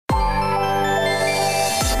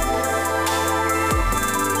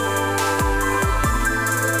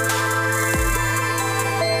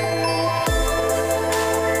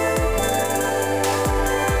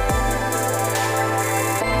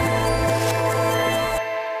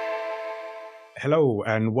Hello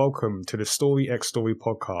and welcome to the Story X Story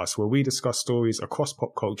podcast, where we discuss stories across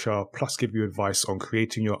pop culture plus give you advice on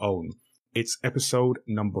creating your own. It's episode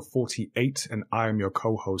number 48 and I am your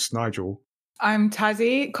co-host Nigel. I'm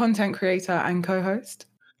Tazzy, content creator and co-host.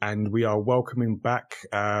 And we are welcoming back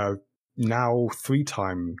now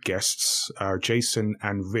three-time guests, Jason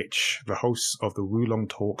and Rich, the hosts of the Wulong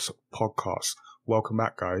Talks podcast. Welcome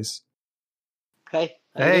back, guys. Hey.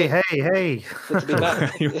 Hey. Good to be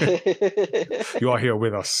back. You are here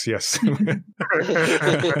with us, yes.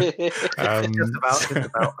 Just about.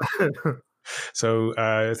 So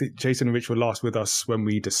I think Jason and Rich were last with us when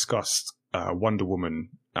we discussed Wonder Woman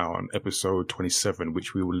on episode 27,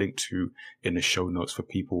 which we will link to in the show notes for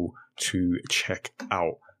people to check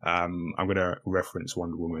out. I'm going to reference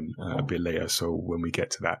Wonder Woman a bit later, so when we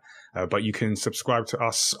get to that. But you can subscribe to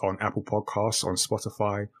us on Apple Podcasts, on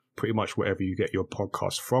Spotify, pretty much wherever you get your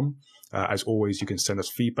podcast from. As always, you can send us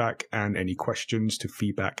feedback and any questions to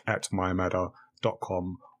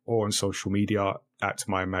feedback@myamada.com or on social media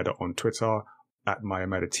 @myamada on Twitter,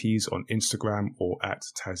 @myamadatees on Instagram, or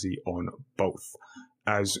 @Tazzy on both.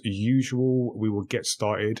 As usual, we will get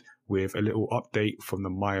started with a little update from the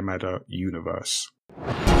Myamada universe.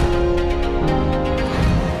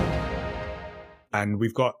 And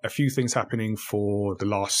we've got a few things happening for the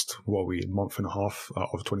last, month and a half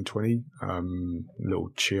of 2020. Little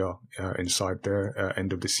cheer inside there,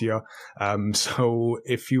 end of this year. So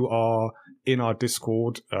if you are in our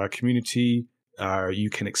Discord community, you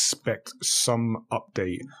can expect some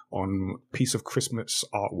update on a piece of Christmas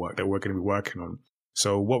artwork that we're going to be working on.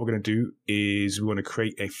 So what we're going to do is we want to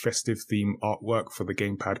create a festive theme artwork for the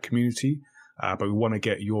Gamepad community, but we want to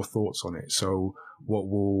get your thoughts on it. So what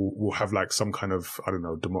we'll have like some kind of,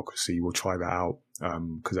 democracy. We'll try that out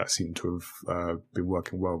because that seemed to have been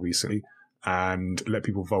working well recently, and let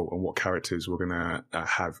people vote on what characters we're going to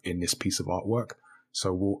have in this piece of artwork.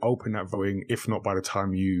 So we'll open that voting, if not by the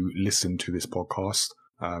time you listen to this podcast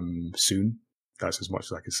soon. That's as much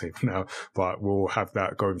as I can say for now, but we'll have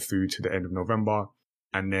that going through to the end of November.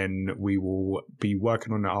 And then we will be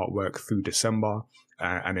working on the artwork through December.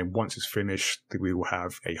 And then once it's finished, we will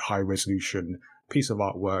have a high resolution piece of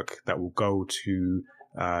artwork that will go to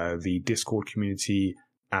the Discord community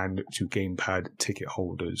and to Gamepad ticket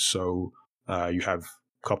holders. So you have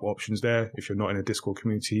a couple options there. If you're not in a Discord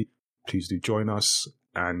community, please do join us.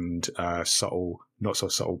 And not so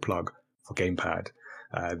subtle plug for Gamepad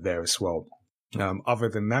there as well. Other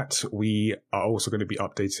than that, we are also going to be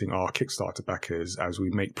updating our Kickstarter backers as we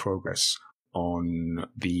make progress on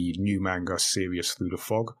the new manga Sirius Through the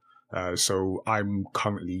Fog. So I'm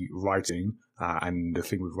currently writing, and the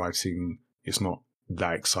thing with writing is not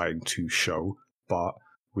that exciting to show, but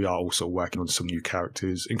we are also working on some new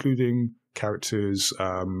characters, including characters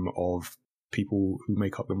of people who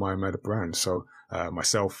make up the Myamada brand. So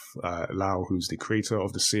myself, Lau, who's the creator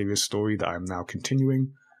of the Sirius story that I'm now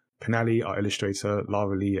continuing, Penali, our illustrator,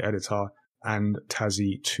 Lara Lee, editor, and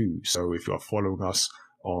Tazzy too. So if you're following us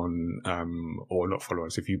on, or not following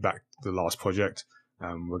us, if you backed the last project,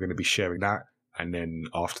 we're going to be sharing that. And then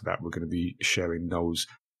after that, we're going to be sharing those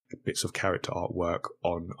bits of character artwork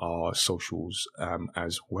on our socials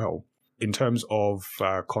as well. In terms of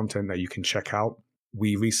content that you can check out,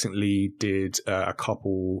 we recently did a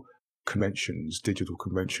couple conventions, digital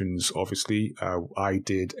conventions, obviously. I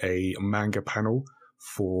did a manga panel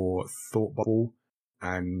for Thought Bubble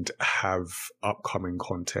and have upcoming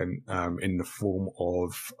content in the form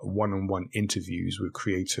of one-on-one interviews with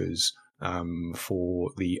creators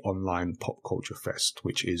for the online Pop Culture Fest,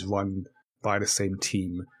 which is run by the same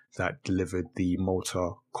team that delivered the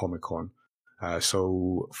Malta Comic Con.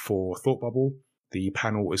 So for Thought Bubble, the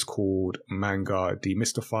panel is called Manga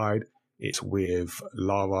Demystified. It's with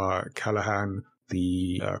Lara Callahan,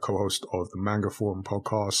 the co-host of the Manga Forum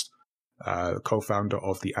podcast, co-founder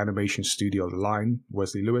of the animation studio Line,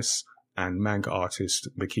 Wesley Lewis, and manga artist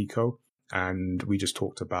Makiko. And we just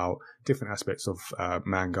talked about different aspects of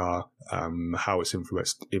manga, how it's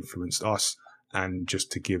influenced us, and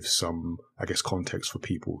just to give some, context for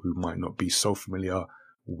people who might not be so familiar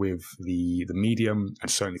with the medium,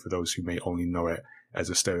 and certainly for those who may only know it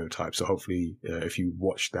as a stereotype. So hopefully, if you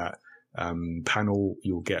watch that panel,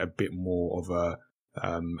 you'll get a bit more of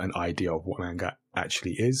an idea of what manga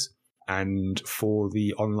actually is. And for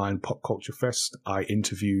the online Pop Culture Fest, I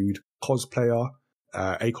interviewed a cosplayer,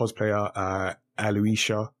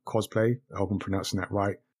 Aloysia Cosplay. I hope I'm pronouncing that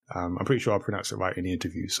right. I'm pretty sure I'll pronounce it right in the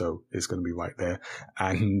interview, so it's going to be right there.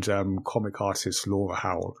 And comic artist Laura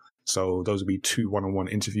Howell. So those will be 2 one-on-one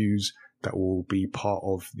interviews that will be part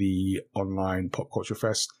of the online Pop Culture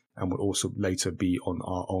Fest and will also later be on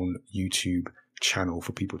our own YouTube channel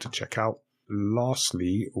for people to check out.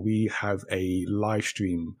 lastly, we have a live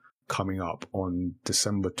stream coming up on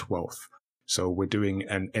December 12th. So we're doing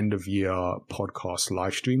an end of year podcast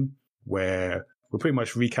live stream where we're pretty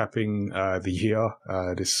much recapping the year.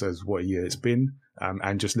 This says what year it's been.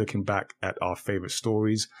 And just looking back at our favorite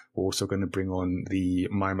stories. We're also going to bring on the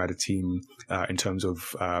My Matter team in terms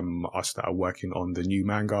of us that are working on the new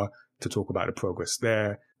manga to talk about the progress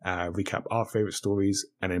there, recap our favorite stories,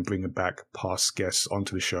 and then bring back past guests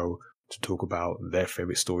onto the show to talk about their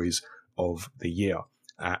favorite stories of the year.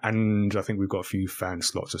 And I think we've got a few fan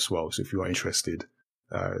slots as well. So if you are interested,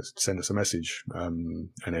 send us a message, and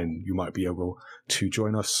then you might be able to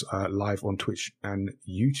join us live on Twitch and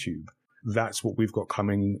YouTube. That's what we've got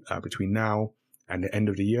coming between now and the end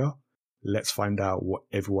of the year. Let's find out what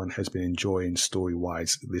everyone has been enjoying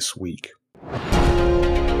story-wise this week.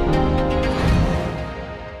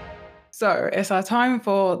 So it's our time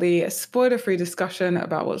for the spoiler-free discussion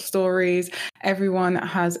about what stories everyone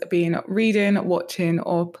has been reading, watching,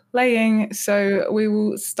 or playing. So we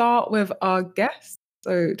will start with our guests.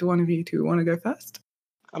 So do one of you two want to go first?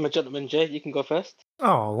 I'm a gentleman, Jay. You can go first.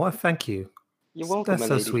 Oh, well, thank you. You're welcome, That's my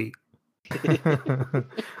so lady. sweet.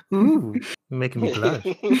 Ooh, you're making me blush.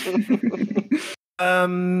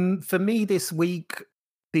 For me this week,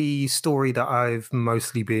 the story that I've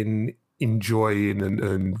mostly been enjoying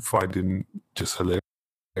and finding just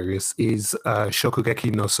hilarious is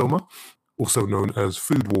Shokugeki no Soma, also known as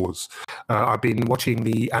Food Wars. I've been watching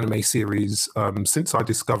the anime series since I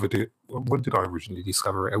discovered it. When did I originally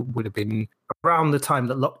discover it? It would have been around the time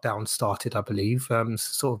that lockdown started, I believe.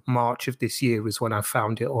 Sort of March of this year was when I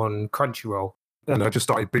found it on Crunchyroll. And I just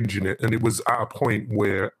started binging it. And it was at a point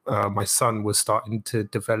where my son was starting to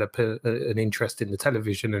develop an interest in the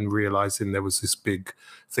television and realizing there was this big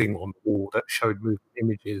thing on the wall that showed moving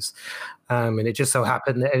images. And it just so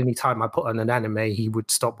happened that any time I put on an anime, he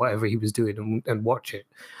would stop whatever he was doing and watch it.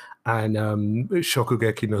 And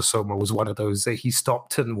Shokugeki no Soma was one of those that he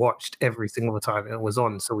stopped and watched every single time it was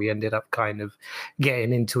on. So we ended up kind of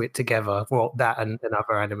getting into it together. Well, that and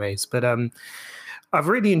other animes. But I've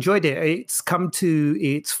really enjoyed it. It's come to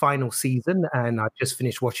its final season, and I've just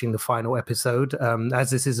finished watching the final episode.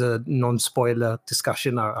 As this is a non-spoiler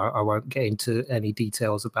discussion, I won't get into any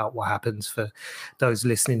details about what happens for those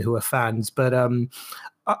listening who are fans. But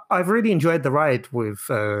I've really enjoyed the ride with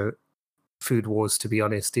Food Wars, to be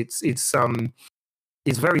honest. It's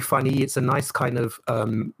very funny. It's a nice kind of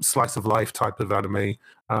slice of life type of anime.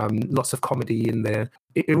 Lots of comedy in there.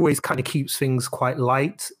 It always kind of keeps things quite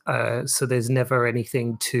light. So there's never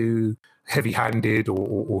anything too heavy-handed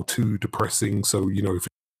or too depressing. So, you know, if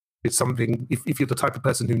it's something, if you're the type of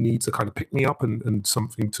person who needs a kind of pick-me-up and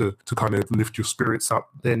something to kind of lift your spirits up,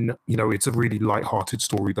 then, you know, it's a really light-hearted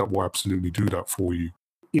story that will absolutely do that for you.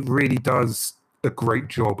 It really does a great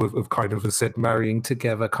job of kind of, as I said, marrying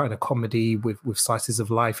together kind of comedy with slices of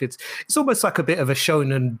life. It's almost like a bit of a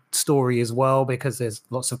shonen story as well, because there's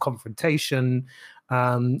lots of confrontation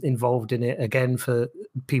involved in it. Again, for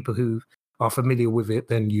people who are familiar with it,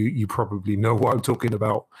 then you probably know what I'm talking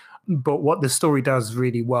about. But what the story does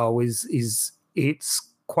really well is it's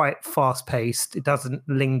quite fast-paced. It doesn't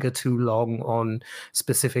linger too long on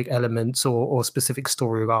specific elements or specific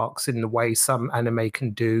story arcs in the way some anime can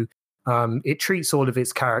do. It treats all of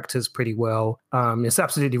its characters pretty well. It's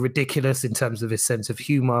absolutely ridiculous in terms of its sense of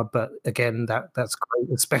humor, but again, that's great,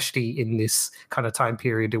 especially in this kind of time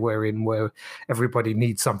period we're in, where everybody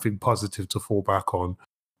needs something positive to fall back on.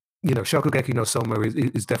 You know, Shokugeki no Soma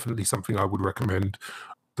is definitely something I would recommend.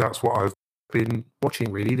 That's what I've been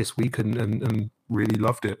watching really this week and really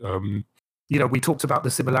loved it. You know, we talked about the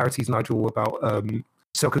similarities, Nigel, about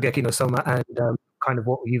Shokugeki no Soma and kind of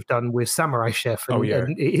what you've done with Samurai Chef, and,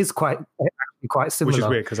 and it is quite similar. Which is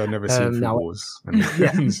weird because I've never seen Food Wars.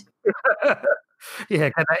 Yeah,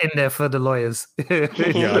 get that in there for the lawyers. Yeah,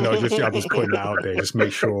 I know. I'm just putting that out there. Just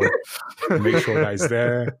make sure that it's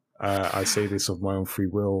there. I say this of my own free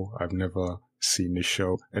will. I've never seen this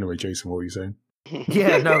show. Anyway, Jason, what were you saying?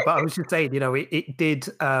 Yeah, no, but I was just saying, you know, it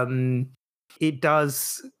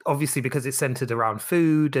does, obviously, because it's centered around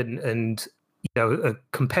food and you know, a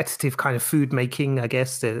competitive kind of food making, I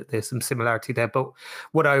guess there's some similarity there. But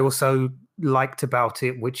what I also liked about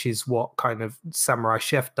it, which is what kind of Samurai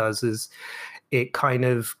Chef does, is it kind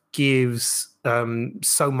of gives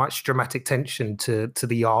so much dramatic tension to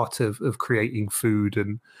the art of creating food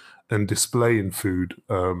and displaying food.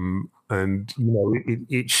 And, you know,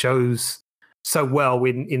 it shows so well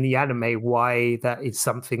in the anime why that is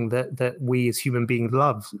something that we as human beings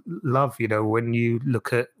love. You know, when you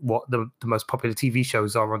look at what the most popular TV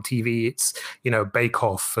shows are on TV, it's, you know, Bake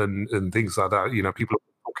Off and things like that. You know, people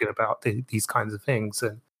are talking about these kinds of things,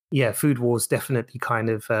 and yeah, Food Wars definitely kind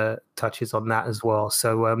of touches on that as well.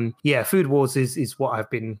 So yeah, Food Wars is what I've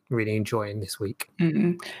been really enjoying this week.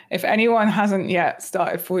 If anyone hasn't yet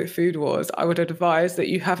started Food Wars, I would advise that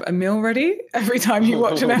you have a meal ready every time you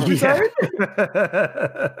watch an episode.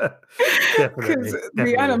 Because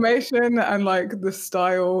the animation and like the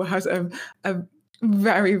style has a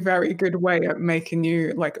very, very good way at making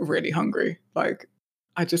you like really hungry. Like,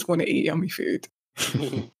 I just want to eat yummy food.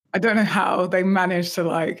 I don't know how they managed to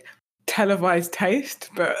like televise taste,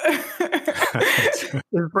 but it's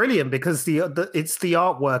brilliant because it's the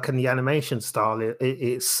artwork and the animation style.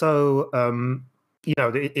 It's so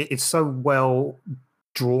it's so well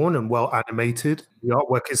drawn and well animated. The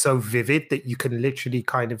artwork is so vivid that you can literally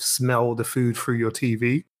kind of smell the food through your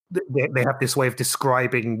TV. They have this way of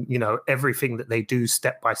describing, everything that they do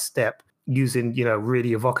step by step using,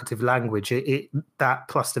 really evocative language. That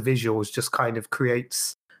plus the visuals just kind of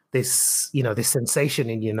creates this, this sensation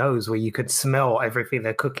in your nose where you can smell everything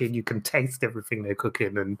they're cooking, you can taste everything they're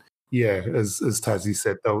cooking, and yeah, as Tazzy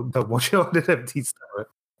said, don't watch it on an empty stomach.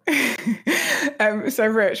 So,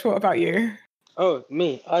 Rich, what about you? Oh,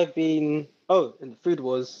 me. In Food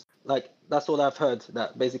Wars, like that's all I've heard.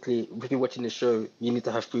 That basically, if you're watching the show, you need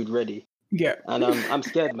to have food ready. Yeah. And I'm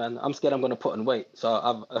scared, man. I'm scared I'm gonna put on weight.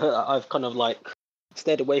 So I've kind of like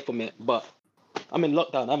stayed away from it, but. I'm in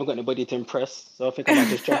lockdown. I haven't got anybody to impress, so I think I might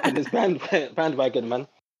just jump in this bandwagon, man.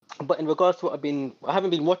 But in regards to what I've been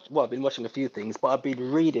watching a few things, but I've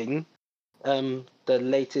been reading the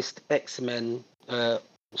latest X-Men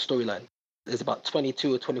storyline. There's about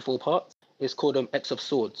 22 or 24 parts. It's called X of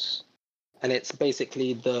Swords, and it's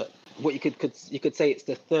basically what you could say it's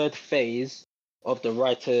the third phase of the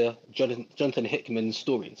writer Jonathan Hickman's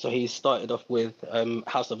story. So he started off with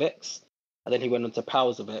House of X, and then he went on to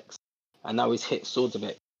Powers of X. And now he's hit Swords of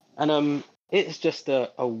It. And it's just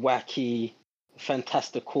a wacky,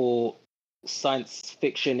 fantastical, science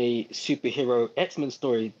fiction-y superhero X-Men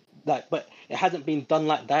story. But it hasn't been done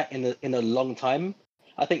like that in a long time.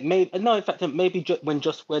 I think maybe when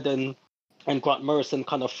Joss Whedon and Grant Morrison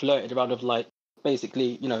kind of flirted around of like,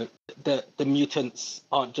 basically, the mutants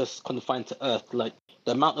aren't just confined to Earth. Like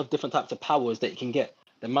the amount of different types of powers that you can get,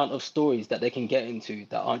 the amount of stories that they can get into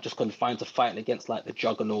that aren't just confined to fighting against like the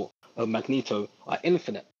Juggernaut or Magneto are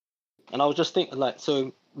infinite. And I was just thinking, like,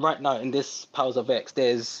 so right now in this Powers of X,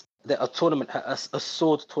 there's a tournament, a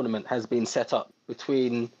sword tournament has been set up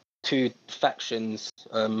between two factions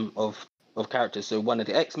of characters. So one of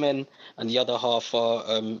the X-Men and the other half are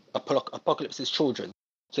Apocalypse's children.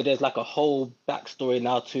 So there's like a whole backstory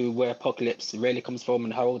now to where Apocalypse really comes from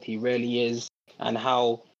and how old he really is, and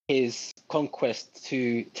how his conquest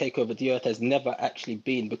to take over the Earth has never actually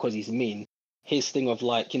been because he's mean. His thing of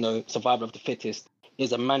like, survival of the fittest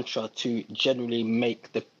is a mantra to generally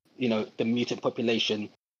make the mutant population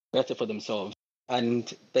better for themselves.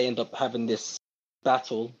 And they end up having this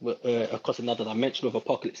battle across another dimension with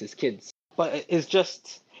Apocalypse's kids. But it's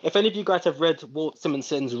just, if any of you guys have read Walt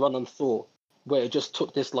Simonson's run on Thor, where it just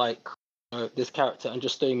took this this character and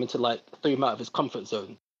just threw him out of his comfort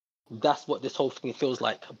zone, that's what this whole thing feels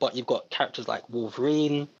like. But you've got characters like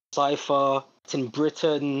Wolverine, Cypher, Tim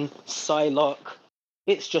Britton, Psylocke.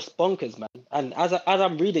 It's just bonkers, man. And as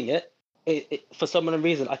I'm reading it, for some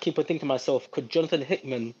reason, I keep on thinking to myself, could Jonathan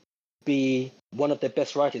Hickman be one of the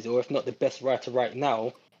best writers, or if not the best writer right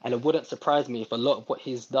now? And it wouldn't surprise me if a lot of what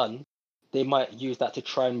he's done, they might use that to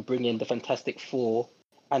try and bring in the Fantastic Four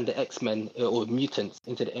and the X-Men or mutants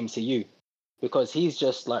into the MCU. Because he's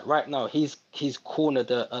just like, right now, he's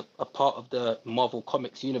cornered a part of the Marvel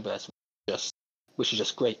Comics universe, which is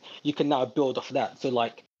just great. You can now build off that. So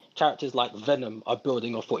like characters like Venom are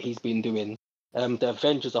building off what he's been doing. The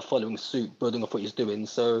Avengers are following suit, building off what he's doing.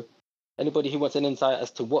 So anybody who wants an insight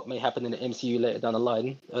as to what may happen in the MCU later down the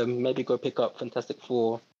line, maybe go pick up Fantastic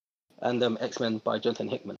Four and X-Men by Jonathan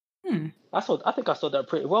Hickman. I think I saw that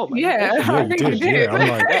pretty well, man. Yeah, I think you did. Yeah, I'm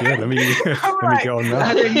like, let me get on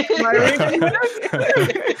that.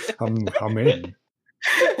 I'm in.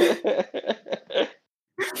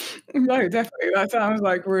 No, definitely. That sounds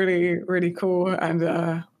like really, really cool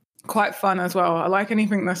and quite fun as well. I like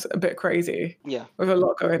anything that's a bit crazy. Yeah. With a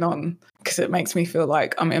lot going on, because it makes me feel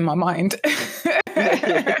like I'm in my mind.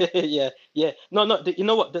 Yeah. No. You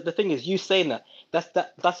know what? The thing is, you saying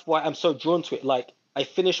that's why I'm so drawn to it. Like, I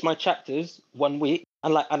finish my chapters 1 week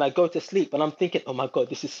and I go to sleep and I'm thinking, oh my God,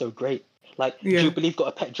 this is so great. Like, Jubilee's got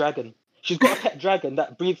a pet dragon. She's got a pet dragon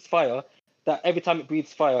that breathes fire. That every time it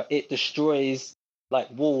breathes fire, it destroys like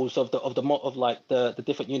walls of the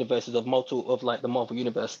different universes of the Marvel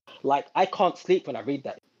universe. Like, I can't sleep when I read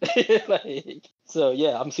that. So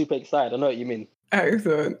yeah, I'm super excited. I know what you mean.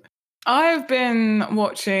 Excellent. I've been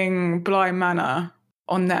watching Bly Manor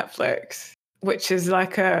on Netflix, which is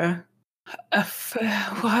like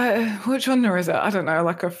what genre is it? I don't know,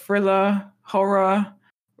 like a thriller, horror,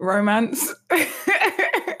 romance,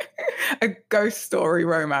 a ghost story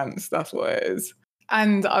romance. That's what it is.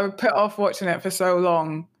 And I would put off watching it for so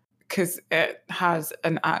long because it has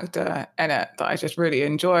an actor in it that I just really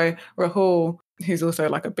enjoy, Rahul, who's also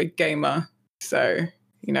like a big gamer. So,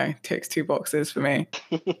 you know, ticks 2 boxes for me.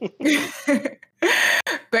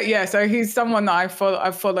 But yeah, so he's someone that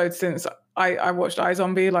I've followed since I watched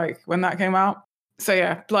iZombie, like when that came out. So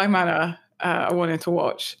yeah, Bly Manor, I wanted to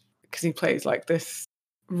watch because he plays like this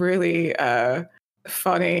really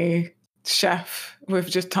funny chef with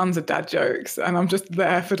just tons of dad jokes, and I'm just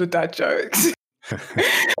there for the dad jokes.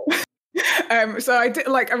 So I did,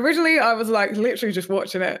 like, originally I was like literally just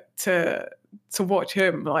watching it to watch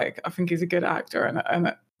him. Like, I think he's a good actor,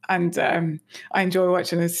 and I enjoy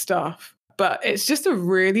watching his stuff. But it's just a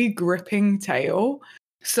really gripping tale.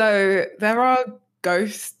 So there are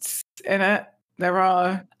ghosts in it. There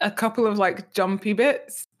are a couple of like jumpy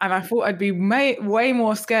bits, and I thought I'd be way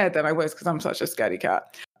more scared than I was because I'm such a scaredy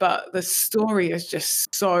cat. But the story is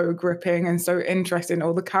just so gripping and so interesting.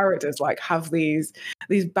 All the characters like have these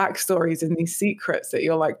backstories and these secrets that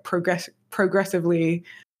you're like progressively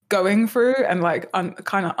going through and like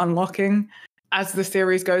kind of unlocking as the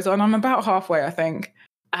series goes on. I'm about halfway, I think,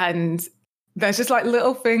 and there's just like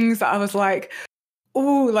little things that I was like,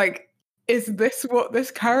 oh, like, is this what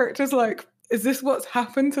this character's like? Is this what's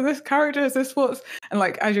happened to this character? Is this what's... And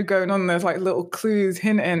like, as you're going on, there's like little clues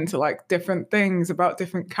hinting to like different things about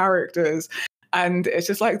different characters. And it's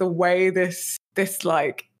just like the way this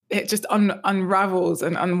like, it just unravels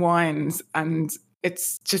and unwinds. And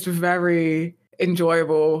it's just very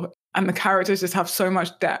enjoyable. And the characters just have so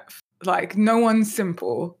much depth. Like, no one's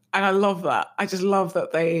simple. And I love that. I just love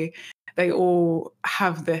that they all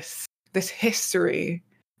have this history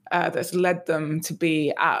that's led them to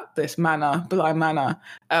be at this manor, Bly Manor,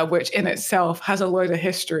 which in itself has a load of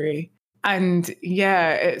history. And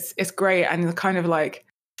yeah, it's great. And kind of like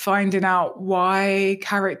finding out why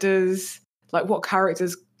characters, like what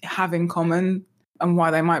characters have in common and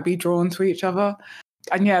why they might be drawn to each other.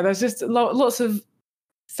 And yeah, there's just lots of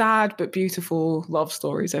sad but beautiful love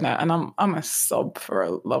stories in it. And I'm a sob for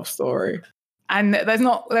a love story. And there's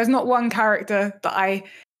not one character that I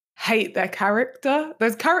hate their character.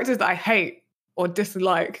 There's characters that I hate or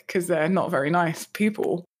dislike because they're not very nice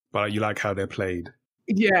people. But you like how they're played.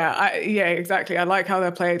 Yeah, exactly. I like how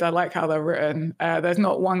they're played. I like how they're written. There's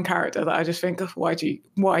not one character that I just think, why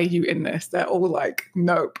are you in this? They're all like,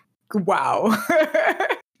 nope, wow,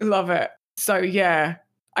 love it. So yeah,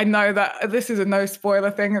 I know that this is a no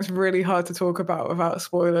spoiler thing. It's really hard to talk about without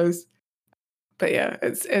spoilers. But yeah,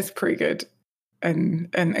 it's pretty good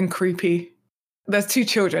and creepy. There's 2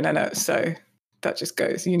 children in it, so that just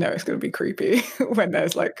goes, you know, it's going to be creepy when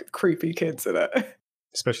there's like creepy kids in it.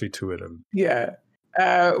 Especially 2 of them. Yeah.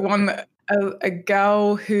 A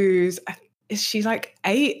girl is she like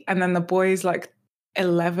 8, and then the boy's like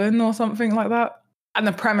 11 or something like that. And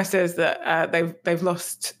the premise is that they've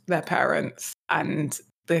lost their parents, and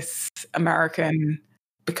this American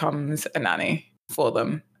becomes a nanny for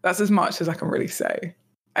them. That's as much as I can really say.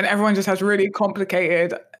 And everyone just has really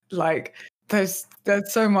complicated, like, there's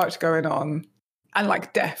so much going on, and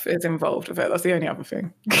like death is involved with it. That's the only other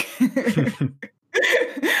thing.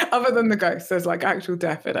 Other than the ghosts, there's like actual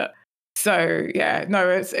death in it. So yeah, no,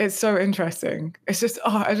 it's so interesting. It's just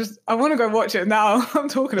I want to go watch it now. I'm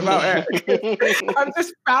talking about it. I've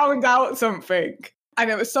just found out something,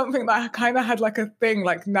 and it was something that I kind of had like a thing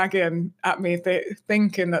like nagging at me,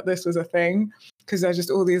 thinking that this was a thing, because there's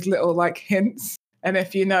just all these little like hints, and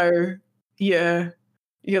if you know, you're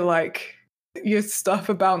like your stuff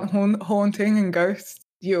about haunting and ghosts,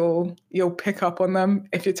 you'll pick up on them.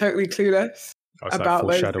 If you're totally clueless about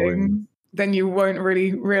those things, then you won't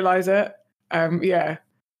really realize it. Yeah.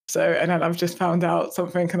 So, and then I've just found out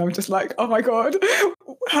something, and I'm just like, oh my God,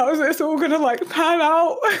 how is this all gonna like pan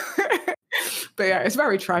out? But yeah, it's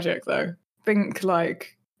very tragic though. Think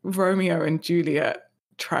like Romeo and Juliet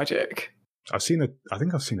tragic. I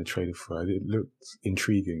think I've seen a trailer for it. It looked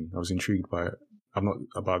intriguing. I was intrigued by it. I've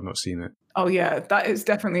not seen it. Oh yeah, that is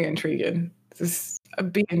definitely intriguing. Just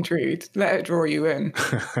be intrigued. Let it draw you in.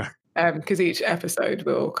 Because each episode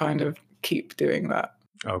will kind of keep doing that.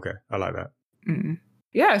 Okay, I like that. Mm.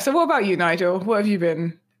 Yeah. So, what about you, Nigel? What have you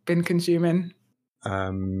been consuming?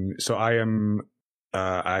 So I am.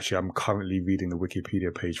 I'm currently reading the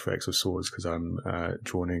Wikipedia page for X of Swords because I'm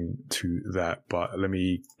drawn into that. But let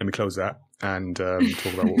me close that and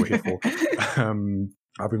talk about what we're here for.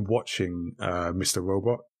 I've been watching Mr.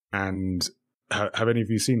 Robot. And have any of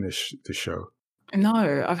you seen this show?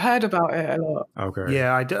 No, I've heard about it a lot. Okay.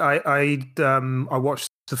 Yeah, I watched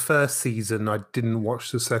the first season. I didn't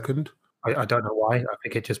watch the second. I don't know why. I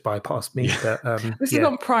think it just bypassed me. Yeah. But, This is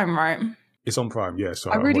on Prime, right? It's on Prime, yeah.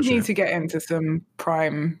 So I I'm really watching need it. to get into some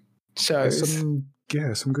Prime shows.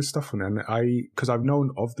 There's some good stuff on there. And because I've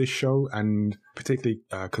known of this show, and particularly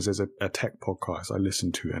because there's a tech podcast I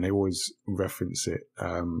listen to, and they always reference it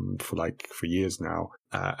for years now,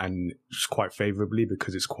 and it's quite favorably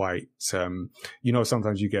because it's quite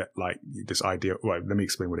sometimes you get like this idea. Well, let me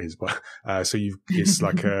explain what it is. But it's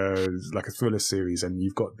like a thriller series, and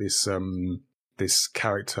you've got this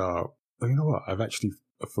character. Oh, you know what? I've actually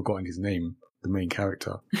forgotten his name. The main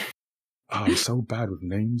character. Oh, I'm so bad with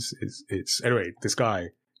names. Anyway, this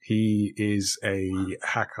guy, he is a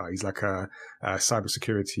hacker. He's like a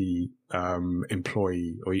cybersecurity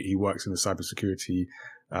employee, or he works in a cybersecurity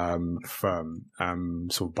firm,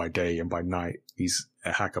 sort of by day and by night. He's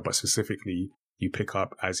a hacker, but specifically you pick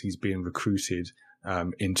up as he's being recruited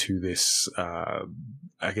into this,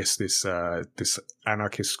 this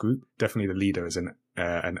anarchist group. Definitely the leader is an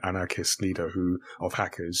anarchist leader of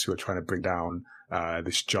hackers who are trying to bring down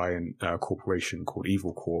this giant corporation called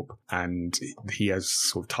Evil Corp, and he has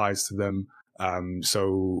sort of ties to them.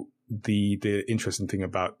 So the interesting thing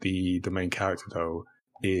about the main character though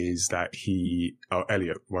is that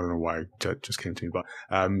Elliot, I don't know why it just came to me, but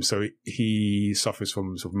so he suffers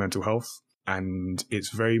from sort of mental health, and it's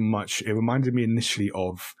very much, it reminded me initially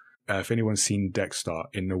of if anyone's seen Dexter,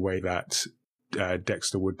 in the way that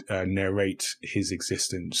Dexter would narrate his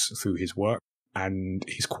existence through his work, and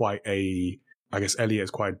he's quite Elliot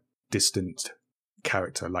is quite a distant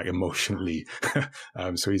character, like emotionally.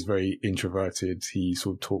 So he's very introverted. He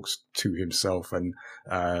sort of talks to himself, and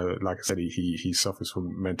like I said, he suffers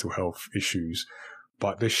from mental health issues.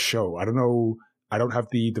 But this show, I don't know, I don't have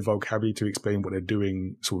the vocabulary to explain what they're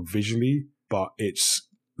doing sort of visually, but a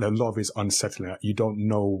lot of it's unsettling. You don't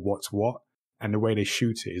know what's what. And the way they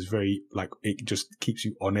shoot it is very, like, it just keeps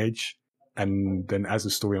you on edge. And then as the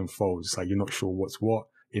story unfolds, it's like you're not sure what's what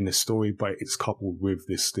in the story, but it's coupled with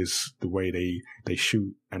the way they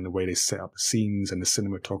shoot and the way they set up the scenes and the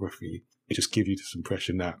cinematography. It just gives you this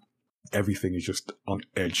impression that everything is just on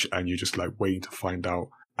edge, and you're just like waiting to find out,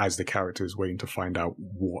 as the character is waiting to find out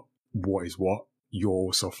what is what, you're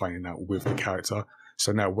also finding out with the character.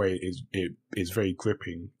 So in that way, it is very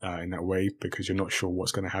gripping in that way, because you're not sure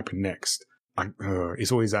what's going to happen next.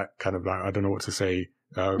 It's always that kind of like, I don't know what to say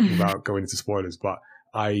without going into spoilers, but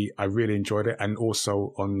I really enjoyed it. And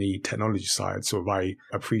also on the technology side, sort of, I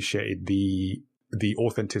appreciated the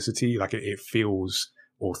authenticity. Like it feels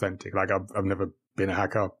authentic. Like I've never been a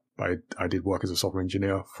hacker, but I did work as a software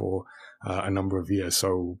engineer for a number of years.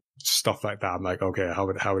 So stuff like that, I'm like, okay, how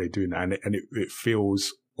are they doing that? And it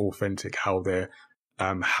feels authentic how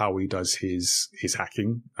he does his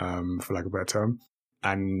hacking, for lack of a better term.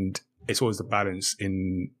 And it's always the balance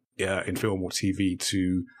in film or TV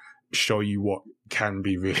to show you what can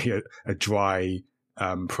be really a dry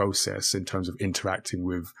process in terms of interacting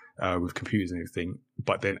with computers and everything,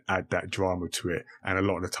 but then add that drama to it. And a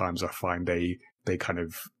lot of the times I find they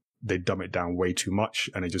dumb it down way too much,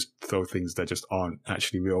 and they just throw things that just aren't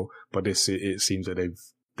actually real. But it seems that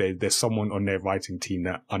there's someone on their writing team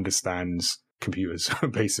that understands computers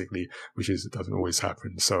basically, which doesn't always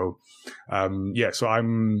happen. So so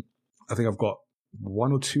I think I've got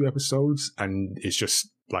 1 or 2 episodes, and it's just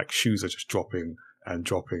like shoes are just dropping and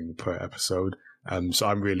dropping per episode. So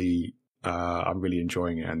I'm really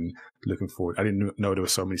enjoying it and looking forward. I didn't know there were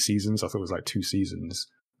so many seasons. I thought it was like 2 seasons.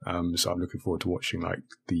 So I'm looking forward to watching like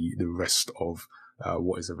the rest of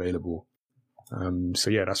what is available. So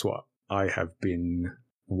yeah, that's what I have been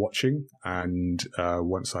watching. And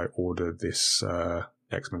once I order this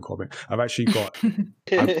X-Men comic, I've actually got,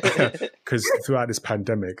 because throughout this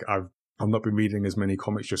pandemic, I've not been reading as many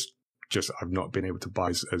comics, just I've not been able to buy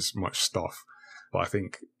as much stuff. But I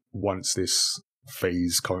think once this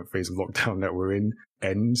current phase of lockdown that we're in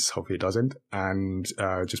ends, hopefully it doesn't, and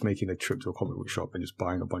just making a trip to a comic book shop and just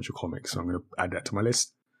buying a bunch of comics. So I'm going to add that to my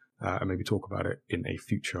list and maybe talk about it in a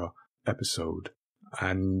future episode.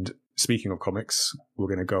 And speaking of comics, we're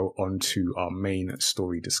going to go on to our main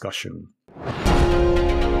story discussion.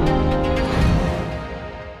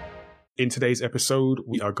 In today's episode,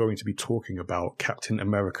 we are going to be talking about Captain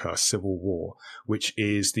America: Civil War, which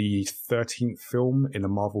is the 13th film in the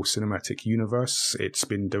Marvel Cinematic Universe. It's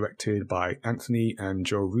been directed by Anthony and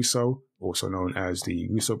Joe Russo, also known as the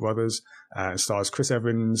Russo brothers, and stars Chris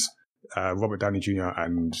Evans, Robert Downey Jr.,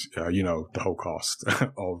 and the whole cast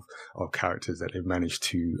of characters that they've managed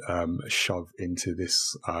to shove into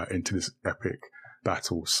this epic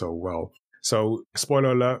battle so well. So,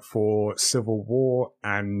 spoiler alert for Civil War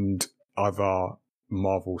and other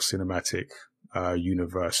Marvel Cinematic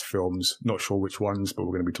Universe films. Not sure which ones, but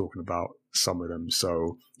we're going to be talking about some of them.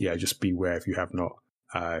 So, yeah, just beware if you have not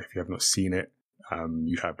seen it.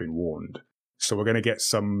 You have been warned. So, we're going to get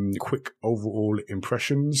some quick overall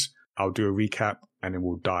impressions. I'll do a recap and then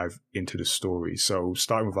we'll dive into the story. So,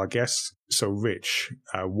 starting with our guests. So, Rich,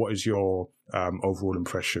 what is your overall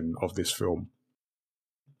impression of this film?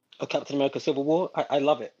 Oh, Captain America Civil War? I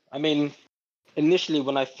love it. I mean, initially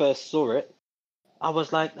when I first saw it, I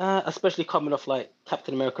was like, especially coming off like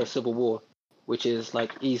Captain America Civil War, which is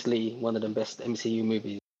like easily one of the best MCU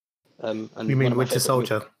movies. And you mean Winter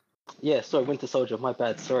Soldier? Yeah, sorry, Winter Soldier. My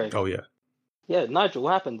bad. Sorry. Oh yeah. Yeah, Nigel,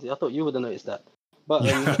 what happened? I thought you would have noticed that. But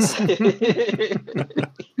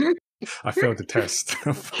I failed the test.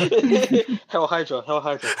 Hell Hydra.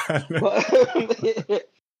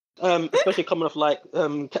 But, especially coming off like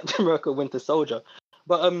Captain America Winter Soldier.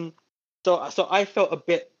 But so I felt a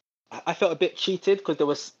bit cheated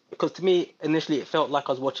because to me initially it felt like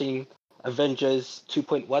I was watching Avengers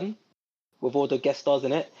 2.1 with all the guest stars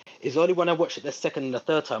in it. It's only when I watched it the second and the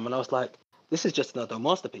third time and I was like, this is just another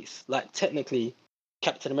masterpiece. Like technically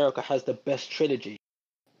Captain America has the best trilogy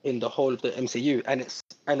in the whole of the MCU,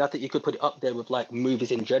 and I think you could put it up there with like movies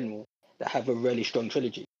in general that have a really strong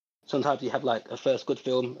trilogy. Sometimes you have like a first good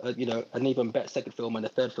film, an even better second film, and the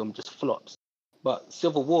third film just flops. But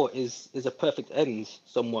Civil War is a perfect end,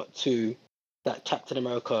 somewhat, to that Captain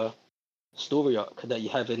America story arc that you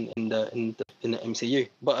have in the MCU.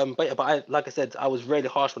 But I, like I said, I was really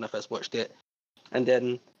harsh when I first watched it, and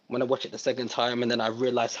then when I watched it the second time, and then I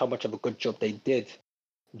realized how much of a good job they did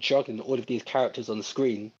juggling all of these characters on the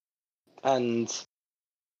screen, and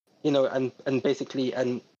basically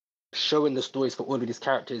showing the stories for all of these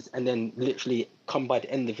characters, and then literally come by the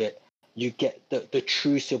end of it, you get the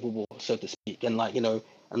true Civil War, so to speak. And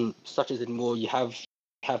and such as in war, you have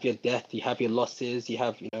your death, you have your losses, you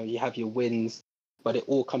have your wins, but it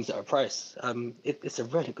all comes at a price. It's a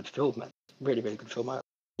really good film, man. Really, really good film. I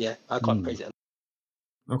can't praise it.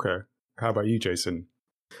 Okay. How about you, Jason?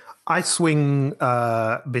 I swing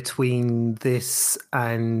between this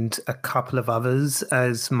and a couple of others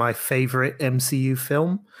as my favorite MCU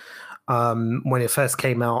film. When it first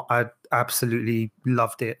came out, I absolutely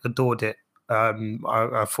loved it, adored it.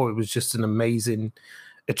 I thought it was just an amazing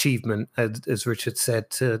achievement, as Richard said,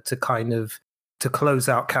 to close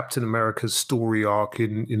out Captain America's story arc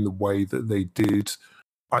in the way that they did.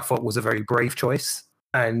 I thought was a very brave choice,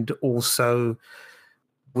 and also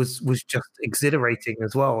was just exhilarating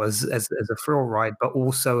as well as a thrill ride, but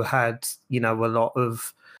also had a lot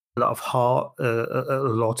of heart, a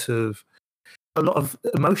lot of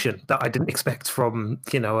emotion that I didn't expect from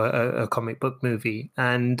a comic book movie,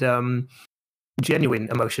 and genuine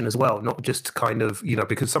emotion as well, not just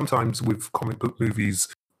because sometimes with comic book movies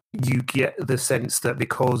you get the sense that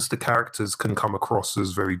because the characters can come across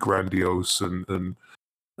as very grandiose and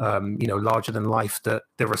larger than life, that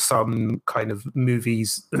there are some kind of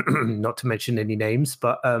movies, not to mention any names,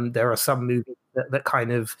 but there are some movies that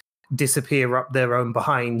kind of disappear up their own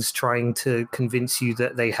behinds trying to convince you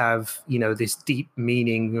that they have this deep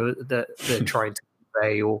meaning that they're trying to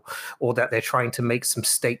convey, or that they're trying to make some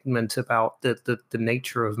statement about the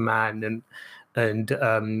nature of man and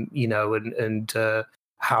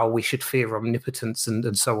how we should fear omnipotence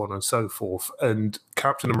and so on and so forth. And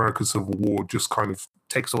Captain America Civil War just kind of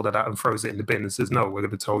takes all that out and throws it in the bin and says, no, we're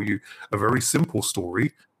going to tell you a very simple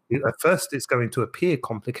story. At first, it's going to appear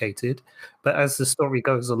complicated, but as the story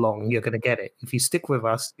goes along, you're going to get it. If you stick with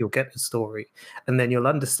us, you'll get the story. And then you'll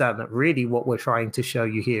understand that really what we're trying to show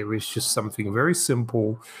you here is just something very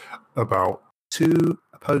simple about two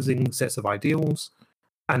opposing sets of ideals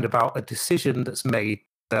and about a decision that's made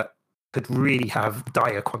that could really have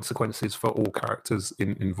dire consequences for all characters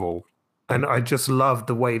involved. And I just love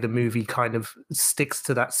the way the movie kind of sticks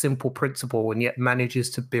to that simple principle and yet manages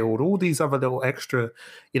to build all these other little extra,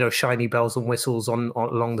 shiny bells and whistles on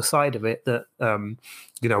along the side of it that,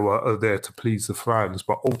 are there to please the fans.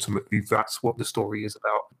 But ultimately, that's what the story is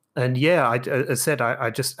about. And yeah, I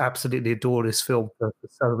just absolutely adore this film for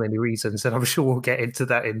so many reasons. And I'm sure we'll get into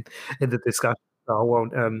that in the discussion. So I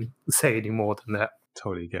won't say any more than that.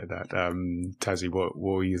 Totally get that. Tazzy, what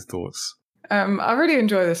were your thoughts? I really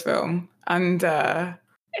enjoy this film, and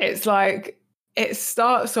it's like it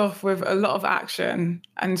starts off with a lot of action,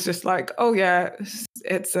 and it's just like, oh yeah,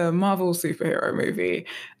 it's a Marvel superhero movie,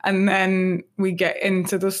 and then we get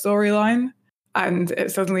into the storyline, and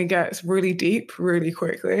it suddenly gets really deep really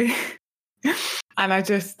quickly, and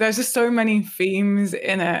there's just so many themes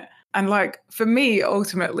in it And like for me,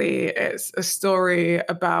 ultimately, it's a story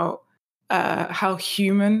about how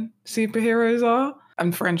human superheroes are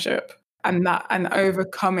and friendship, and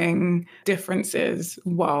overcoming differences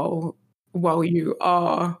while you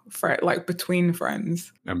are like between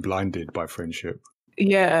friends and blinded by friendship.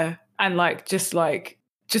 Yeah, and like just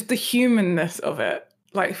the humanness of it.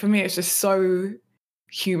 Like for me, it's just so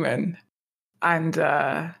human, and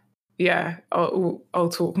yeah, I'll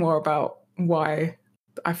talk more about why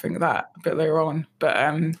I think that a bit later on. But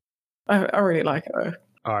I really like it though.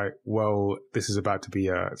 All right. Well, this is about to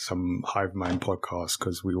be some Hive Mind podcast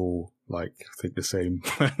because we all like think the same.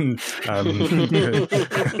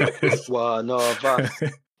 One of us.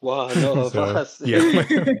 One of us. Yeah.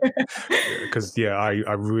 Because I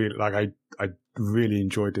really I really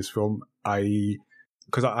enjoyed this film.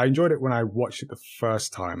 Because I enjoyed it when I watched it the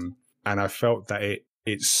first time, and I felt that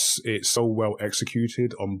it's so well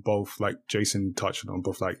executed on both, like Jason touched on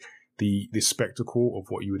both, like the spectacle of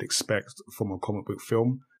what you would expect from a comic book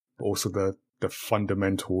film, but also the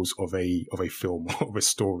fundamentals of a film, of a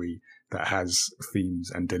story that has themes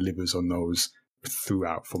and delivers on those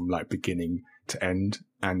throughout from like beginning to end.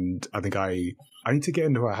 And I think I need to get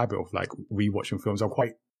into a habit of like rewatching films. I'm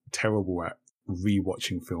quite terrible at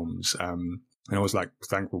rewatching films. And I was like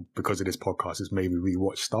thankful because of this podcast has made me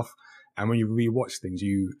rewatch stuff. And when you rewatch things,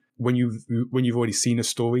 when you've already seen a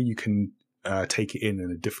story, you can take it in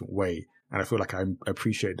a different way. And I feel like I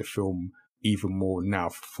appreciate the film even more now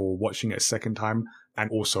for watching it a second time, and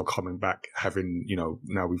also coming back, having,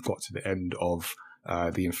 now we've got to the end of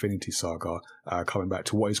the Infinity Saga, coming back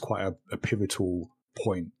to what is quite a pivotal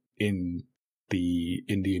point in the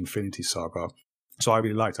Infinity Saga. So I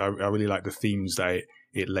really liked the themes that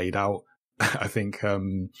it laid out. I think,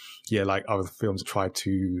 like other films tried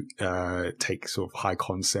to take sort of high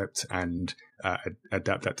concept and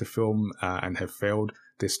adapt that to film and have failed.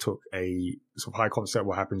 This took a sort of high concept,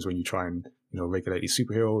 what happens when you try and regulate these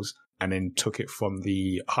superheroes, and then took it from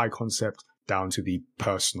the high concept down to the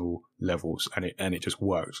personal levels, and it just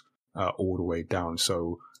worked all the way down.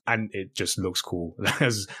 So, and it just looks cool.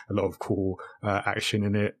 There's a lot of cool action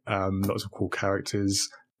in it, lots of cool characters,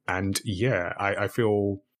 and yeah, I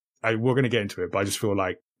feel we're going to get into it, but I just feel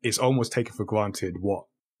like it's almost taken for granted what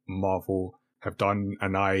Marvel have done,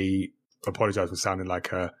 and I apologize for sounding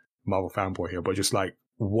like a Marvel fanboy here, but just like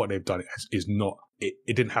what they've done is not.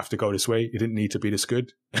 It didn't have to go this way. It didn't need to be this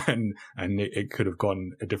good, and it could have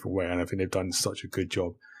gone a different way. And I think they've done such a good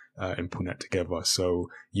job in putting that together. So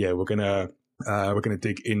yeah, we're gonna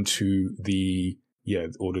dig into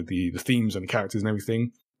all of the themes and the characters and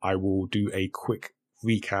everything. I will do a quick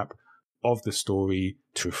recap of the story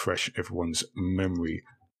to refresh everyone's memory.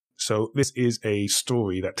 So this is a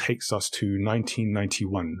story that takes us to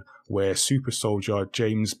 1991, where super soldier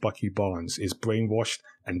James Bucky Barnes is brainwashed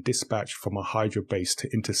and dispatched from a Hydra base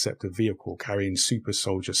to intercept a vehicle carrying super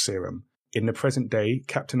soldier serum. In the present day,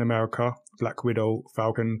 Captain America, Black Widow,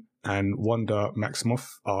 Falcon, and Wanda Maximoff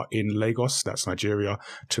are in Lagos, that's Nigeria,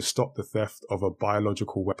 to stop the theft of a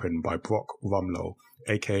biological weapon by Brock Rumlow,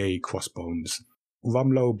 aka Crossbones.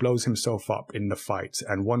 Rumlow blows himself up in the fight,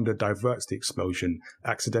 and Wanda diverts the explosion,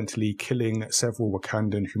 accidentally killing several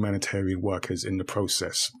Wakandan humanitarian workers in the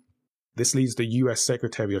process. This leads the US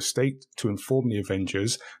Secretary of State to inform the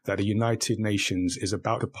Avengers that the United Nations is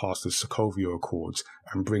about to pass the Sokovia Accords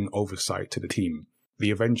and bring oversight to the team.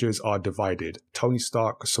 The Avengers are divided. Tony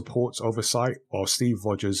Stark supports oversight while Steve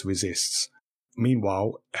Rogers resists.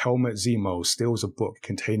 Meanwhile, Helmut Zemo steals a book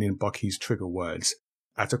containing Bucky's trigger words.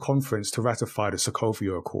 At a conference to ratify the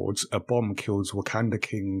Sokovia Accords, a bomb kills Wakanda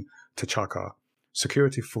King T'Chaka.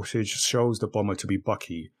 Security footage shows the bomber to be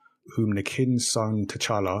Bucky, whom the king's son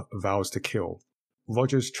T'Challa vows to kill.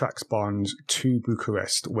 Rogers tracks Barnes to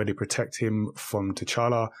Bucharest, where they protect him from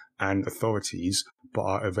T'Challa and authorities, but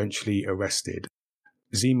are eventually arrested.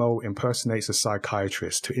 Zemo impersonates a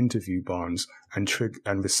psychiatrist to interview Barnes and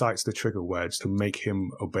recites the trigger words to make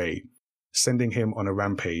him obey, sending him on a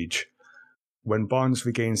rampage. When Barnes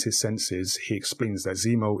regains his senses, he explains that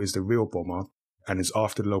Zemo is the real bomber and is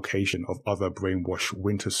after the location of other brainwashed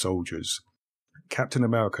Winter Soldiers. Captain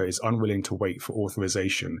America is unwilling to wait for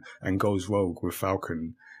authorization and goes rogue with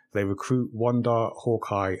Falcon. They recruit Wanda,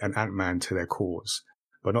 Hawkeye, and Ant-Man to their cause.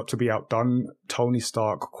 But not to be outdone, Tony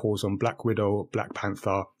Stark calls on Black Widow, Black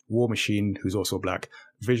Panther, War Machine, who's also black,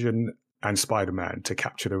 Vision, and Spider-Man to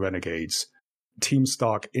capture the renegades. Team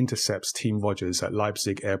Stark intercepts Team Rogers at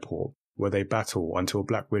Leipzig Airport, where they battle until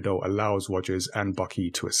Black Widow allows Rogers and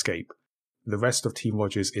Bucky to escape. The rest of Team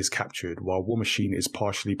Rogers is captured, while War Machine is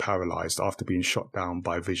partially paralyzed after being shot down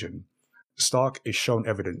by Vision. Stark is shown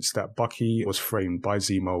evidence that Bucky was framed by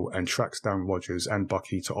Zemo and tracks down Rogers and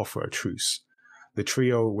Bucky to offer a truce. The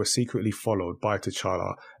trio were secretly followed by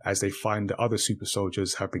T'Challa as they find the other super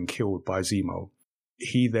soldiers have been killed by Zemo.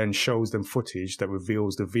 He then shows them footage that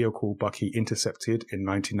reveals the vehicle Bucky intercepted in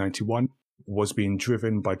 1991 was being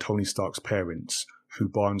driven by Tony Stark's parents, who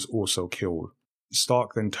Barnes also killed.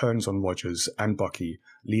 Stark then turns on Rogers and Bucky,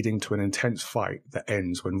 leading to an intense fight that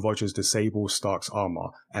ends when Rogers disables Stark's armor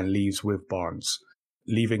and leaves with Barnes,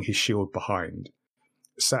 leaving his shield behind.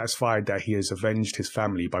 Satisfied that he has avenged his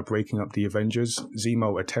family by breaking up the Avengers,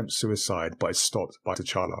 Zemo attempts suicide but is stopped by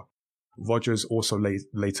T'Challa. Rogers also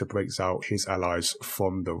later breaks out his allies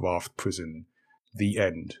from the Raft prison. The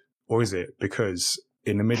end. Or is it? Because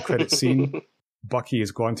in the mid-credits scene, Bucky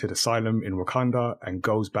is granted asylum in Wakanda and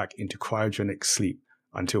goes back into cryogenic sleep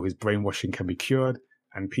until his brainwashing can be cured,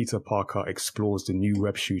 and Peter Parker explores the new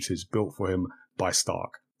web shooters built for him by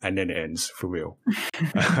Stark. And then it ends, for real.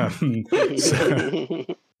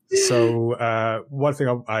 So one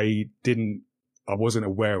thing I wasn't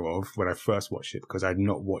aware of when I first watched it, because I had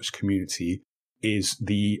not watched Community, is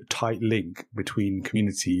the tight link between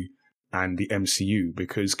Community and the MCU,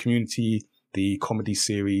 because Community, the comedy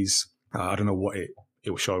series, I don't know what it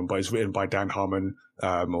was shown, but it's written by Dan Harmon,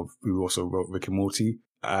 who also wrote Rick and Morty,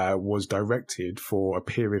 was directed for a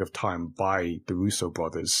period of time by the Russo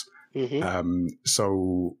brothers. Mm-hmm.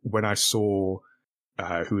 So when I saw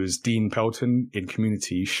who is Dean Pelton in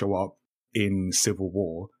Community show up in Civil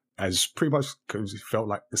War as pretty much, because it felt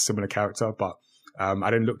like a similar character, but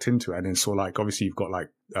I then looked into it and then saw, like, obviously you've got like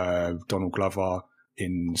Donald Glover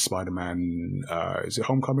in Spider-Man, is it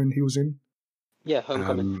Homecoming he was in? Yeah,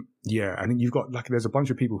 Homecoming. Yeah, and you've got, like, there's a bunch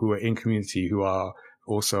of people who are in Community who are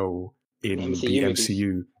also in the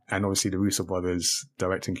MCU, and obviously the Russo brothers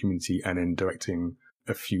directing Community and then directing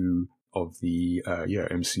a few of the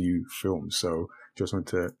MCU films. So just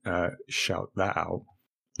wanted to shout that out.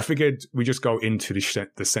 I figured we just go into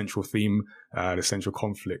the central theme, the central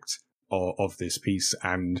conflict of this piece,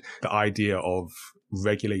 and the idea of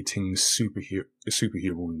regulating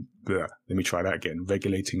superhuman. Let me try that again.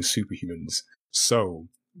 Regulating superhumans. So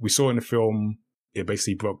we saw in the film, it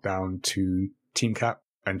basically broke down to Team Cap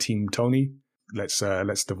and Team Tony. Let's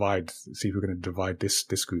divide. See if we're going to divide this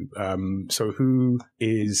group. So who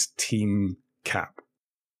is Team Cap?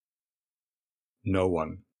 No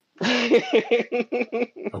one.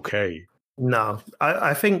 Okay. No,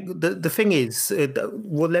 I think the thing is,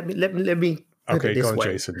 well, let me put it this go on, way.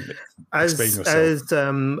 Jason. As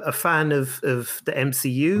a fan of the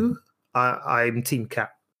MCU, I'm Team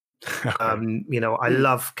Cap. Okay. I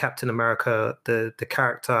love Captain America, the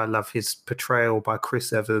character. I love his portrayal by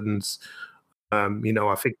Chris Evans. I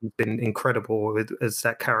think he's been incredible as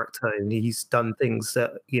that character, and he's done things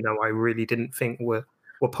that I really didn't think were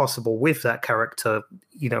possible with that character.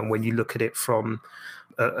 When you look at it from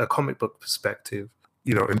a comic book perspective,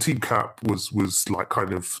 and Team Cap was like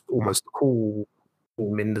kind of almost cool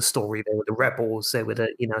in the story. They were the rebels. They were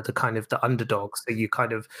the kind of the underdogs. So you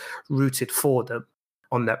kind of rooted for them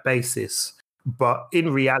on that basis. But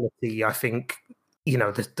in reality, I think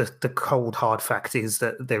the cold hard fact is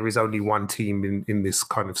that there is only one team in this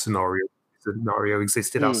kind of scenario.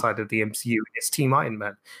 Existed outside of the MCU. It's Team Iron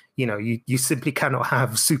Man. You simply cannot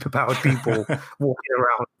have superpowered people walking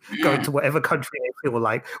around, going to whatever country they feel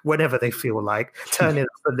like, whenever they feel like, turn it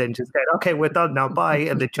off and then just say, okay, we're done now, bye,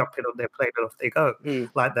 and then jump in on their plane and off they go.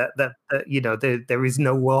 Like that there is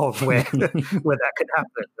no world where where that could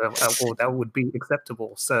happen, or that would be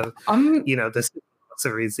acceptable. So the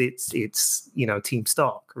answer is it's Team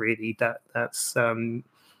Stark, really. That's where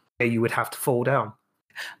you would have to fall down.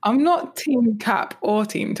 I'm not Team Cap or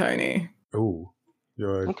Team Tony. Oh,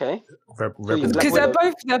 you're okay. Because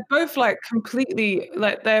they're both like completely,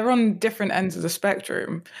 like, they're on different ends of the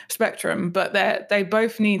spectrum, but they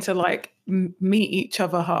both need to like meet each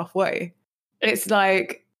other halfway. It's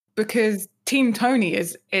like, because Team Tony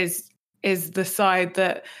is the side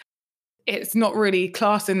that it's not really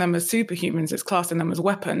classing them as superhumans, it's classing them as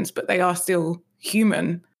weapons, but they are still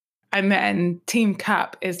human. And then Team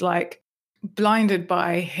Cap is like blinded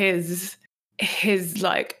by his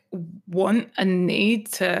like want and need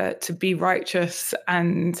to be righteous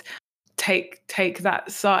and take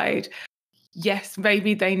that side. Yes,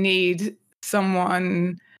 maybe they need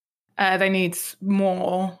someone, they need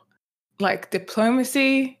more like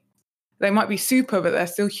diplomacy. They might be super, but they're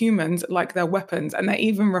still humans, like they're weapons. And they're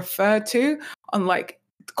even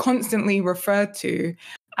constantly referred to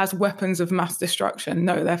as weapons of mass destruction.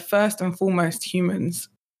 No, they're first and foremost humans.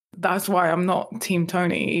 That's why I'm not Team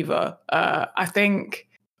Tony either. I think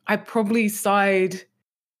I'd probably side...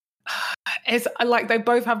 it's like they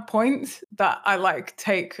both have points that I like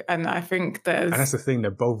take, and I think And that's there's the thing.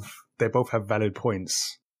 They both have valid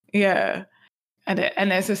points. yeah,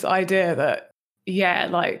 and there's this idea that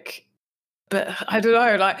like, but I don't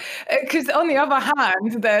know, like, because on the other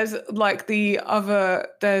hand, there's like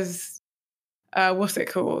there's what's it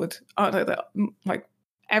called? I don't know, like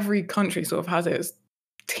every country sort of has its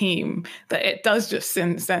team that it does just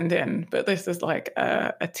send in, but this is like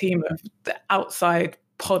a team of the outside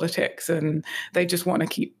politics, and they just want to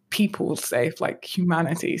keep people safe, like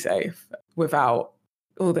humanity safe, without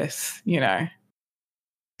all this, you know.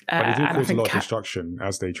 But they do and I cause a think lot of destruction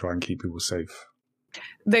as they try and keep people safe.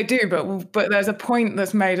 they do, but there's a point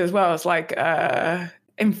that's made as well. It's like,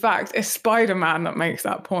 in fact, it's Spider-Man that makes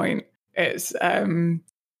that point. It's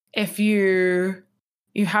if you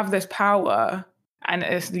have this power, and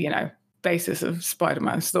it's, you know, basis of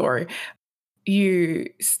Spider-Man's story, you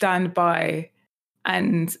stand by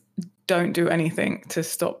and don't do anything to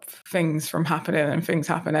stop things from happening, and things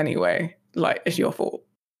happen anyway, like it's your fault.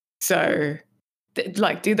 So,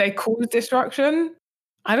 like, do they cause destruction?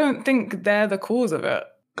 I don't think they're the cause of it.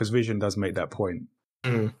 Because Vision does make that point.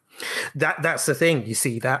 That's the thing. You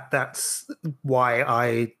see, that's why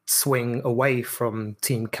I swing away from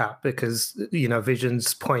Team Cap, because, you know,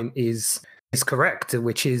 Vision's point is correct,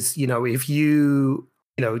 which is, you know, if you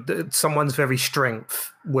know, someone's very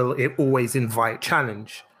strength will it always invite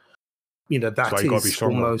challenge. You know, that So you gotta be is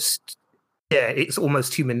stronger. almost it's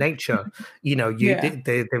almost human nature. You know,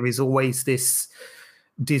 there is always this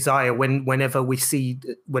desire whenever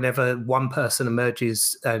one person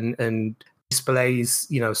emerges and displays,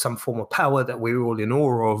 you know, some form of power that we're all in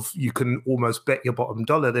awe of, you can almost bet your bottom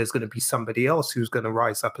dollar there's going to be somebody else who's going to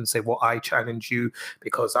rise up and say, well, I challenge you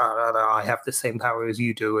because I have the same power as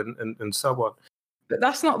you do, and so on. But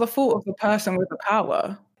that's not the fault of the person with the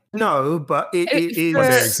power. No, but it is. But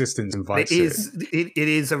their existence invites It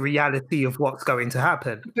is a reality of what's going to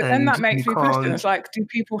happen. But then that makes me question. It's like, do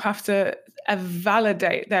people have to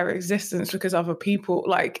validate their existence because other people,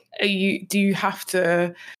 like, do you have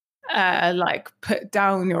to like put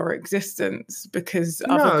down your existence because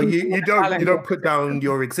other people you don't put down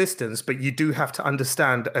your existence, but you do have to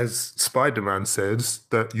understand, as Spider-Man says,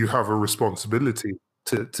 that you have a responsibility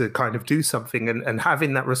to kind of do something, and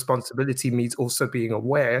having that responsibility means also being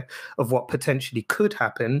aware of what potentially could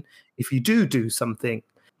happen if you do something,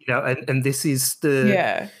 you know, and this is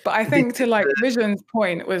but I think to like Vision's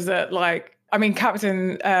point was that, like, I mean,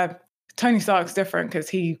 Captain Tony Stark's different because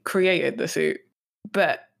he created the suit,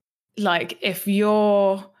 but like if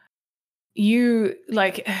you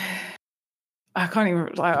like I can't even,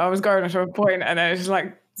 like, I was going to a point and then it's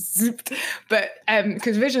like zipped. But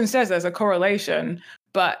because Vision says there's a correlation,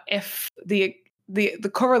 but if the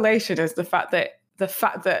correlation is the fact that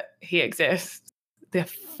he exists, the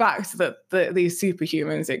fact that these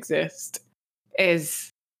superhumans exist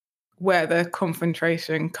is where the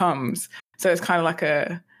confrontation comes. So it's kind of like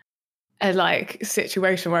a like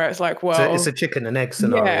situation where it's like, well, so it's a chicken and egg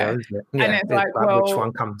scenario, isn't it? Yeah, and it's like, well, which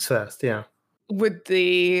one comes first? Yeah.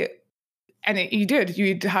 You'd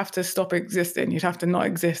have to stop existing. You'd have to not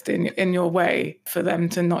exist in your way for them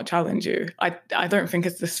to not challenge you. I don't think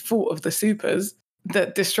it's the fault of the supers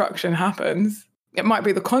that destruction happens. It might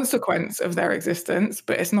be the consequence of their existence,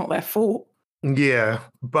 but it's not their fault. Yeah,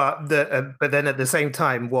 but then at the same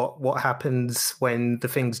time, what happens when the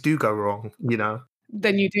things do go wrong? You know,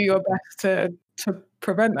 then you do your best to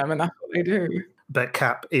prevent them, and that's what they do. But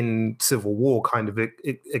Cap in Civil War kind of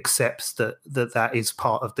accepts that is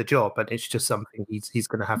part of the job, and it's just something he's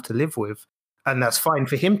going to have to live with, and that's fine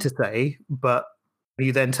for him to say. But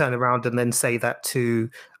you then turn around and then say that to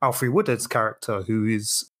Alfre Woodard's character, who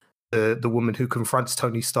is the woman who confronts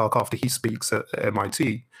Tony Stark after he speaks at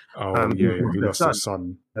MIT. Who lost her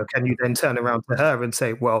son. Can you then turn around to her and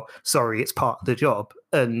say, "Well, sorry, it's part of the job,"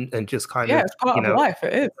 and just kind of, it's part of life.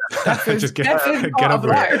 It is. Just get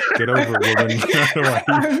over it. Get over it, woman.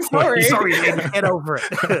 I'm sorry. Get over it.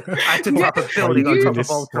 I had to drop a building on top of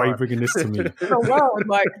Ultron. Why are you bringing this to me? The world,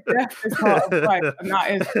 like, death is part of life, and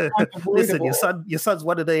that is Listen, your son's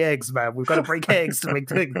one of the eggs, man. We've got to break eggs to make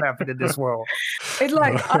things happen in this world. It's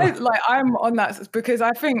like I'm on that because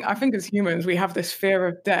I think as humans we have this fear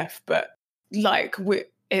of death, but like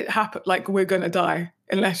it happened, like we're gonna die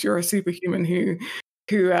unless you're a superhuman who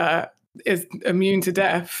is immune to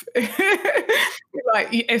death. Like,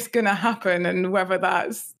 it's gonna happen, and whether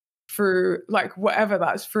that's through, like, whatever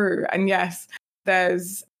that's through. And yes,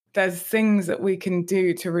 there's things that we can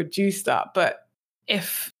do to reduce that, but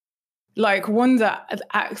if, like, Wanda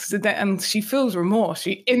accident and she feels remorse,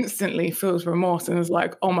 she instantly feels remorse and is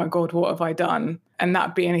like, oh my god, what have I done? And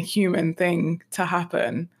that being a human thing to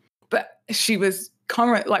happen. but she was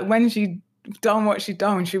current, like when she done what she'd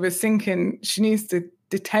done, she was thinking she needs to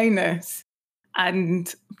detain this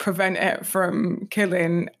and prevent it from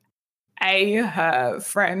killing A, her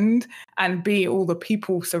friend, and B, all the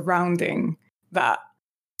people surrounding that.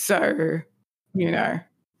 So,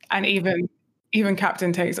 and even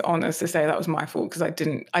Captain takes it on as to say that was my fault because I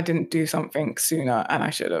didn't do something sooner and I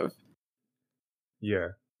should have. Yeah.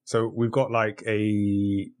 So we've got like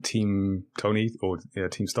a team Tony or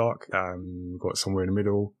team Stark. We've got somewhere in the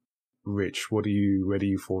middle. Rich, where do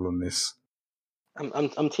you fall on this?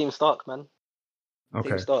 I'm Team Stark, man. Okay.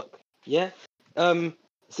 Team Stark. Yeah.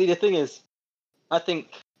 See, the thing is, I think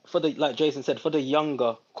like Jason said, for the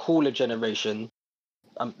younger, cooler generation,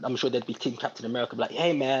 I'm sure they'd be Team Captain America, like,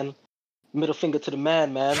 hey man, middle finger to the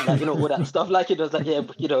man, like, all that stuff. Like, it was like, yeah,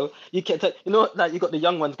 you can't, like, you got the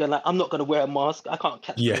young ones going like, I'm not gonna wear a mask, I can't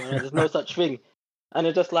catch anyone, there's no such thing. And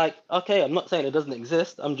it's just like, okay, I'm not saying it doesn't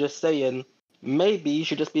exist, I'm just saying maybe you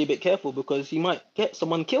should just be a bit careful because you might get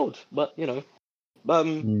someone killed. But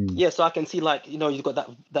yeah, so I can see, like, you've got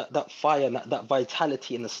that fire and that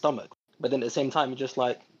vitality in the stomach, but then at the same time you're just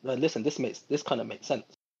like, listen, this kind of makes sense.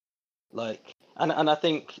 Like, and I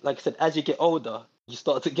think, like I said, as you get older, you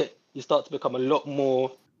start to become a lot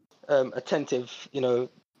more attentive.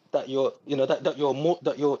 That you're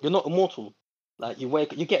not immortal. Like, you're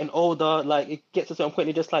getting older. Like, it gets to a certain point,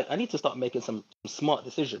 you're just like, I need to start making some smart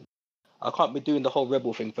decisions. I can't be doing the whole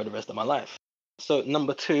rebel thing for the rest of my life. So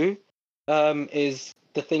number 2 is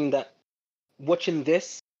the thing that watching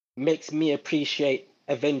this makes me appreciate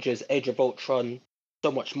Avengers: Age of Ultron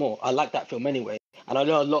so much more. I like that film anyway, and I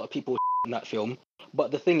know a lot of people in that film.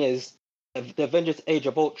 But the thing is, the Avengers: Age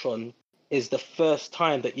of Ultron is the first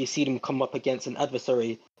time that you see them come up against an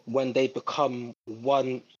adversary when they become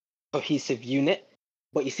one cohesive unit.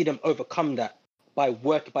 But you see them overcome that by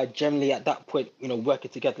generally at that point,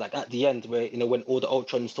 working together. Like at the end, where when all the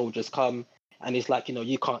Ultron soldiers come, and he's like,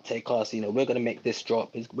 you can't take us. We're going to make this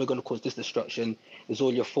drop. We're going to cause this destruction. It's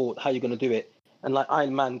all your fault. How are you going to do it? And like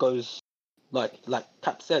Iron Man goes, like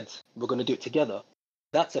Cap said, we're going to do it together.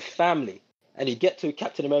 That's a family. And you get to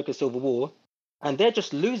Captain America: Civil War, and they're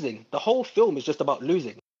just losing. The whole film is just about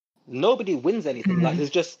losing. Nobody wins anything. Like,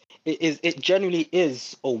 it generally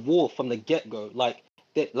is a war from the get-go. Like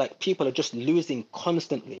people are just losing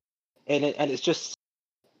constantly, and it's just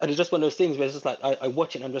one of those things where it's just like I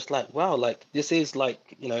watch it and I'm just like, wow, like this is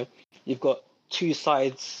like, you've got two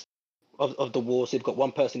sides of the war. So you've got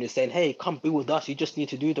one person who's saying, hey, come be with us, you just need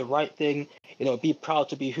to do the right thing, be proud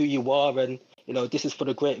to be who you are, and this is for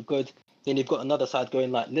the great good. Then you've got another side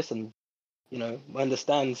going like, listen, I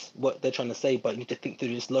understand what they're trying to say, but you need to think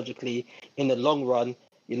through this logically. In the long run,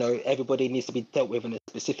 everybody needs to be dealt with in a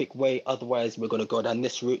specific way, otherwise we're going to go down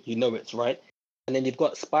this route, it's right. And then you've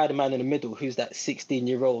got Spider-Man in the middle, who's that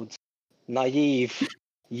 16-year-old naive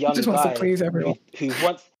young just guy wants to please everyone.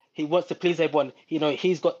 who wants to please everyone. He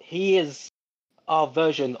is our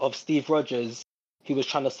version of Steve Rogers, who was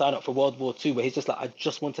trying to sign up for World War II, where he's just like, I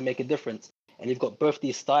just want to make a difference. And you've got both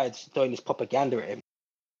these sides throwing this propaganda at him.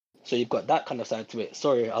 So you've got that kind of side to it.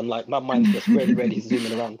 Sorry, I'm like, my mind's just really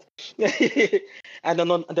zooming around. And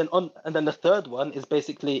then the third one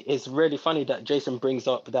is really funny that Jason brings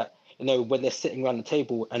up that, when they're sitting around the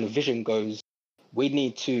table and Vision goes, we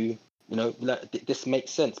need to, this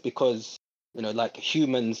makes sense because, like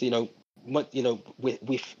humans, we're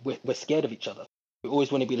scared of each other. We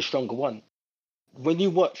always want to be the stronger one. When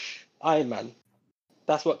you watch Iron Man,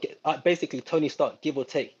 that's what basically Tony Stark, give or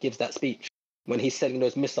take, gives that speech when he's sending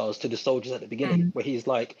those missiles to the soldiers at the beginning, where he's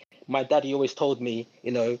like, my daddy always told me,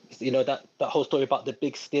 that whole story about the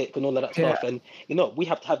big stick and all of that stuff. And, we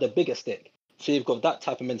have to have the bigger stick. So you've got that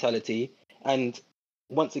type of mentality. And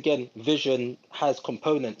once again, Vision has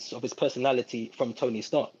components of his personality from Tony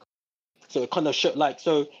Stark. So it kind of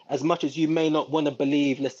so as much as you may not want to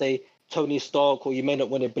believe, let's say, Tony Stark, or you may not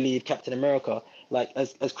want to believe Captain America, like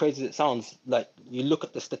as crazy as it sounds, like you look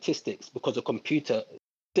at the statistics because a computer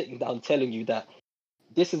sitting down telling you that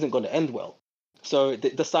this isn't going to end well. So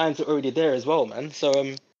the signs are already there as well, man.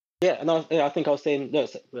 So yeah, and I think I was saying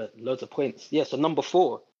loads of points. Yeah, so number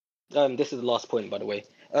 4, this is the last point, by the way.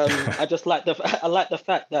 I just like the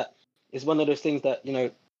fact that it's one of those things that,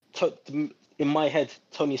 in my head,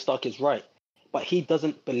 Tony Stark is right, but he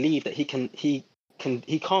doesn't believe that he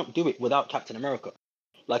can't do it without Captain America.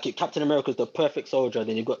 Like, if Captain America is the perfect soldier,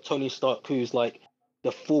 then you've got Tony Stark, who's like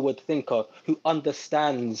the forward thinker, who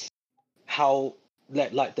understands how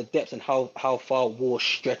like the depths and how far war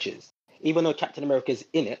stretches. Even though Captain America is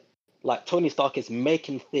in it, like Tony Stark is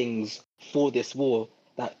making things for this war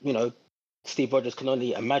that Steve Rogers can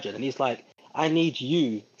only imagine, and he's like, I need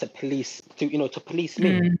you to police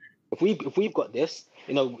me. if we've got this,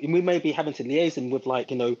 you know, we may be having to liaison with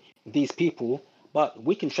like, you know, these people, but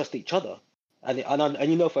we can trust each other. And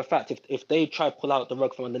you know for a fact, if they try to pull out the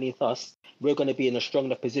rug from underneath us, we're going to be in a strong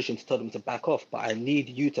enough position to tell them to back off. But I need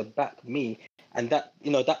you to back me. And that,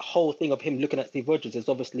 you know, that whole thing of him looking at Steve Rogers is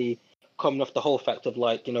obviously coming off the whole fact of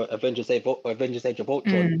like, you know, Avengers Age of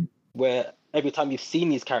Ultron, where every time you've seen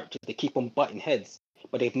these characters, they keep on butting heads.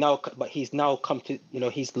 But he's now come to, you know,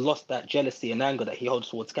 he's lost that jealousy and anger that he holds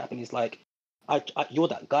towards Cap, and he's like, you're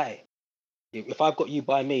that guy. If I've got you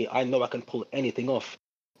by me, I know I can pull anything off.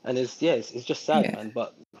 And it's just sad, man.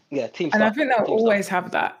 But yeah, Team Stark. And I think they'll always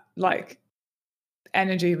have that like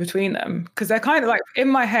energy between them, because they're kind of like, in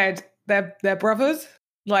my head, they're brothers.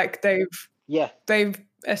 Like they've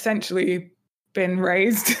essentially been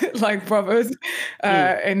raised like brothers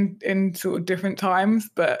in sort of different times,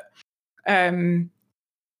 but and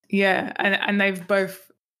they've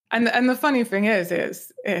both, and the funny thing is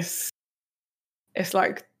it's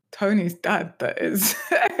like Tony's dad that is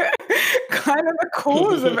kind of the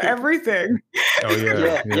cause of everything. Oh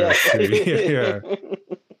yeah.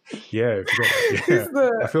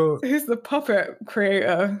 Who's the puppet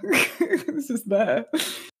creator? This is there.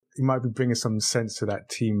 You might be bringing some sense to that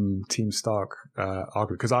Team Stark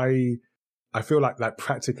argument, because I feel like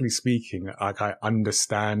practically speaking, like I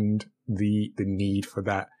understand the need for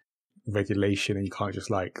that regulation, and you can't just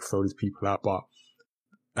like throw these people out, but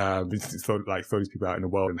throw these people out in the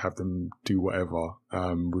world and have them do whatever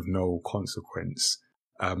with no consequence.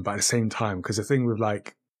 But at the same time, because the thing with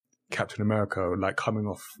like Captain America, like coming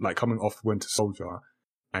off Winter Soldier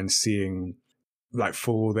and seeing like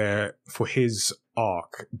for his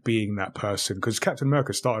arc being that person, because Captain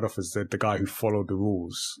America started off as the guy who followed the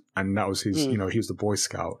rules, and that was his, you know, he was the Boy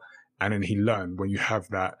Scout, and then he learned when you have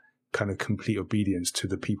that kind of complete obedience to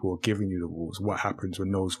the people who are giving you the rules, what happens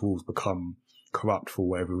when those rules become corrupt for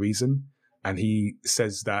whatever reason. And he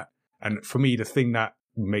says that, and for me, the thing that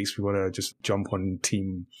makes me want to just jump on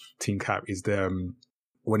Team Cap is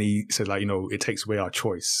when he said, like, you know, it takes away our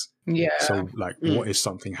choice. Yeah. So like, what if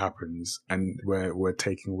something happens and we're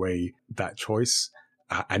taking away that choice?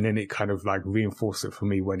 And then it kind of like reinforced it for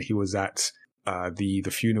me when he was at the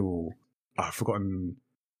funeral. I've forgotten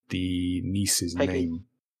the niece's name.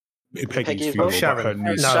 Peggy's funeral. Sharon.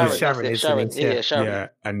 Her niece. Sharon. Yeah,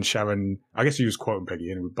 and Sharon. I guess she was quoting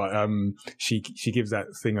Peggy anyway, but she gives that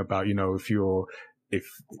thing about, you know, if you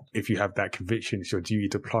have that conviction, it's your duty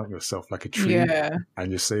to plant yourself like a tree,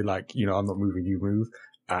 and just say like, you know, I'm not moving, you move,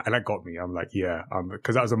 and that got me. I'm like, yeah,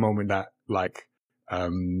 because that was a moment that like,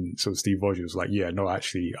 so Steve Rogers was like, yeah, no,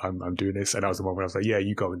 actually, I'm doing this, and that was the moment I was like, yeah,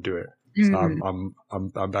 you go and do it. So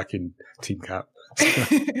I'm back in Team Cap.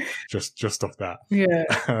 just off that.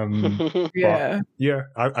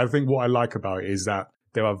 I think what I like about it is that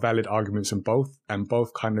there are valid arguments in both, and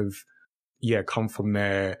both kind of come from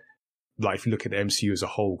their, like, if you look at the MCU as a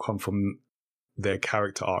whole, come from their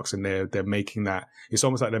character arcs, and they're making that, it's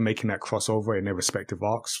almost like they're making that crossover in their respective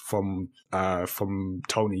arcs from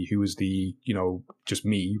Tony, who is the, you know, just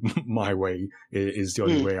me, my way is the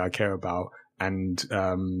only way I care about, and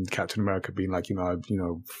Captain America being like, you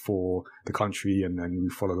know, for the country, and then we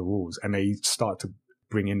follow the rules, and they start to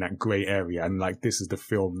bring in that grey area, and like this is the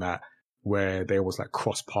film where they always like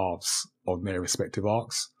cross paths on their respective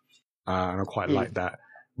arcs, and I quite like that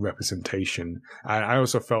representation. And I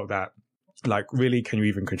also felt that, like, really, can you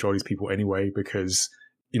even control these people anyway? Because,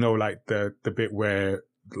 you know, like the bit where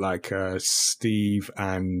like Steve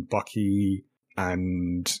and Bucky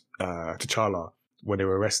and T'Challa, when they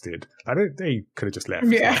were arrested, they could have just left.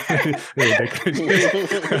 Yeah, that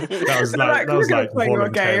was like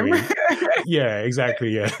voluntary. Yeah,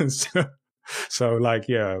 exactly. Yeah. So like,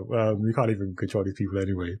 you can't even control these people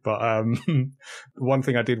anyway. But one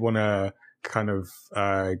thing I did want to kind of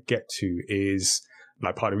get to is,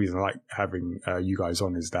 like, part of the reason I like having you guys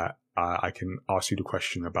on is that I can ask you the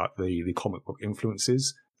question about the comic book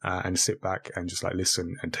influences and sit back and just like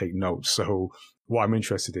listen and take notes. So what I'm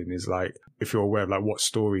interested in is, like, if you're aware of like what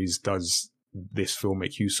stories does this film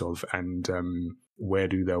make use of, and where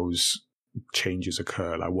do those changes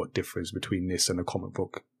occur? Like, what differs between this and a comic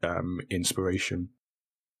book inspiration?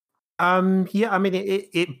 I mean,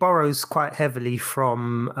 it borrows quite heavily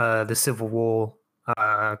from the Civil War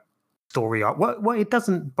story arc. Well, it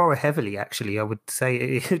doesn't borrow heavily, actually. I would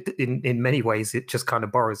say in many ways it just kind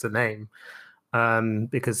of borrows the name,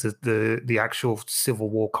 because the actual Civil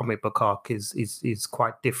War comic book arc is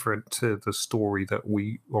quite different to the story that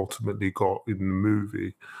we ultimately got in the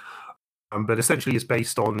movie. But essentially, it's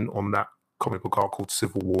based on that comic book arc called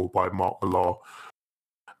Civil War by Mark Millar.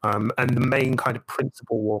 And the main kind of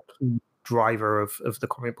principle or key driver of the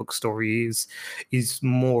comic book story is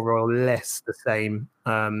more or less the same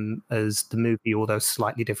as the movie, although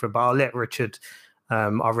slightly different. But I'll let Richard,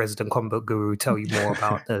 our resident comic book guru, tell you more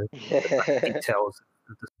about the details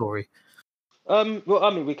of the story. Well, I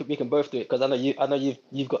mean, we can both do it because I know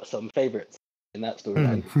you've got some favorites in that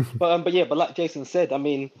storyline. But like Jason said, I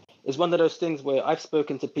mean, it's one of those things where I've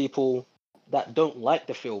spoken to people that don't like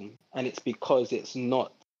the film, and it's because it's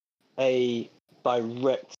not a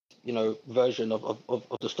direct, version of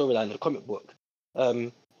the storyline of the comic book.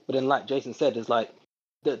 But then, like Jason said, it's like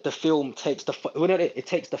the film takes it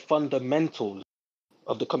takes the fundamentals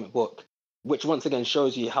of the comic book, which once again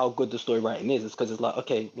shows you how good the story writing is. It's because it's like,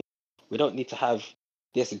 okay, we don't need to have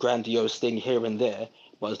this grandiose thing here and there,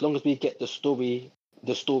 but as long as we get the story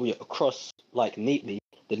across like neatly,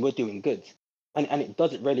 then we're doing good. And it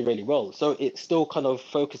does it really, really well. So it still kind of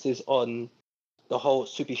focuses on the whole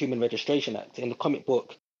Superhuman Registration Act. In the comic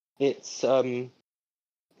book, it's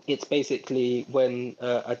basically when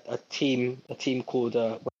a team called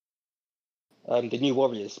the New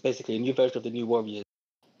Warriors, basically a new version of the New Warriors,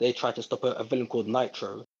 they try to stop a villain called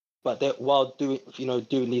Nitro. But while doing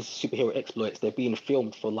these superhero exploits, they're being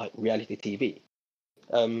filmed for like reality TV.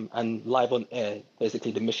 And live on air,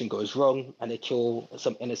 basically the mission goes wrong and they kill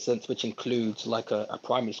some innocents, which includes like a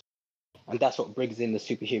primary school. And that's what brings in the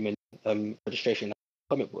Superhuman Registration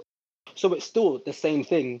comic book. So it's still the same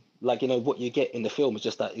thing, like, what you get in the film is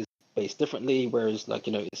just that it's based differently, whereas like,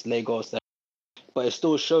 it's Lagos. But it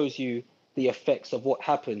still shows you the effects of what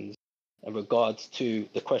happens in regards to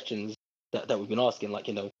the questions that we've been asking, like,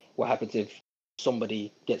 what happens if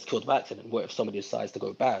somebody gets killed by accident? What if somebody decides to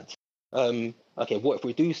go bad? Okay, what if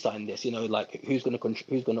we do sign this? Like who's gonna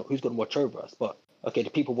watch over us? But okay, the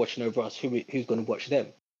people watching over us, who's gonna watch them?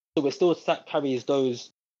 So it still carries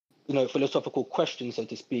those, philosophical questions, so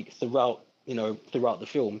to speak, throughout the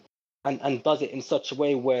film, and does it in such a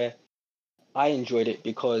way where I enjoyed it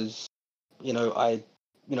because, I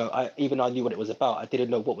even though I knew what it was about, I didn't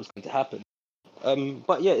know what was going to happen.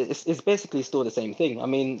 But yeah, it's basically still the same thing. I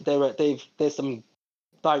mean, there's some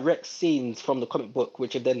direct scenes from the comic book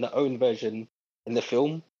which are then their own version in the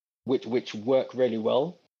film, which work really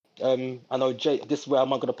well. I know this is where I'm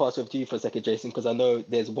going to pass over to you for a second, Jason, because I know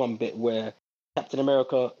there's one bit where Captain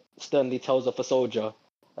America sternly tells off a soldier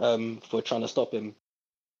for trying to stop him.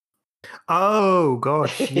 Oh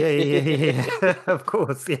gosh, yeah, of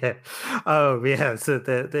course, yeah. Oh yeah. So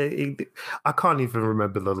I can't even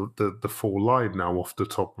remember the full line now off the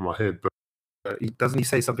top of my head, but doesn't he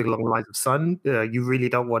say something along the lines of "Son, you really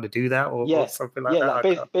don't want to do that," or something like that?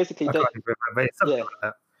 Like basically, I can't even remember. It's something like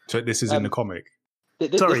that. So this is in the comic.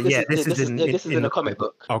 This is in the comic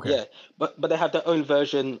book. Okay. Yeah, but they have their own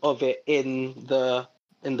version of it in the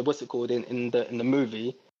what's it called in the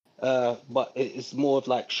movie. But it's more of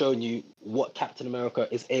like showing you what Captain America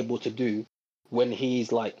is able to do when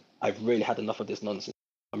he's like, I've really had enough of this nonsense.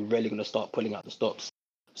 I'm really going to start pulling out the stops.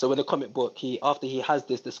 So in the comic book, after he has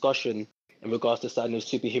this discussion in regards to signing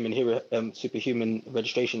Superhuman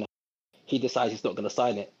Registration, he decides he's not going to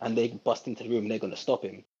sign it, and they bust into the room and they're going to stop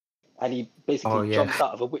him. And he basically jumps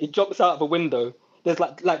out of a window. There's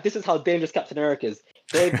like this is how dangerous Captain America is.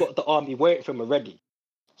 They've got the army waiting for him already.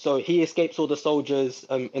 So he escapes all the soldiers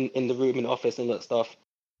in the room, in the office and that stuff,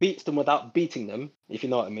 beats them without beating them, if you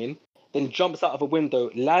know what I mean, then jumps out of a window,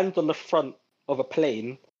 lands on the front of a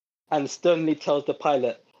plane, and sternly tells the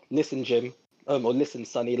pilot, listen, Jim, or listen,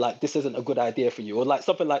 Sonny, like, this isn't a good idea for you. Or like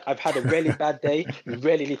something like, I've had a really bad day, you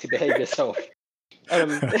really need to behave yourself. And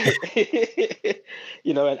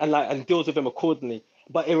deals with him accordingly.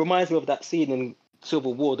 But it reminds me of that scene in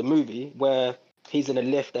Civil War, the movie, where he's in a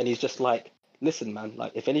lift and he's just like, listen, man,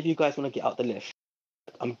 like, if any of you guys want to get out the lift,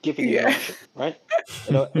 I'm giving you an option, right?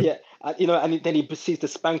 And then he proceeds to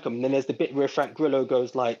spank him. And then there's the bit where Frank Grillo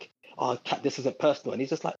goes like, oh, Cat, this isn't personal. And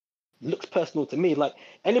he's just like, looks personal to me. Like,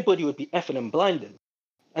 anybody would be effing and blinded.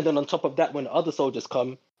 And then on top of that, when the other soldiers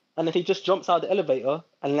come, and then he just jumps out of the elevator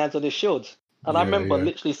and lands on his shield. And I remember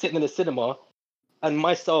literally sitting in the cinema, and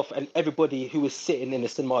myself and everybody who was sitting in the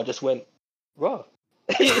cinema just went, raw.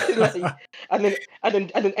 and then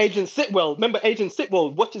Agent Sitwell, remember Agent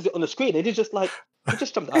Sitwell watches it on the screen and he's just like, he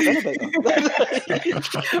just jumped out of the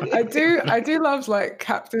elevator. I do love like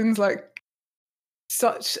Captain's like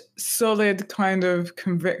such solid kind of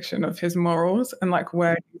conviction of his morals and like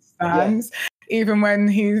where he stands, even when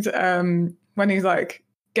he's like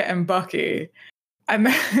getting Bucky, and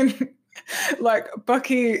then like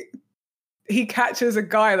Bucky, he catches a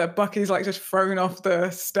guy that Bucky's like just thrown off the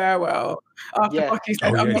stairwell after Bucky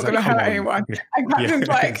said, I'm not going to hurt anyone. And Captain's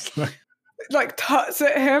like tuts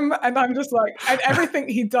at him. And I'm just like, and everything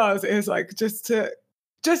he does is like just to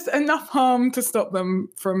just enough harm to stop them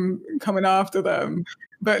from coming after them,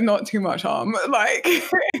 but not too much harm. Like,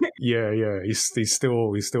 yeah, he's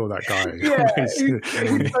still that guy. Yeah,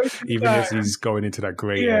 Even as he's going into that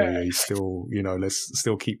grey Yeah. area, he's still, let's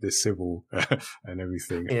still keep this civil and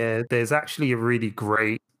everything. Yeah, there's actually a really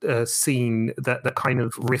great scene that kind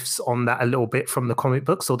of riffs on that a little bit from the comic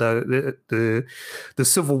books. Although the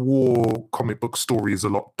Civil War comic book story is a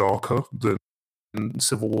lot darker than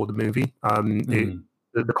Civil War the movie.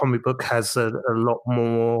 The comic book has a lot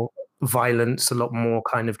more violence, a lot more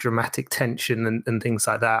kind of dramatic tension and things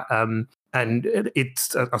like that. And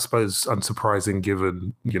it's, I suppose, unsurprising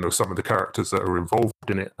given, some of the characters that are involved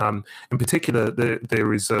in it. In particular,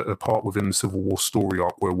 there is a part within the Civil War story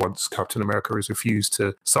arc where once Captain America has refused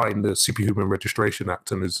to sign the Superhuman Registration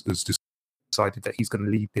Act and has decided that he's going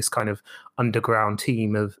to lead this kind of underground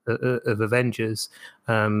team of Avengers,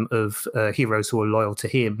 of heroes who are loyal to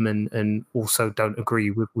him and also don't agree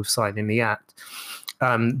with signing the act.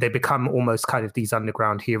 They become almost kind of these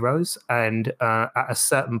underground heroes. And at a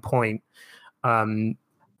certain point, the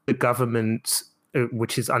government,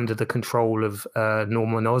 which is under the control of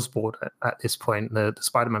Norman Osborn at this point, the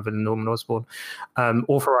Spider-Man villain Norman Osborn,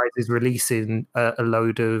 authorizes releasing a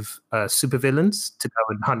load of supervillains to go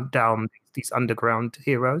and hunt down these underground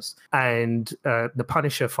heroes. And the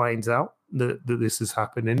Punisher finds out that this is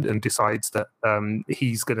happening and decides that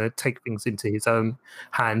he's going to take things into his own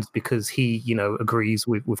hands because he, agrees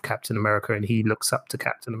with Captain America and he looks up to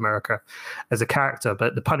Captain America as a character.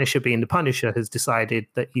 But the Punisher, being the Punisher, has decided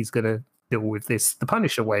that he's going to deal with this the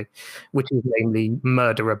Punisher way, which is namely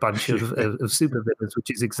murder a bunch of supervillains, which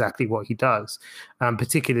is exactly what he does,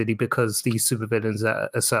 particularly because these supervillains at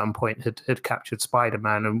a certain point had captured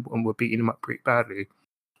Spider-Man and were beating him up pretty badly.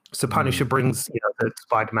 So Punisher brings the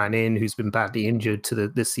Spider-Man in, who's been badly injured, to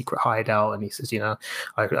this secret hideout, and he says,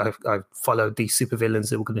 I followed these supervillains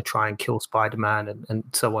that were going to try and kill Spider-Man, and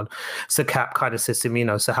so on. So Cap kind of says to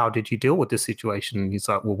him, so how did you deal with this situation? And he's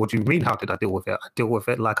like, well, what do you mean? How did I deal with it? I deal with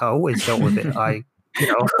it like I always dealt with it. I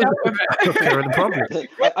took care of the problem.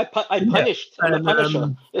 I punished. Yeah. I'm a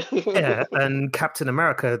Punisher. Yeah, and Captain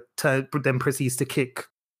America then proceeds to kick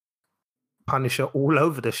Punisher all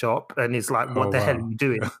over the shop and is like, what the hell are you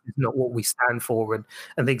doing? It's not what we stand for,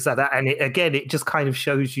 and things like that. And it just kind of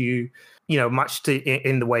shows you, much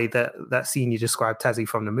in the way that scene you described, Tazzy,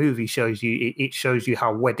 from the movie shows you, it shows you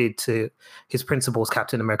how wedded to his principles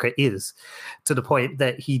Captain America is, to the point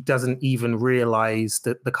that he doesn't even realize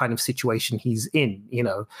the kind of situation he's in.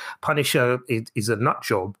 Punisher is a nut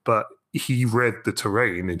job, but he read the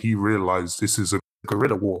terrain and he realized this is a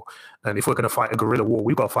guerrilla war, and if we're going to fight a guerrilla war,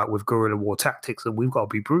 we've got to fight with guerrilla war tactics, and we've got to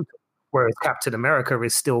be brutal. Whereas Captain America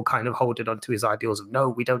is still kind of holding on to his ideals of, no,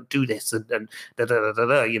 we don't do this, and da da da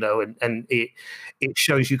da, and it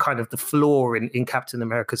shows you kind of the flaw in Captain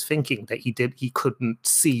America's thinking, that he couldn't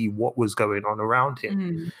see what was going on around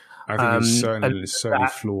him. I think it's certainly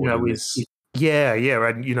flawed.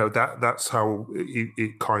 And that's how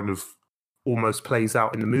it kind of almost plays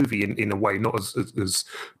out in the movie in a way, not as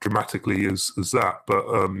dramatically as that, but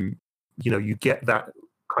you get that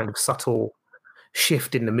kind of subtle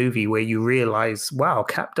shift in the movie where you realize, wow,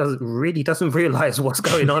 Cap doesn't realize what's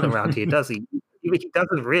going on around here, does he? He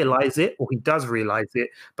doesn't realize it, or he does realize it,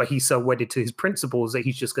 but he's so wedded to his principles that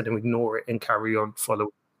he's just going to ignore it and carry on following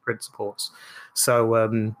principles.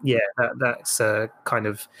 So that's kind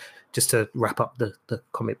of just to wrap up the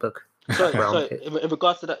comic book. So in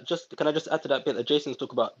regards to that, can I just add to that bit that Jason's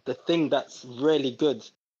talking about? The thing that's really good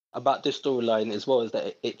about this storyline as well is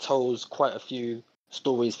that it tells quite a few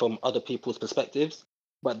stories from other people's perspectives.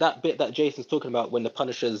 But that bit that Jason's talking about, when the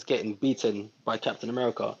Punisher's getting beaten by Captain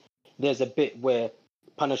America, there's a bit where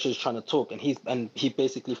Punisher's trying to talk, and he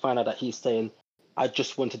basically found out that he's saying, I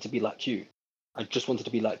just wanted to be like you. I just wanted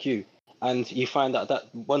to be like you. And you find out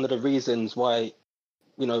that one of the reasons why,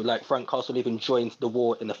 like Frank Castle even joined the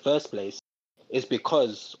war in the first place is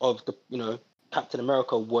because of Captain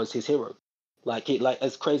America was his hero. Like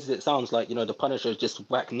as crazy as it sounds, like, the Punisher is just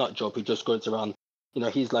whack nut job who just goes around,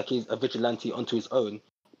 he's a vigilante onto his own.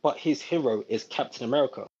 But his hero is Captain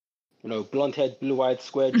America. Blonde head, blue eyed,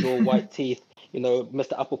 square jaw, white teeth,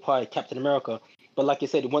 Mr. Apple Pie, Captain America. But like I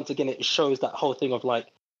said, once again, it shows that whole thing of like,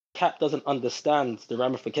 Cap doesn't understand the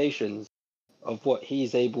ramifications of what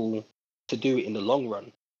he's able to do in the long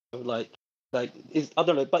run. Like it's, I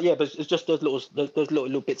don't know, but it's just those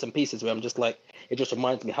little bits and pieces where I'm just like, it just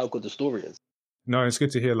reminds me how good the story is. No, it's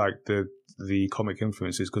good to hear like the comic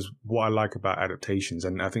influences, because what I like about adaptations,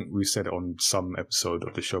 and I think we said it on some episode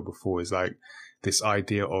of the show before, is like this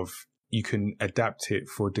idea of you can adapt it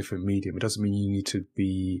for a different medium. It doesn't mean you need to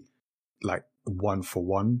be like one for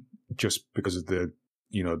one just because of the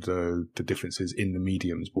the differences in the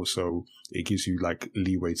mediums, but also it gives you like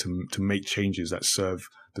leeway to make changes that serve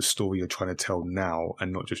the story you're trying to tell now,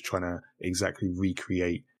 and not just trying to exactly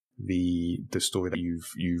recreate the story that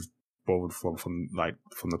you've borrowed from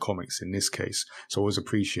the comics in this case. So I always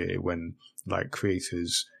appreciate it when like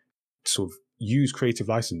creators sort of use creative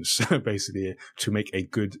license basically to make a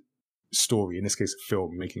good story. In this case, a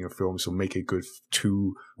film, making a film, so make a good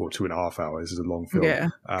 2 or 2.5 hours. This is a long film. Yeah.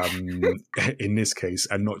 In this case,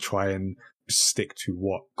 and not try and stick to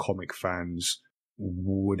what comic fans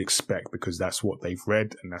would expect, because that's what they've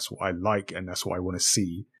read and that's what I like and that's what I want to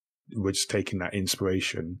see. We're just taking that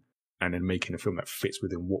inspiration and then making a film that fits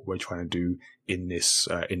within what we're trying to do in this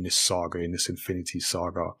saga, in this Infinity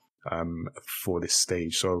Saga, for this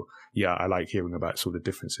stage. So yeah, I like hearing about sort of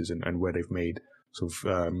differences and where they've made sort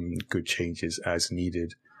of good changes as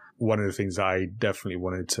needed. One of the things that I definitely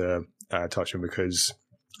wanted to touch on, because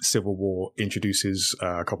Civil War introduces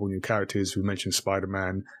a couple of new characters. We mentioned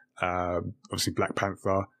Spider-Man, obviously Black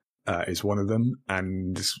Panther is one of them,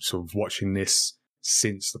 and sort of watching this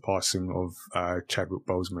since the passing of Chadwick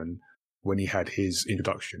Boseman, when he had his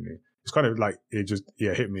introduction, it's kind of like it just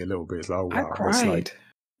hit me a little bit. It's like, oh wow, I cried.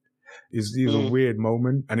 It's a weird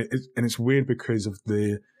moment, and it's weird because of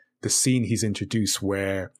the scene he's introduced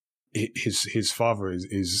where his father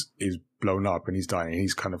is blown up and he's dying, and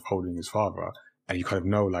he's kind of holding his father, and you kind of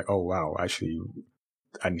know like, oh wow, actually,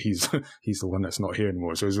 and he's the one that's not here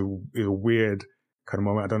anymore. So it's a weird kind of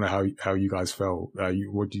moment. I don't know how you guys felt.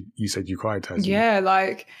 You said you cried, Tazzy. Yeah,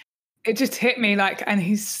 like it just hit me, like, and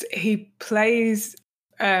he plays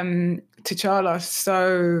T'Challa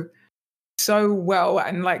so well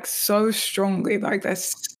and like so strongly, like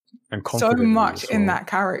there's so much in that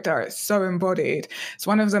character. It's so embodied. It's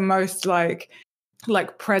one of the most like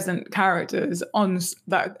present characters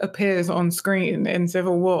that appears on screen in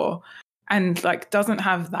Civil War, and like doesn't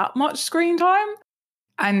have that much screen time,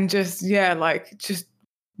 and just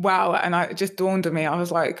wow. And it just dawned on me, I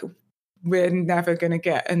was like, we're never going to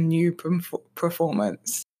get a new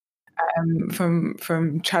performance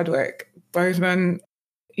from Chadwick Boseman.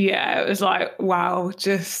 Yeah, it was like, wow,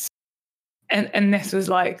 just and this was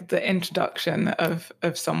like the introduction of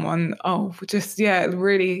someone. It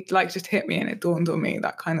really like just hit me, and it dawned on me,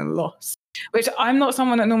 that kind of loss. Which I'm not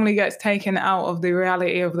someone that normally gets taken out of the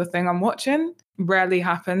reality of the thing I'm watching. Rarely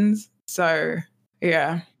happens. So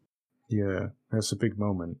yeah. Yeah, that's a big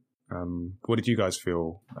moment. What did you guys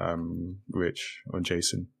feel, Rich or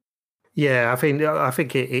Jason? Yeah, I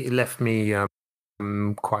think it left me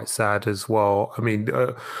quite sad as well. I mean,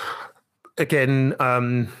 again,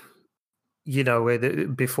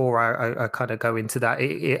 before I kind of go into that,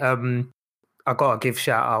 I gotta give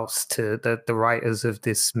shout outs to the writers of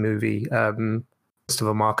this movie,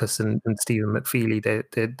 Christopher Marcus and Stephen McFeely.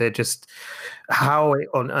 They're just, how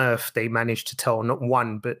on earth they managed to tell not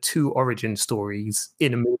one but 2 origin stories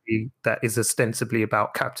in a movie that is ostensibly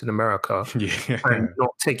about Captain America, and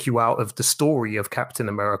not take you out of the story of Captain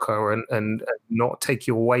America and not take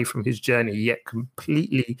you away from his journey, yet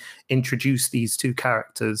completely introduce these 2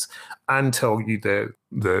 characters and tell you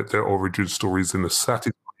their origin stories in a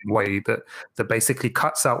satisfying way that basically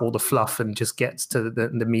cuts out all the fluff and just gets to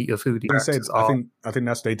the meat of who the actors are. I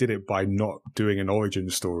think they did it by not doing an origin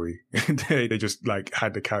story. they just like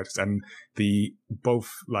had the characters, and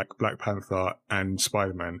both like Black Panther and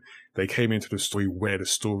Spider-Man, they came into the story where the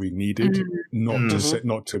story needed,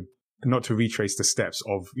 not to retrace the steps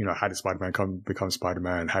of, how did Spider-Man become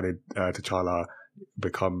Spider-Man, how did T'Challa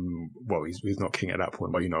become, well, he's not king at that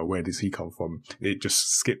point, but where does he come from? It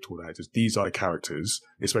just skipped all that. Just, these are the characters,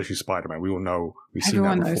 especially Spider-Man. We all know, we've seen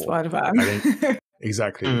that before. Everyone knows Spider-Man.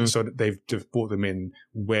 Exactly. So they've just brought them in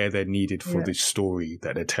where they're needed for the story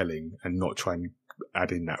that they're telling, and not try and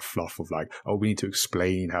add in that fluff of like, oh, we need to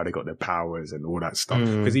explain how they got their powers and all that stuff.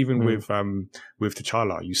 Because even with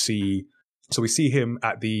T'Challa, we see him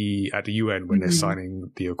at the UN when they're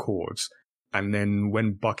signing the Accords. And then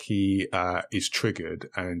when Bucky is triggered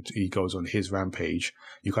and he goes on his rampage,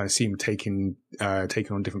 you kind of see him taking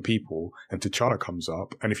on different people, and T'Challa comes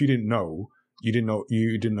up. And if you didn't know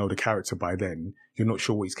the character by then, you're not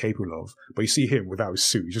sure what he's capable of. But you see him without his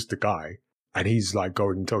suit, he's just a guy, and he's like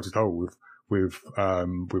going toe to toe with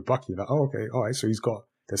Bucky. Like, oh, okay, all right, so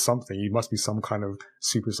there's something. He must be some kind of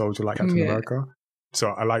super soldier like Captain America. So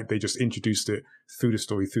I like they just introduced it through the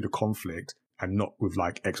story, through the conflict, and not with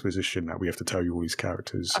like exposition that we have to tell you all these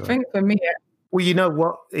characters. So. I think for me, well, you know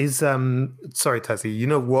what is sorry, Tazzy. You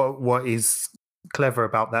know what is clever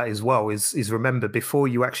about that as well is remember, before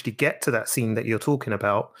you actually get to that scene that you're talking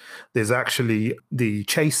about, there's actually the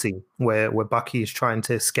chasing where Bucky is trying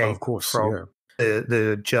to escape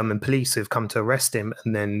the German police who've come to arrest him,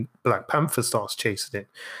 and then Black Panther starts chasing him,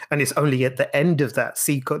 and it's only at the end of that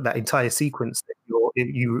that entire sequence that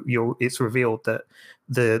it's revealed that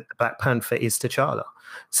the Black Panther is T'Challa.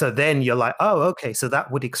 So then you're like, oh, okay, so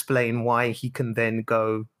that would explain why he can then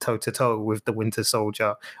go toe to toe with the Winter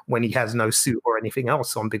Soldier when he has no suit or anything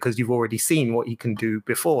else on, because you've already seen what he can do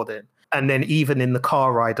before then. And then even in the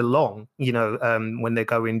car ride along, when they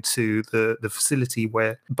go into the facility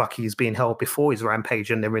where Bucky is being held before his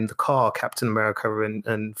rampage, and they're in the car, Captain America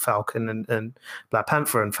and Falcon and Black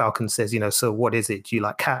Panther, and Falcon says, so what is it? Do you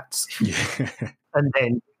like cats? Yeah. And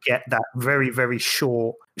then you get that very, very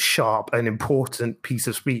short, sharp, and important piece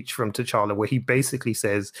of speech from T'Challa where he basically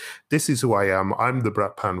says, "This is who I am. I'm the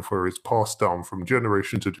Black Panther. It's passed down from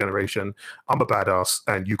generation to generation. I'm a badass,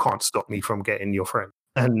 and you can't stop me from getting your friend."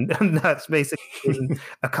 And that's basically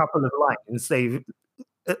a couple of lines. They've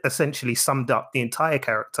essentially summed up the entire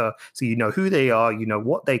character, so you know who they are, you know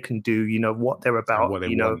what they can do, you know what they're about,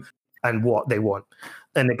 and what they want.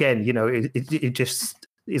 And again, it just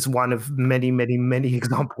is one of many, many, many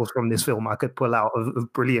examples from this film I could pull out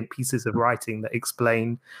of brilliant pieces of writing that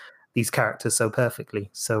explain these characters so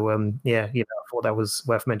perfectly. So I thought that was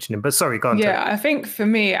worth mentioning. But sorry, go on. Yeah, I think for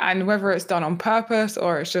me, and whether it's done on purpose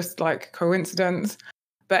or it's just like coincidence,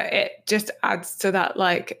 but it just adds to that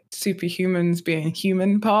like superhumans being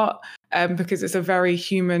human part, because it's a very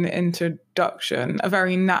human introduction, a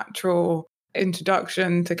very natural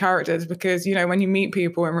introduction to characters, because when you meet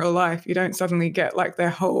people in real life, you don't suddenly get like their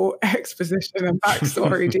whole exposition and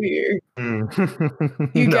backstory, do you?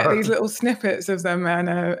 You get these little snippets of them, and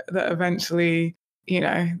that eventually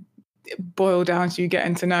boil down to you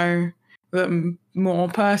getting to know them more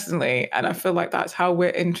personally. And I feel like that's how we're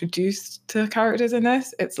introduced to characters in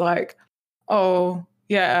this. It's like, oh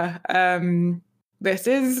yeah, this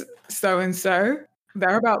is so and so,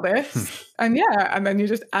 they're about this, and then you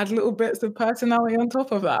just add little bits of personality on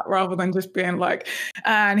top of that, rather than just being like,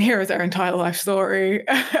 and here is their entire life story.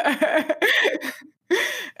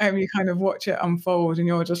 You kind of watch it unfold, and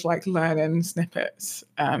you're just like learning snippets,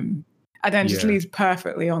 and then just leads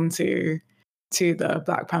perfectly onto the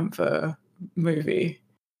Black Panther movie.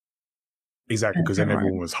 Exactly, because then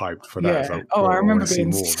everyone was hyped for that. Yeah. Like, I remember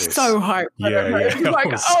being so hyped.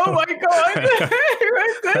 Like, oh my god, who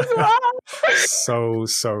is this one?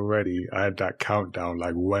 So ready. I had that countdown.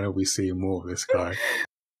 Like, when are we seeing more of this guy?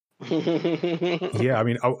 Yeah, I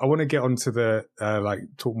mean, I want to get onto the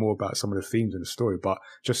talk more about some of the themes in the story, but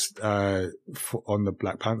just on the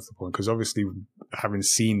Black Panther point, because obviously, having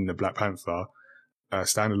seen the Black Panther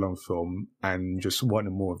standalone film and just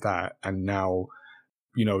wanting more of that, and now,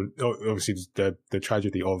 obviously the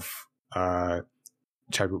tragedy of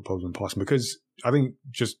Chadwick Boseman passing, because I think,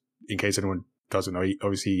 just in case anyone doesn't know,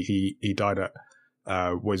 he died at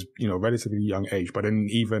was relatively young age, but then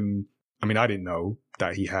even, I mean, I didn't know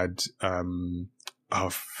that he had I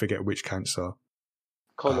forget which cancer.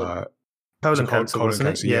 Colon cancer, wasn't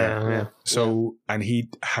it? Yeah. So, and he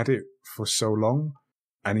had it for so long,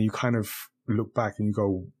 and you kind of look back and you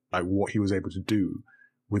go, like, what he was able to do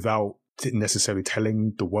without necessarily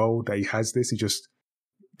telling the world that he has this. He just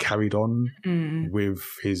carried on with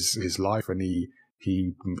his life, and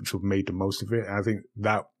he sort of made the most of it. And I think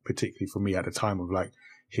that, particularly for me at the time of like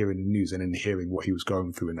hearing the news and then hearing what he was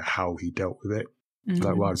going through and how he dealt with it, it's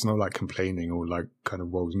like, wow, it's not like complaining or like kind of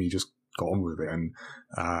woe is me, just got on with it. And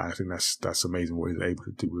I think that's amazing what he was able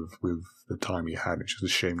to do with the time he had. It's just a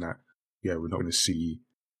shame that we're not going to see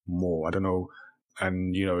more. I don't know.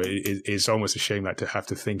 And, it's almost a shame like to have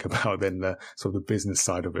to think about then the sort of the business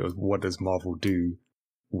side of it. What does Marvel do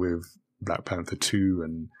with Black Panther 2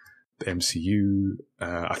 and the MCU?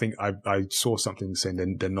 I think I saw something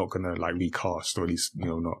saying they're not going to like recast, or at least,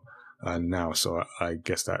 not now. So I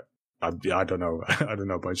guess that, I don't know. I don't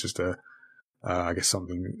know, but it's just I guess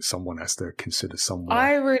something someone has to consider somewhere.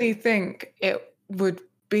 I really think it would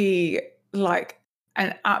be like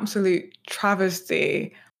an absolute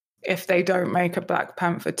travesty if they don't make a Black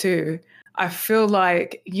Panther 2. I feel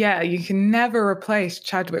like, you can never replace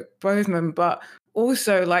Chadwick Boseman, but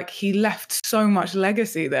also like he left so much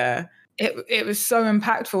legacy there. It was so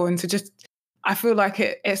impactful, and to just, I feel like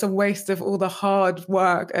it's a waste of all the hard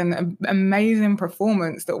work and amazing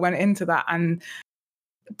performance that went into that, and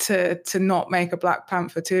to not make a Black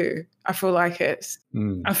Panther 2. I feel like it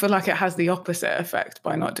has the opposite effect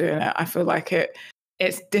by not doing it. I feel like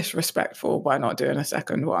it's disrespectful by not doing a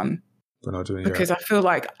second one. Because I feel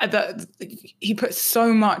like he put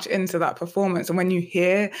so much into that performance, and when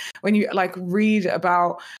you like read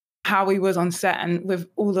about how he was on set and with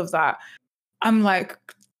all of that, I'm like,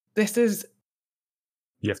 this is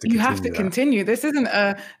You have to continue. This isn't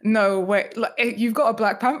a no way. Like, you've got a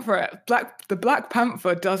Black Panther. The Black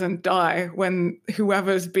Panther doesn't die when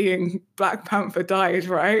whoever's being Black Panther dies,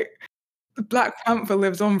 right? The Black Panther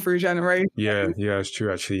lives on through generations. Yeah, it's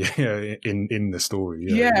true. Actually, yeah, in the story.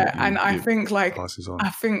 And I think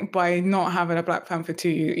by not having a Black Panther 2,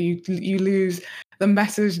 you lose the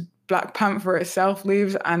message Black Panther itself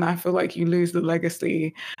leaves, and I feel like you lose the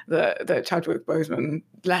legacy that Chadwick Boseman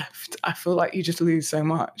left. I feel like you just lose so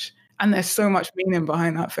much, and there's so much meaning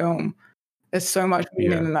behind that film. There's so much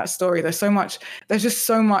meaning in that story. There's just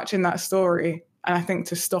so much in that story, and I think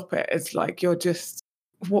to stop it, it's like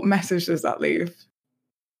what message does that leave?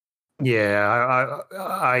 Yeah,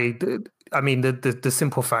 I mean, the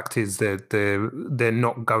simple fact is that they're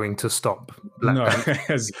not going to stop. Like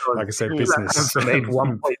I said, business made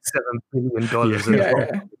 $1.7 billion.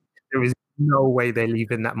 There is no way they're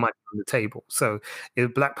leaving that money on the table. So,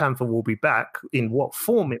 if Black Panther will be back, in what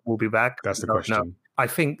form it will be back? That's the question. No. I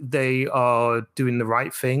think they are doing the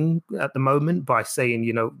right thing at the moment by saying,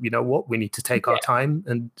 you know what, we need to take our time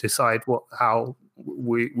and decide how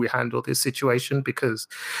we handle this situation, because,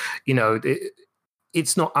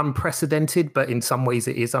 it's not unprecedented, but in some ways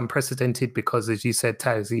it is unprecedented because, as you said,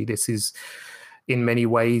 Tazzy, this is, in many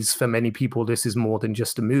ways, for many people, this is more than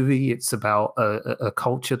just a movie. It's about a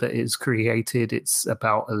culture that is created. It's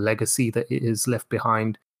about a legacy that it is left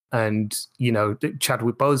behind. And,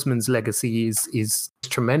 Chadwick Boseman's legacy is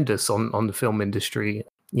tremendous on the film industry.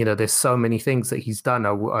 There's so many things that he's done.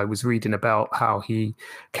 I was reading about how he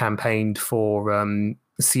campaigned for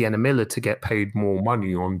Sienna Miller to get paid more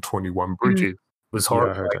money on 21 Bridges. It was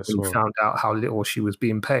horrible when he found out how little she was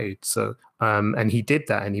being paid. So, and he did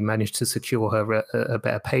that, and he managed to secure her a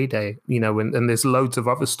better payday. And there's loads of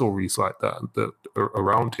other stories like that are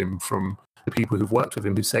around him from the people who've worked with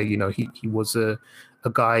him who say, he was a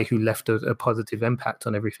guy who left a positive impact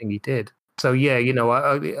on everything he did. So yeah,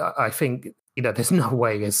 I think, there's no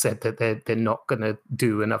way, as said, that they're not going to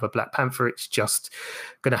do another Black Panther. It's just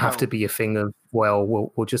going to have to be a thing of, well,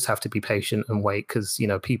 we'll just have to be patient and wait, because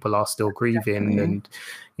people are still grieving, and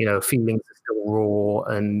feelings are still raw,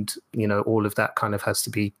 and all of that kind of has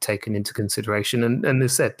to be taken into consideration. And they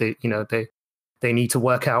said that they need to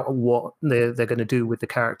work out what they're going to do with the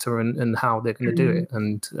character and how they're going to do it.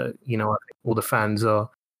 And I think all the fans are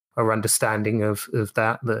understanding of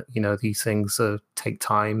that these things take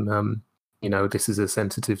time. This is a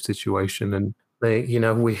sensitive situation, and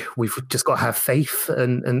we've just got to have faith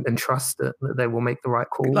and trust that they will make the right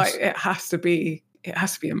calls. Like, it has to be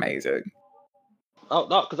amazing. Oh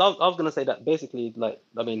no, because I was gonna say that basically, like,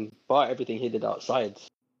 I mean, bar everything he did outside,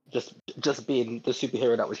 just being the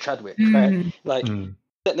superhero that was Chadwick, right? Like,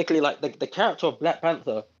 technically, like the character of Black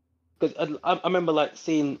Panther, because I remember like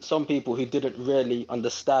seeing some people who didn't really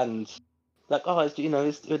understand, like,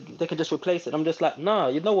 they could just replace it. I'm just like, nah,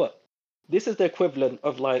 you know what? This is the equivalent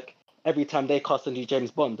of like every time they cast a new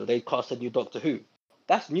James Bond or they cast a new Doctor Who.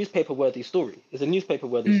 That's newspaper-worthy story. It's a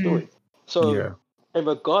newspaper-worthy story. So in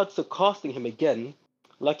regards to casting him again,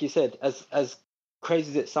 like you said, as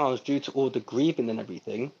crazy as it sounds, due to all the grieving and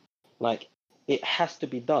everything, like, it has to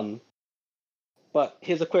be done. But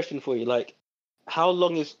here's a question for you: like, how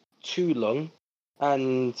long is too long?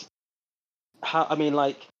 And how? I mean,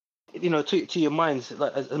 like, to your minds,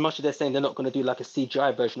 like, as much as they're saying they're not going to do like a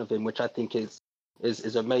CGI version of him, which I think is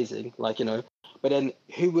amazing, like, but then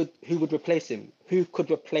who would replace him? Who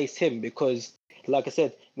could replace him? Because, like I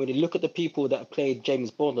said, when you look at the people that have played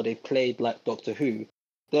James Bond or they played like Doctor Who,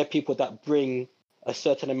 they're people that bring a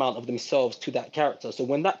certain amount of themselves to that character. So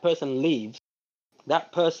when that person leaves,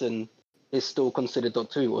 that person is still considered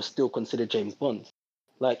Doctor Who or still considered James Bond.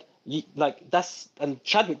 And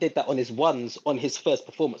Chadwick did that on his first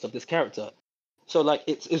performance of this character. So like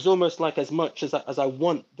it's almost like, as much as I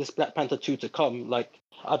want this Black Panther 2 to come, like,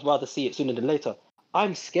 I'd rather see it sooner than later.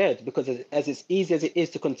 I'm scared because as easy as it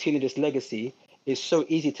is to continue this legacy, it's so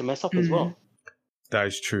easy to mess up as well. That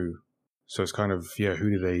is true. So it's kind of, who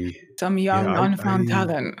do they? Some young unfound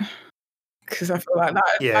talent. Because I feel like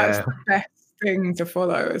that's the best thing to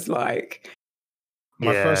follow. Is like,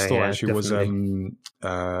 my first thought actually John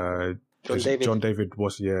was David. John David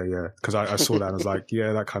was because I saw that and I was like,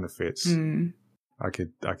 that kind of fits. I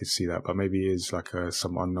could see that, but maybe it is like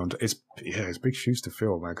some unknown. It's big shoes to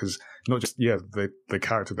fill, man. Because not just the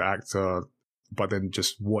character, the actor, but then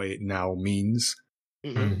just what it now means,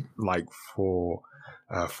 like for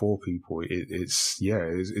people.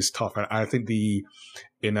 It's tough. And I think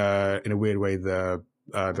in a weird way the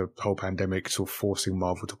whole pandemic sort of forcing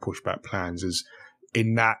Marvel to push back plans is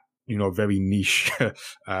in that very niche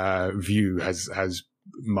view has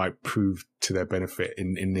might prove to their benefit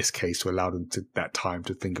in this case, to allow them to that time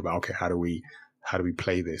to think about, okay, how do we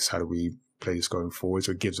play this? How do we play this going forward?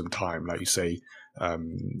 So it gives them time, like you say,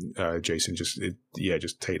 Jason, just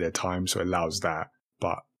take their time. So it allows that.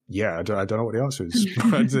 But yeah, I don't know what the answer is.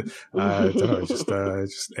 I don't know. It's just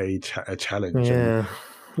a challenge. Yeah.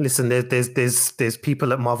 Listen, there's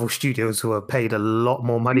people at Marvel Studios who are paid a lot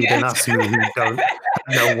more money than us who don't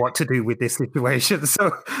know what to do with this situation.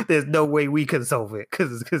 So there's no way we can solve it,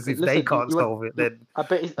 because if they can't solve it, then I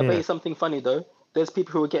bet it's something funny though. There's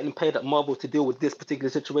people who are getting paid at Marvel to deal with this particular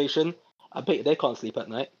situation. I bet they can't sleep at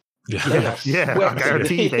night. Yeah, I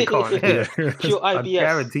guarantee they can't. Pure IBS. I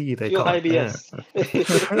guarantee they Pure can't. IBS. I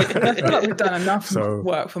feel like we've done enough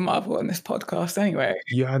work for Marvel on this podcast anyway.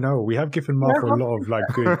 Yeah, I know. We have given Marvel a lot of like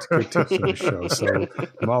good tips on the show. So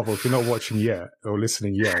Marvel, if you're not watching yet or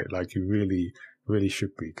listening yet, like you really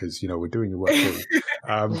should be, because we're doing the work for you.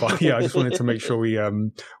 But yeah, I just wanted to make sure we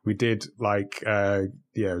did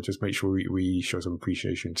just make sure we show some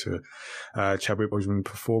appreciation to Chadwick Boseman's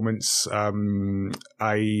performance.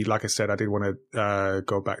 Like I said, I did want to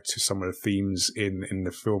go back to some of the themes in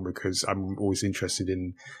the film, because I'm always interested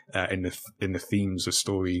in the themes the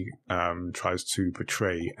story tries to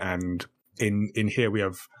portray. And in here we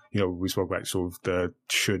have, we spoke about sort of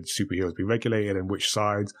should superheroes be regulated and which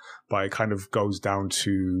sides, but it kind of goes down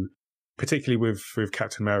to, particularly with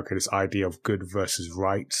Captain America, this idea of good versus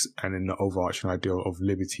right, and then the overarching idea of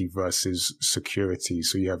liberty versus security.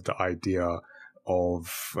 So you have the idea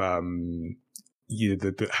of having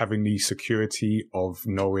the security of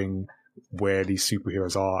knowing where these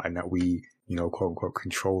superheroes are, and that we, quote unquote,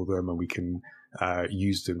 control them, and we can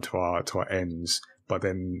use them to our ends. But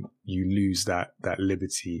then you lose that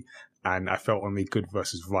liberty. And I felt on the good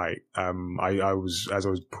versus right. I was, as I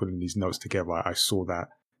was putting these notes together, I saw that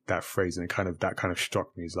phrase, and that kind of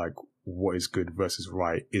struck me as like, what is good versus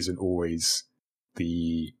right isn't always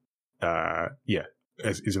isn't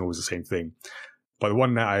always the same thing. But the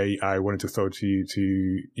one that I wanted to throw to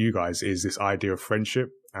you guys is this idea of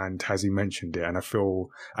friendship, and Tazzy mentioned it, and I feel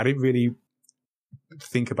I didn't really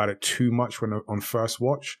think about it too much on first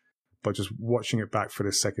watch, but just watching it back for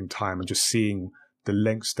the second time and just seeing the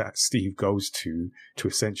lengths that Steve goes to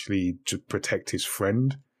essentially just protect his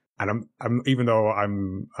friend. And I'm even though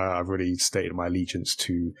I've already stated my allegiance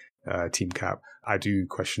to Team Cap, I do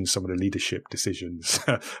question some of the leadership decisions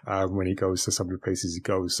when he goes to some of the places he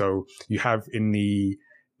goes. So you have in the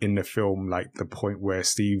film, like the point where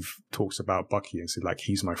Steve talks about Bucky and said, like,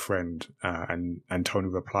 he's my friend, and Tony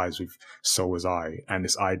replies with, so was I. And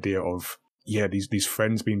this idea of, these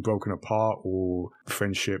friends being broken apart, or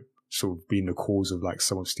friendship sort of being the cause of like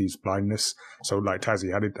some of Steve's blindness. So like,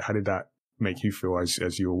 Tazzy, how did that make you feel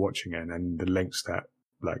as you were watching it, and the lengths that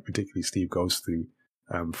like particularly Steve goes through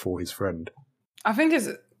for his friend? I think it's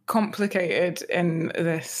complicated in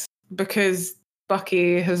this because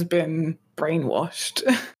Bucky has been brainwashed.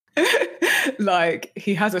 Like,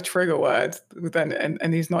 he has a trigger word then,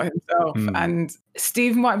 and he's not himself. And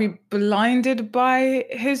Steve might be blinded by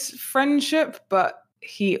his friendship, but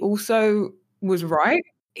he also was right.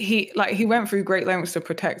 He went through great lengths to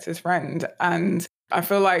protect his friend. And I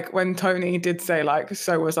feel like when Tony did say, like,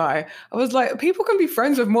 so was I was like, people can be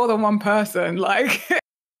friends with more than one person. Like,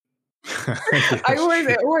 it always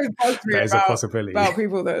bugs me about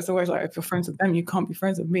people that it's always like, if you're friends with them, you can't be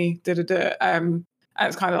friends with me. And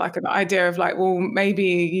it's kind of like an idea of like, well, maybe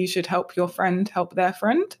you should help your friend help their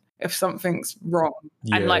friend if something's wrong.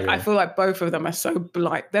 I feel like both of them are so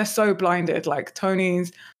they're so blinded. Like,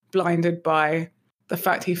 Tony's blinded by the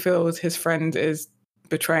fact he feels his friend is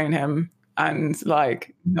betraying him and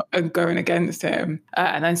like going against him.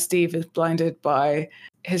 And then Steve is blinded by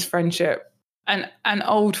his friendship, and an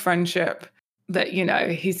old friendship that,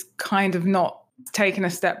 he's kind of not taking a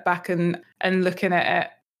step back and looking at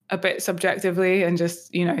it a bit subjectively and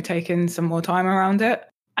just, taking some more time around it.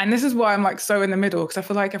 And this is why I'm like so in the middle, because I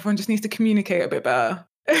feel like everyone just needs to communicate a bit better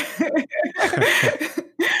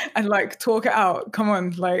and like talk it out. Come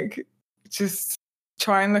on, like, just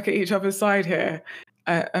try and look at each other's side here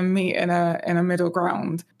and meet in a middle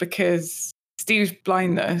ground, because Steve's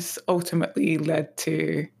blindness ultimately led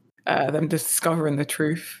to them discovering the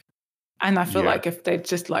truth. And I feel like if they'd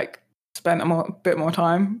just like spent a bit more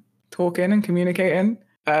time talking and communicating,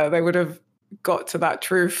 they would have got to that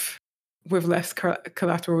truth with less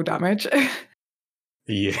collateral damage.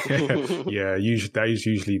 Usually that is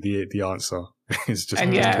usually the answer. It's just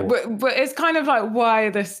but it's kind of like why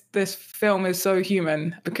this film is so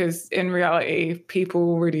human, because in reality,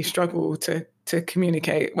 people really struggle to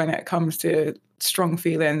communicate when it comes to strong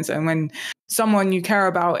feelings and when someone you care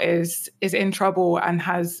about is in trouble and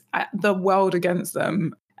has the world against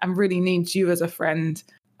them and really needs you as a friend.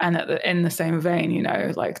 And in the same vein, you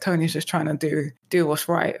know, like Tony's just trying to do what's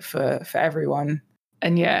right for everyone.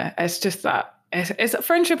 And yeah, it's just that it's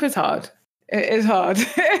friendship is hard. It is hard.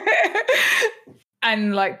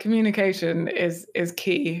 And like communication is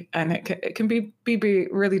key, and it can be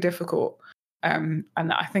really difficult. And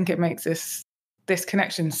I think it makes this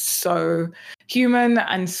connection so human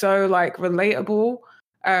and so like relatable,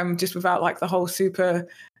 just without like the whole super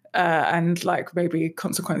and like maybe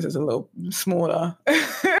consequences a little smaller, but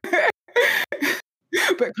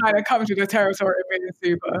kind of comes with the territory of being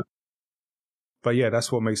super. But yeah,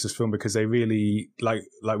 that's what makes this film, because they really, like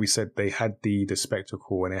we said, they had the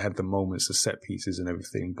spectacle and they had the moments, the set pieces and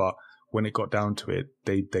everything. But when it got down to it,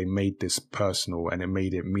 they made this personal and it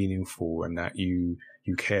made it meaningful, and that you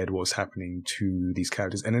cared what was happening to these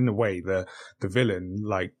characters. And in a way, the villain,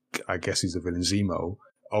 like I guess he's the villain, Zemo,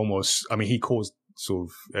 almost, I mean, he caused sort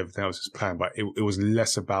of everything else's plan, but it was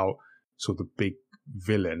less about sort of the big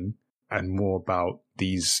villain and more about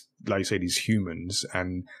these, like you say, these humans,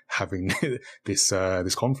 and having this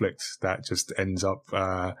conflict that just ends up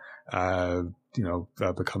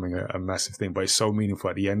becoming a massive thing. But it's so meaningful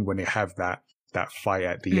at the end when they have that fight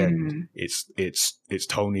at the end. It's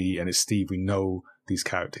Tony and it's Steve. We know these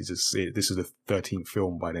characters. This is the 13th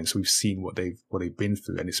film by then, so we've seen what they've been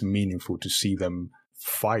through, and it's meaningful to see them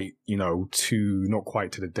fight, you know, to not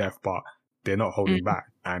quite to the death, but they're not holding back.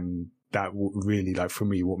 And that really, like, for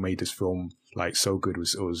me, what made this film like so good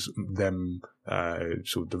was them,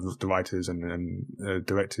 sort of the writers and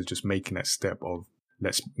directors just making that step of,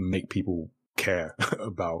 let's make people care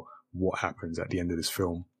about what happens at the end of this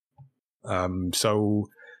film. So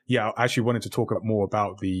yeah, I actually wanted to talk more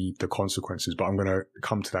about the consequences, but I'm going to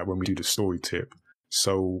come to that when we do the story tip.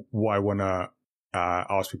 So what I want to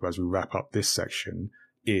ask people as we wrap up this section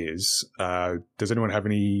is, does anyone have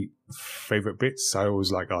any favorite bits? I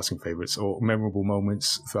always like asking favorites, or memorable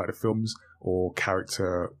moments throughout the films, or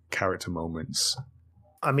character moments.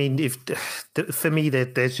 I mean, for me,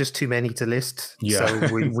 there's just too many to list. Yeah.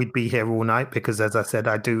 So we'd be here all night, because, as I said,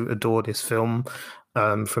 I do adore this film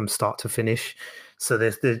from start to finish. So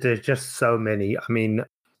there's just so many. I mean,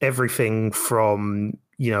 everything from,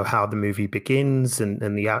 you know, how the movie begins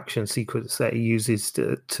and the action sequence that he uses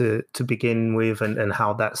to begin with, and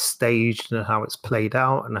how that's staged and how it's played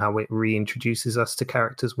out, and how it reintroduces us to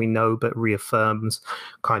characters we know but reaffirms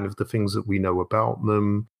kind of the things that we know about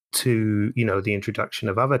them, to, you know, the introduction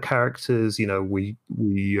of other characters. You know, we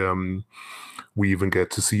even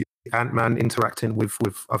get to see Ant-Man interacting with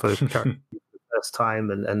other characters first time,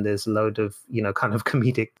 and there's a load of, you know, kind of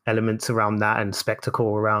comedic elements around that and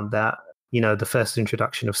spectacle around that. You know, the first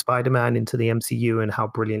introduction of Spider-Man into the MCU and how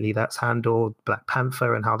brilliantly that's handled, Black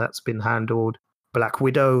Panther and how that's been handled, Black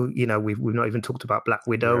Widow, you know, we've not even talked about Black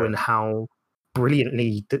Widow and how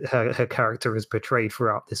brilliantly her character is portrayed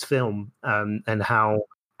throughout this film, and how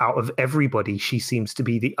out of everybody, she seems to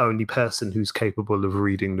be the only person who's capable of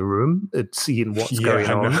reading the room and seeing what's going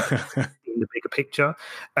on in the bigger picture,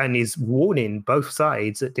 and is warning both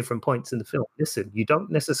sides at different points in the film. Listen, you don't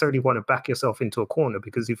necessarily want to back yourself into a corner,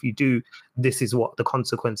 because if you do, this is what the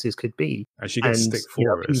consequences could be. And she gets stick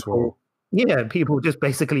for it as well. Yeah, people just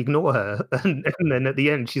basically ignore her, and then at the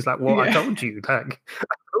end, she's like, "Well, I told you, like,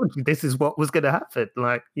 I told you this is what was going to happen.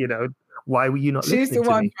 Like, you know, why were you not listening to me?" She's the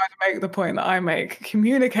one trying to make the point that I make.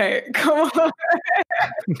 Communicate. Come on.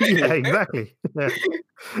 Yeah, exactly. Yeah,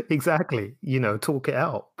 exactly. You know, talk it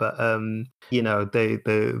out. But you know,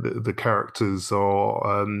 the characters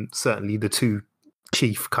are certainly the two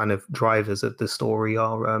chief kind of drivers of the story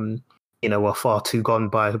are you know, are far too gone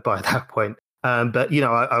by that point. But, you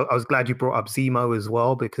know, I was glad you brought up Zemo as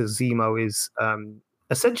well, because Zemo is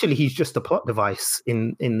essentially, he's just a plot device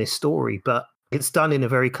in this story, but it's done in a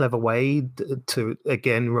very clever way to,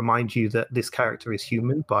 again, remind you that this character is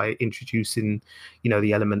human by introducing, you know,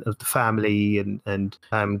 the element of the family and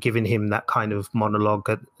giving him that kind of monologue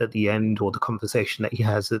at the end, or the conversation that he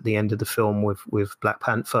has at the end of the film with Black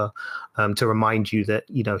Panther, to remind you that,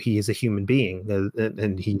 you know, he is a human being,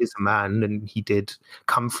 and he is a man, and he did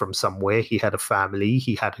come from somewhere. He had a family,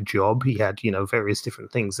 he had a job, he had, you know, various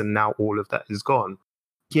different things, and now all of that is gone.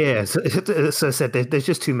 Yeah, so I said, there's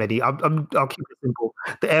just too many. I'll keep it simple.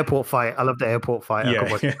 The airport fight, I love the airport fight. I can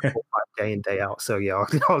watch the airport fight day in, day out. So yeah,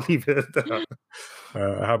 I'll leave it at that.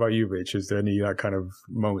 How about you, Rich? Is there any kind of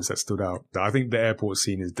moments that stood out? I think the airport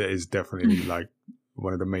scene is definitely like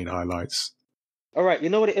one of the main highlights. All right, you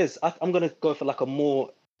know what it is? I'm going to go for like a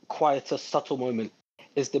more quieter, subtle moment.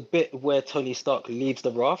 Is the bit where Tony Stark leaves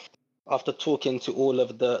the raft after talking to all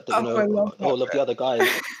of the other guys.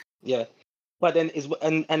 Yeah. But then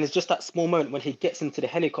and it's just that small moment when he gets into the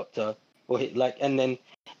helicopter, or he's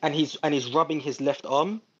rubbing his left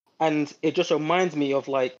arm, and it just reminds me of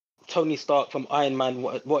like Tony Stark from Iron Man.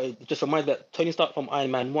 What it just reminds me that Tony Stark from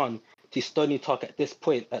Iron Man 1 to Tony Stark at this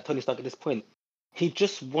point. He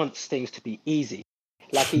just wants things to be easy.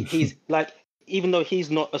 Like he's like, even though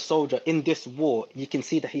he's not a soldier in this war, you can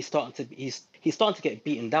see that he's starting to get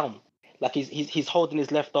beaten down. Like he's holding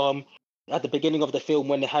his left arm. At the beginning of the film,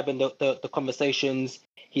 when they're having the conversations,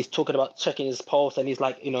 he's talking about checking his pulse, and he's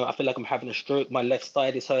like, I feel like I'm having a stroke. My left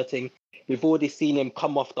side is hurting. We've already seen him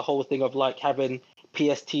come off the whole thing of like having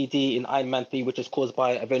PSTD in Iron Man 3, which is caused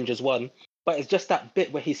by Avengers 1. But it's just that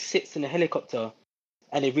bit where he sits in a helicopter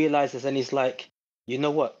and he realizes, and he's like, you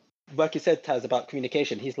know what? Like you said, Taz, about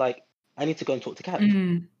communication. He's like, I need to go and talk to Cap.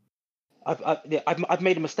 I've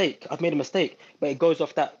made a mistake. But it goes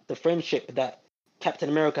off that the friendship that Captain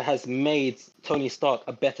America has made Tony Stark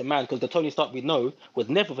a better man, because the Tony Stark we know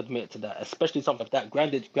would never admit to that, especially something of that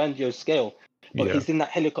grandiose scale. But he's in that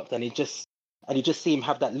helicopter, and you just see him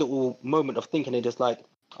have that little moment of thinking, and just like,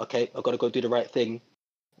 okay, I've got to go do the right thing.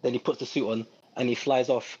 Then he puts the suit on and he flies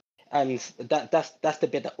off, and that's the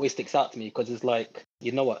bit that always sticks out to me, because it's like,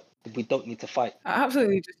 you know what, we don't need to fight. I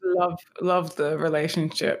absolutely just love the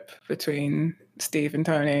relationship between Steve and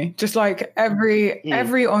Tony. Just like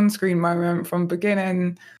every on-screen moment from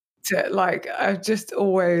beginning to like, I've just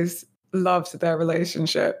always loved their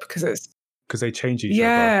relationship because they change each other.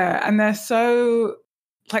 Yeah, and they're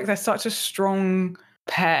such a strong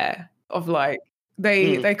pair of like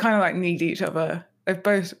they kind of like need each other. They've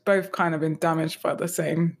both kind of been damaged by the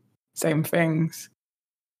same things.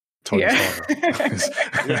 Tony's father.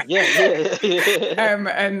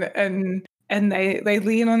 And they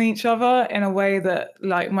lean on each other in a way that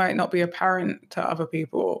like might not be apparent to other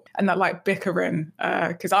people, and that like bickering,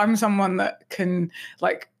 because I'm someone that can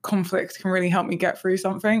like conflict can really help me get through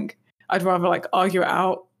something. I'd rather like argue it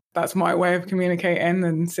out. That's my way of communicating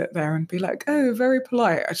than sit there and be like, oh, very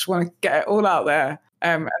polite. I just want to get it all out there.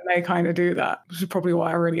 And they kind of do that, which is probably why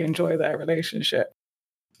I really enjoy their relationship.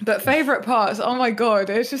 But favorite parts, oh my God,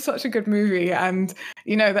 it's just such a good movie. And,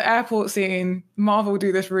 the airport scene, Marvel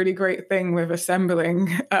do this really great thing with assembling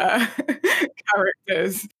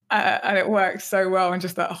characters. And it works so well. And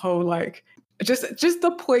just that whole, like, just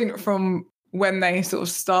the point from when they sort of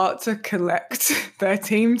start to collect their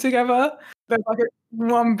team together. There's like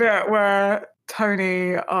one bit where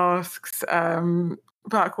Tony asks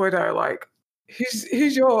Black Widow, like,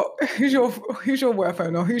 who's your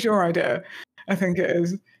weapon, or who's your idea? I think it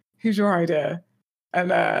is. Who's your idea?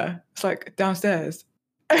 And it's like, downstairs.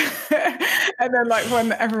 And then like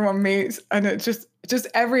when everyone meets, and it just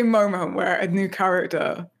every moment where a new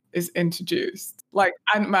character is introduced, like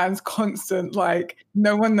Ant-Man's constant, like,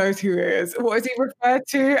 no one knows who he is. What is he referred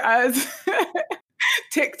to as?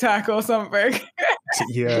 Tic Tac or something.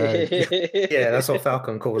 Yeah, that's what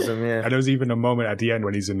Falcon calls him. Yeah, and there was even a moment at the end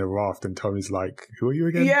when he's in the raft and Tony's like, "Who are you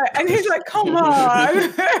again?" Yeah, and he's like, "Come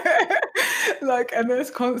on!" Like, and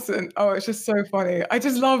there's constant. Oh, it's just so funny. I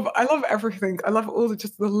love everything. I love all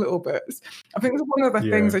the little bits. I think it's one of the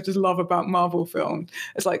things I just love about Marvel films.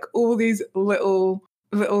 It's like all these little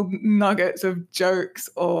nuggets of jokes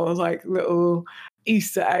or like little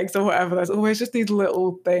Easter eggs or whatever. There's always just these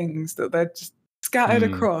little things that they're just scattered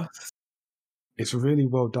across. It's really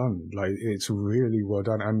well done. Like, it's really well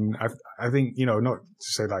done. And I think, not to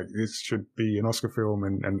say like this should be an Oscar film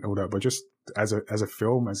and all that, but just as a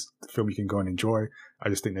film you can go and enjoy, I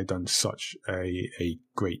just think they've done such a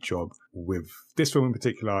great job with this film in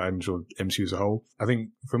particular, and sort of MCU as a whole. I think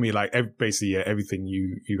for me, like basically everything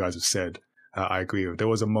you guys have said, I agree with. There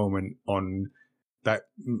was a moment on that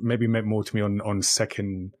maybe meant more to me on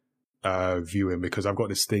second viewing, because I've got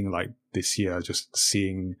this thing like this year, just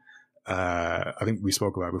seeing, I think we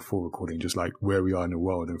spoke about it before recording, just like where we are in the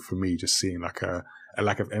world. And for me, just seeing like a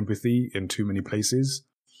lack of empathy in too many places.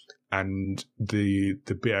 And the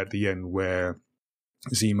bit at the end where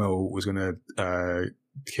Zemo was going to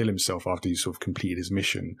kill himself after he sort of completed his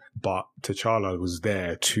mission, but T'Challa was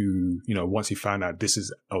there to, once he found out this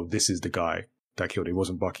is the guy that killed him. It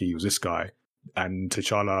wasn't Bucky, it was this guy. And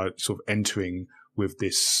T'Challa sort of entering with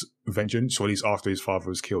this vengeance, or at least after his father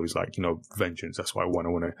was killed, he's like, vengeance, that's what I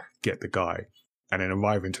want to get the guy. And then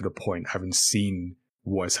arriving to the point, having seen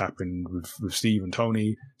what has happened with Steve and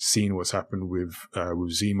Tony, seen what's happened with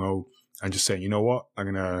Zemo, and just saying, you know what,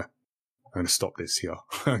 I'm gonna stop this here.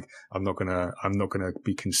 I'm not gonna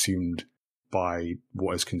be consumed by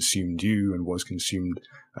what has consumed you and what has consumed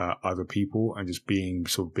other people, and just being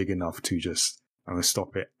sort of big enough to just, I'm gonna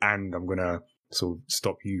stop it, and I'm gonna sort of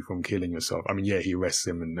stop you from killing yourself. I mean, yeah, he arrests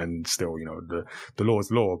him and still, the law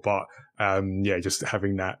is law, but, just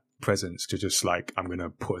having that presence to just like, I'm going to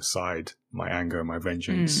put aside my anger and my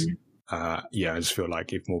vengeance. I just feel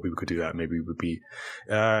like if more people could do that, maybe we would be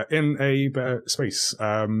in a better space.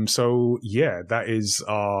 That is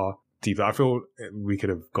our deep. I feel we could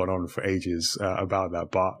have gone on for ages about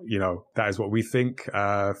that, but that is what we think.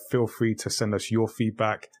 Feel free to send us your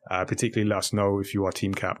feedback, particularly let us know if you are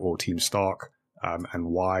Team Cap or Team Stark, and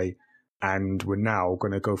why. And we're now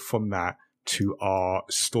going to go from that to our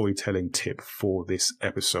storytelling tip for this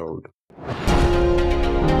episode.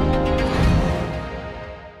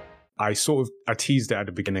 I teased it at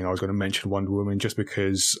the beginning. I was going to mention Wonder Woman just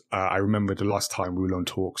because I remember the last time Wulong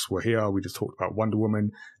Talks were here, we just talked about Wonder Woman,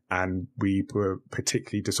 and we were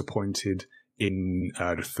particularly disappointed in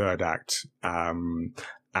the third act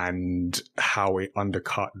and how it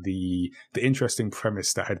undercut the interesting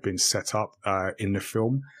premise that had been set up in the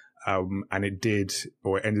film. And it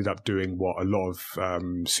ended up doing what a lot of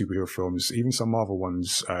superhero films, even some Marvel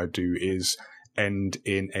ones, do, is end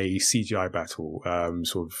in a CGI battle,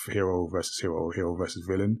 sort of hero versus hero, hero versus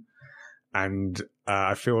villain. And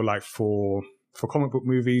I feel like for comic book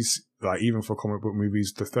movies,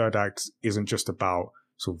 the third act isn't just about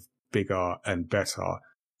sort of bigger and better.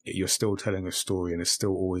 You're still telling a story, and it's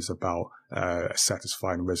still always about a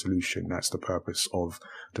satisfying resolution. That's the purpose of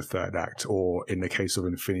the third act, or in the case of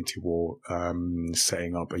Infinity War,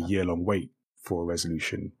 setting up a year-long wait for a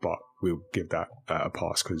resolution, but we'll give that a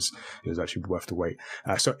pass because it was actually worth the wait.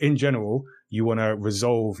 So in general, you want to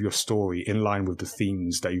resolve your story in line with the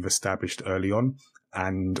themes that you've established early on,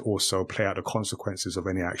 and also play out the consequences of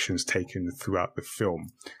any actions taken throughout the film.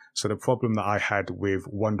 So the problem that I had with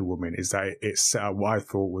Wonder Woman is that it set up what I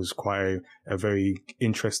thought was quite a very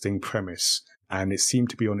interesting premise, and it seemed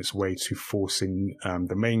to be on its way to forcing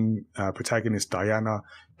the main protagonist, Diana,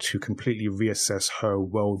 to completely reassess her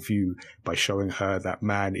worldview by showing her that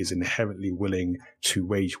man is inherently willing to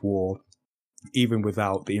wage war, even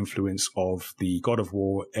without the influence of the god of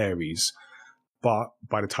war, Ares. But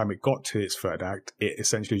by the time it got to its third act, it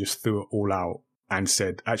essentially just threw it all out and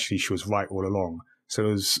said, actually, she was right all along.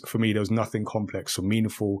 So for me, there was nothing complex or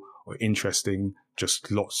meaningful or interesting, just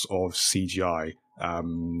lots of CGI.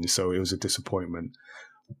 So it was a disappointment.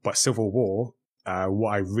 But Civil War,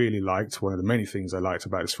 what I really liked, one of the many things I liked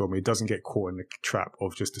about this film, it doesn't get caught in the trap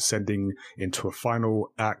of just descending into a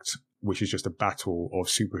final act, which is just a battle of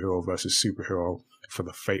superhero versus superhero for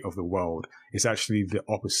the fate of the world. It's actually the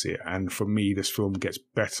opposite. And for me, this film gets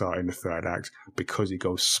better in the third act because it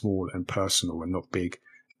goes small and personal and not big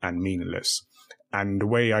and meaningless. And the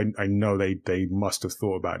way I know they must have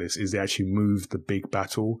thought about this is they actually moved the big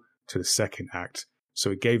battle to the second act.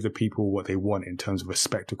 So it gave the people what they want in terms of a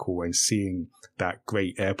spectacle and seeing that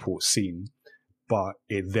great airport scene. But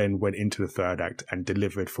it then went into the third act and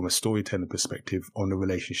delivered from a storytelling perspective on the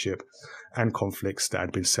relationship and conflicts that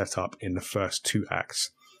had been set up in the first two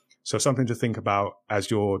acts. So something to think about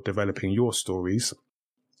as you're developing your stories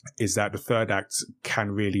is that the third act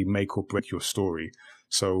can really make or break your story.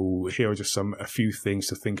 So here are just a few things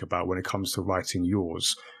to think about when it comes to writing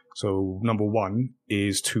yours. So number one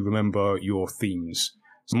is to remember your themes.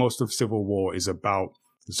 So most of Civil War is about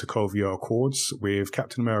the Sokovia Accords, with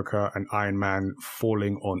Captain America and Iron Man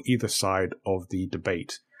falling on either side of the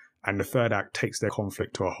debate. And the third act takes their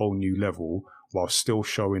conflict to a whole new level while still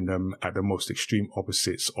showing them at the most extreme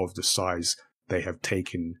opposites of the sides they have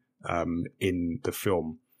taken in the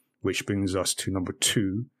film. Which brings us to number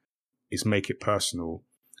two, is make it personal.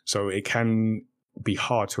 So it can be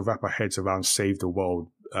hard to wrap our heads around save the world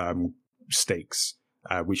stakes,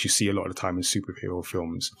 which you see a lot of the time in superhero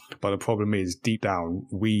films. But the problem is, deep down,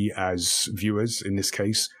 we as viewers, in this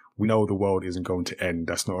case, we know the world isn't going to end.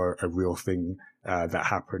 That's not a real thing that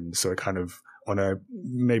happened. So it kind of, on a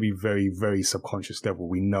maybe very, very subconscious level,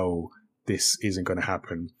 we know this isn't going to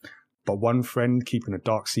happen. But one friend keeping a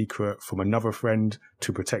dark secret from another friend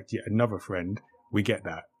to protect yet another friend, we get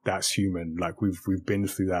that. That's human. Like we've been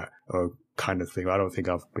through that kind of thing. I don't think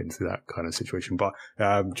I've been through that kind of situation, but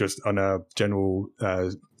just on a general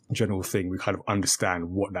thing, we kind of understand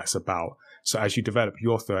what that's about. So as you develop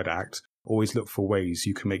your third act, always look for ways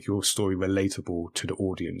you can make your story relatable to the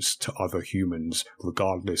audience, to other humans,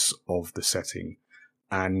 regardless of the setting.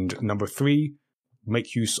 And number three,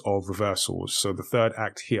 make use of reversals. So the third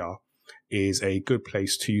act here is a good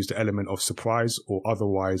place to use the element of surprise or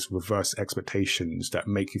otherwise reverse expectations that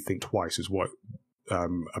make you think twice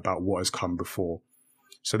about what has come before.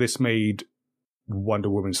 So this made Wonder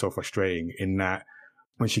Woman so frustrating in that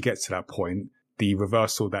when she gets to that point, the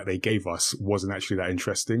reversal that they gave us wasn't actually that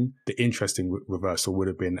interesting. The interesting reversal would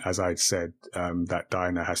have been, as I said, that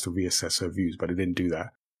Diana has to reassess her views, but it didn't do that.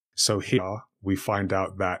 So here we find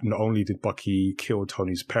out that not only did Bucky kill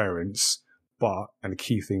Tony's parents, and the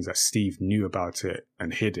key things that Steve knew about it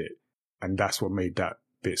and hid it. And that's what made that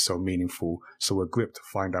bit so meaningful. So we're gripped to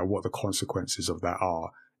find out what the consequences of that are.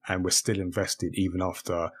 And we're still invested even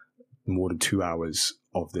after more than 2 hours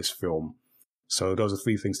of this film. So those are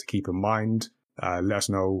 3 things to keep in mind. Let us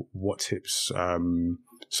know what tips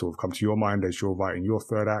sort of come to your mind as you're writing your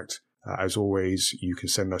third act. As always, you can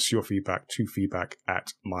send us your feedback to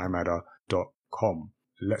feedback@mymatter.com.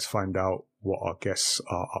 Let's find out what our guests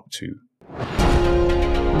are up to.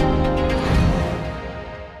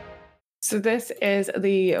 So this is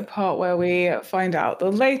the part where we find out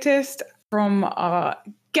the latest from our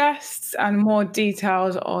guests and more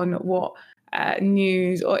details on what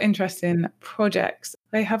news or interesting projects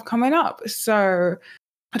they have coming up. So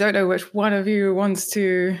I don't know which one of you wants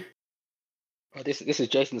to. Oh, this is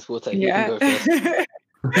Jason's forte. Yeah. You can go first.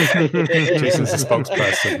 Jason's the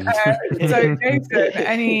spokesperson. So Jason,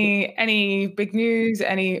 any big news,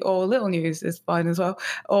 or little news is fine as well,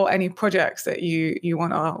 or any projects that you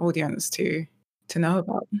want our audience to know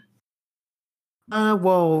about?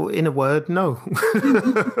 Well, in a word, no,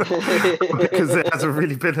 because there hasn't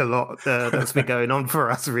really been a lot that's been going on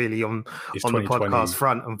for us really on the podcast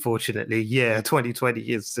front. Unfortunately, 2020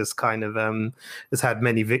 is just kind of has had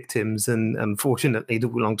many victims, and unfortunately, the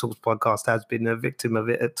Long Talks podcast has been a victim of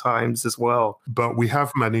it at times as well. But we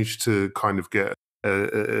have managed to kind of get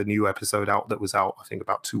a new episode out that was out, I think,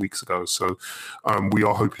 about 2 weeks ago. So we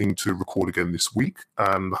are hoping to record again this week.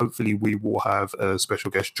 Hopefully we will have a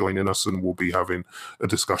special guest joining us, and we'll be having a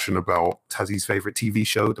discussion about Tassie's favorite TV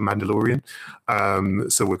show, The Mandalorian.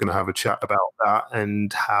 So we're going to have a chat about that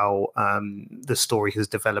and how the story has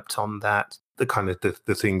developed on that, the kind of the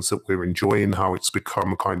things that we're enjoying, how it's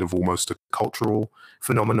become a kind of almost a cultural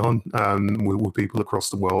phenomenon with people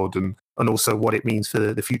across the world, and also what it means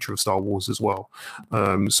for the future of Star Wars as well.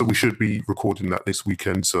 So we should be recording that this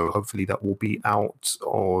weekend. So hopefully that will be out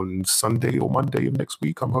on Sunday or Monday of next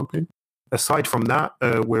week, I'm hoping. Aside from that,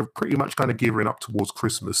 we're pretty much kind of gearing up towards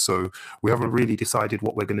Christmas. So we haven't really decided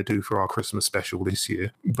what we're going to do for our Christmas special this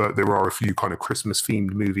year. But there are a few kind of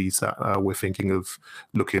Christmas-themed movies that we're thinking of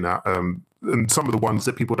looking at. And some of the ones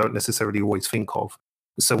that people don't necessarily always think of.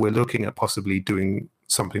 So we're looking at possibly doing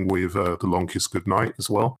something with The Long Kiss Goodnight as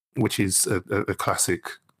well, which is a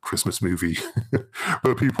classic Christmas movie,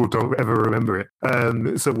 but people don't ever remember it.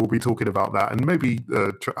 So we'll be talking about that, and maybe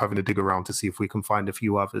having a dig around to see if we can find a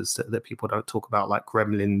few others that people don't talk about, like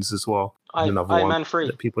Gremlins as well. Iron Man 3.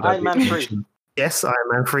 That people don't Iron Man 3. Yes, Iron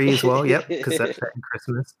Man 3 as well. Yep, because that's set in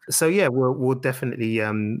Christmas. So yeah, we'll definitely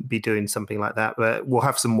be doing something like that. But we'll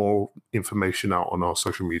have some more information out on our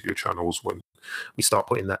social media channels when we start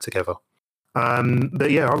putting that together.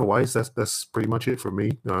 But yeah, otherwise that's pretty much it from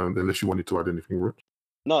me. Unless you wanted to add anything, Rich.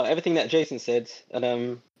 No, everything that Jason said,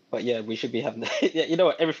 and but yeah, we should be having. Yeah, you know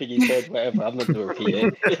what? Everything he said, whatever. I'm not going to repeat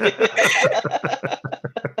it.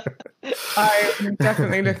 I'm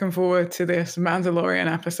definitely looking forward to this Mandalorian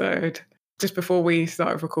episode. Just before we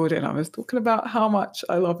started recording, I was talking about how much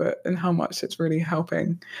I love it and how much it's really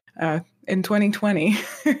helping in 2020.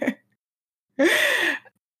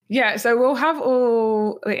 Yeah, so we'll have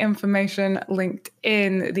all the information linked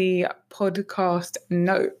in the podcast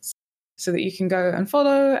notes so that you can go and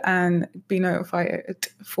follow and be notified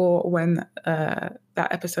for when that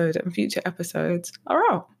episode and future episodes are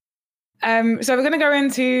out. So we're going to go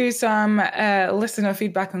into some listener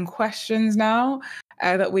feedback and questions now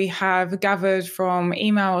that we have gathered from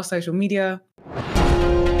email or social media.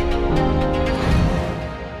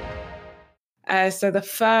 So the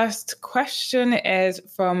first question is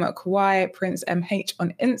from Kawhi Prince MH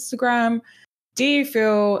on Instagram. Do you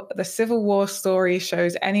feel the Civil War story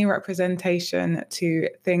shows any representation to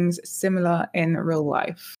things similar in real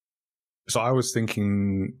life? So I was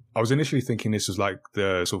initially thinking this was like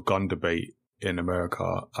the sort of gun debate in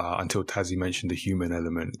America until Tazzy mentioned the human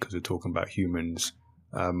element, because we're talking about humans.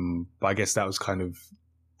 But I guess that was kind of,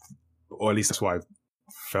 or at least that's what I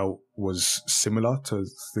felt was similar to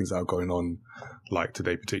things that are going on like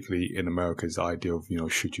today, particularly in America, is the idea of,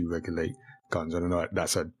 should you regulate guns? I don't know,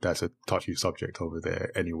 that's a touchy subject over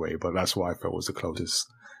there anyway, but that's what I felt was the closest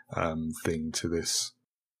thing to this.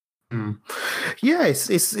 Yeah, it's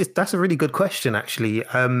that's a really good question, actually.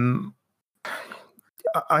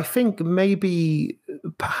 I think maybe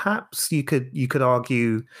perhaps you could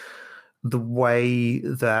argue the way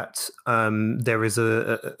that there is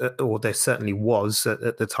or there certainly was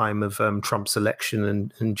at the time of Trump's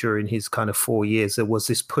election and during his kind of 4 years, there was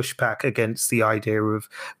this pushback against the idea of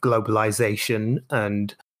globalization,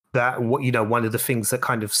 and that one of the things that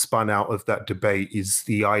kind of spun out of that debate is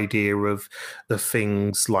the idea of the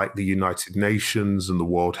things like the United Nations and the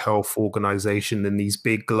World Health Organization and these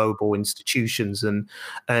big global institutions and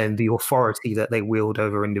the authority that they wield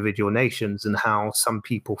over individual nations, and how some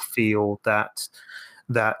people feel that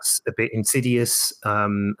that's a bit insidious,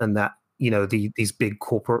 and that these big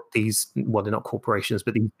they're not corporations,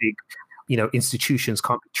 but these big institutions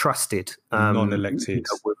can't be trusted. Non-elected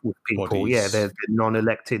with people. bodies. Yeah, they're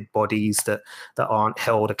non-elected bodies that aren't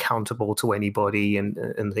held accountable to anybody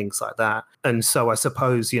and things like that. And so I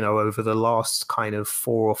suppose, over the last kind of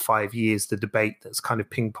 4 or 5 years, the debate that's kind of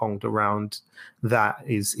ping-ponged around that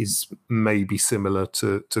is maybe similar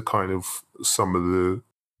to kind of some of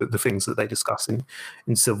the things that they discuss in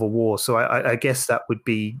Civil War. So I guess that would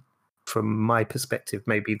be, from my perspective,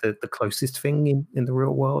 maybe the closest thing in the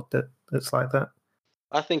real world that's like that.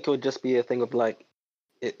 I think it would just be a thing of like,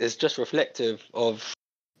 it's just reflective of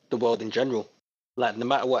the world in general. Like, no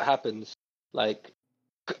matter what happens, like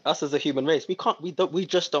us as a human race, we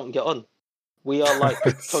just don't get on. We are like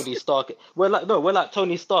Tony Stark. We're like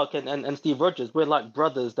Tony Stark and Steve Rogers. We're like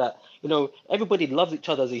brothers that, everybody loves each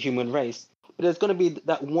other as a human race. But there's going to be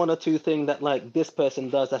that one or two thing that like this person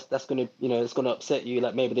does that's going to, it's going to upset you.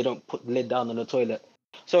 Like maybe they don't put the lid down on the toilet.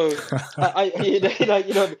 So that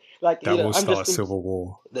will start Civil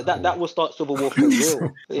War. That will start Civil War for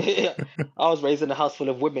real. I was raised in a house full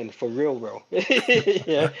of women, for real.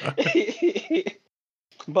 Yeah.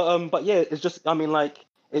 But yeah, it's just,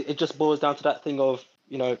 it just boils down to that thing of,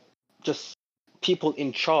 just people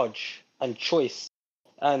in charge and choice,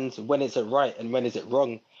 and when is it right and when is it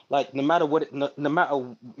wrong. Like, no matter what, no matter,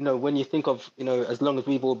 when you think of, as long as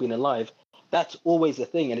we've all been alive, that's always a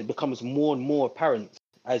thing. And it becomes more and more apparent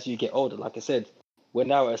as you get older. Like I said, we're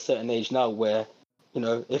now at a certain age now where,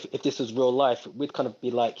 if this was real life, we'd kind of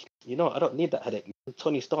be like, I don't need that headache.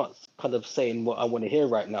 Tony Stark's kind of saying what I want to hear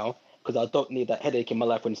right now, because I don't need that headache in my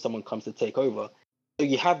life when someone comes to take over. So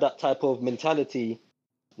you have that type of mentality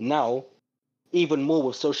now, even more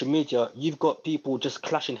with social media. You've got people just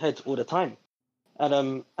clashing heads all the time.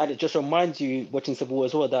 And it just reminds you, watching Civil War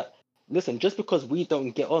as well, that, listen, just because we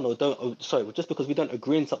don't get on just because we don't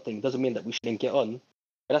agree on something doesn't mean that we shouldn't get on.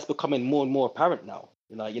 And that's becoming more and more apparent now.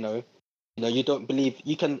 You don't believe,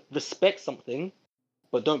 you can respect something,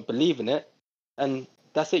 but don't believe in it. And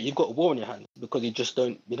that's it. You've got a war on your hands because you just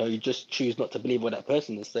don't, you just choose not to believe what that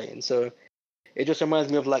person is saying. So it just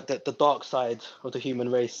reminds me of like the dark side of the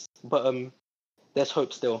human race. But there's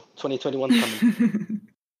hope still. 2021's coming.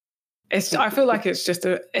 I feel like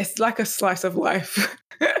it's like a slice of life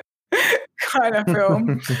kind of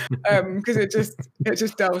film, because it just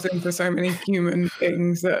delves into so many human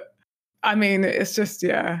things that, it's just,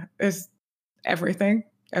 it's everything,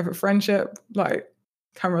 every friendship, like,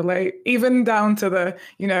 can relate, even down to the,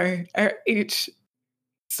 each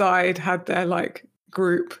side had their like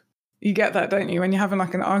group. You get that, don't you, when you're having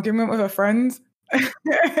like an argument with a friend?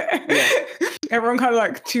 Yeah. Everyone kind of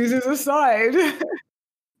like chooses a side.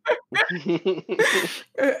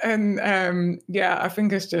 And I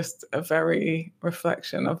think it's just a very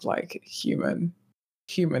reflection of like humanness,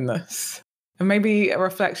 and maybe a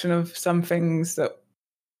reflection of some things that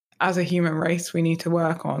as a human race we need to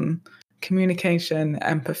work on: communication,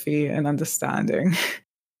 empathy, and understanding.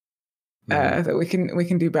 That we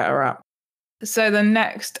can do better at. So the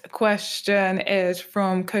next question is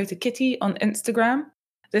from Kota Kitty on Instagram.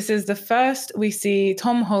 This is the first we see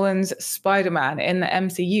Tom Holland's Spider-Man in the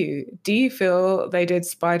MCU. Do you feel they did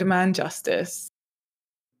Spider-Man justice?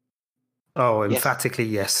 Oh, emphatically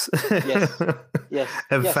yes. Yes.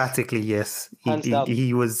 Emphatically yes.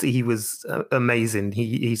 He was amazing.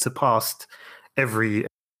 He surpassed every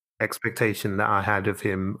expectation that I had of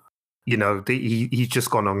him. He's just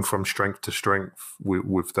gone on from strength to strength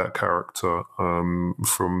with that character.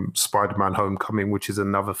 From Spider-Man: Homecoming, which is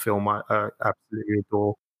another film I absolutely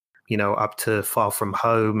adore. Up to Far From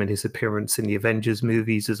Home and his appearance in the Avengers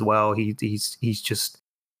movies as well. He's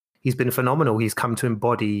been phenomenal. He's come to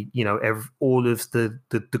embody, all of the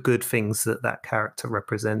good things that character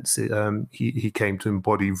represents. He came to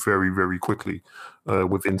embody very, very quickly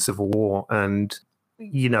within Civil War, and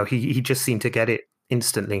he just seemed to get it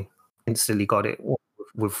instantly got it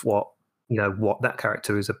with what that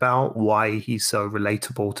character is about, why he's so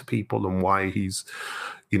relatable to people, and why he's,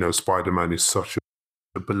 Spider-Man is such a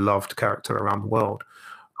beloved character around the world.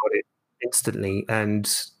 Got it instantly, and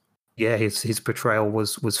his portrayal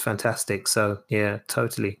was fantastic. So yeah,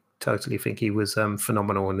 totally totally think he was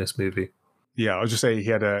phenomenal in this movie. Yeah, I was just saying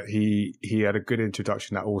he had a good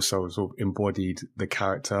introduction that also sort of embodied the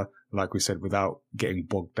character, like we said, without getting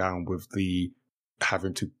bogged down with the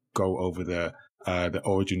having to go over the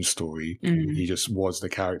origin story. He just was the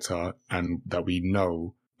character and that we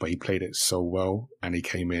know, but he played it so well, and he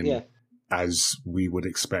came in as we would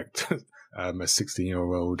expect a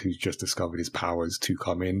 16-year-old who's just discovered his powers to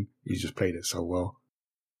come in. He just played it so well.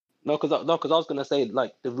 No, because I was gonna say,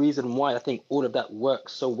 like, the reason why I think all of that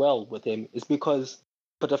works so well with him is because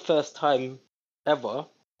for the first time ever,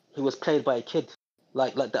 he was played by a kid.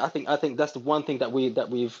 Like I think that's the one thing that we've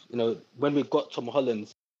when we've got Tom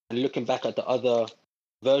Holland and looking back at the other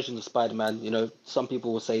versions of Spider-Man, some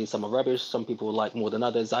people will say some are rubbish, some people like more than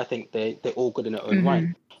others. I think they're all good in their own right.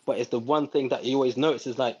 But it's the one thing that you always notice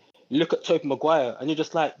is, like, you look at Tobey Maguire and you're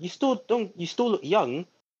just like, you still look young,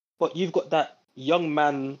 but you've got that young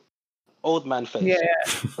man, old man face. Yeah.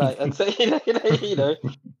 Like, and so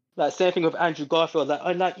like, same thing with Andrew Garfield.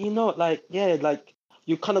 Like,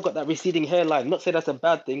 you kind of got that receding hairline. Not say that's a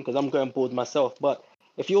bad thing, because I'm going bald myself, but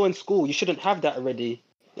if you're in school, you shouldn't have that already.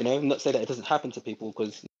 Not say that it doesn't happen to people,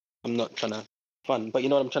 because I'm not trying to fun, but you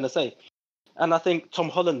know what I'm trying to say. And I think Tom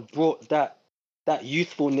Holland brought that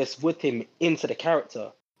youthfulness with him into the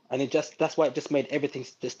character, and that's why it just made everything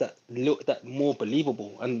just that more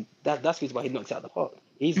believable, and that's the reason why he knocks it out of the park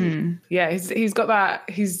easily. Yeah, he's got a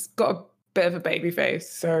bit of a baby face,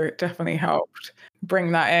 so it definitely helped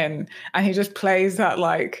bring that in, and he just plays that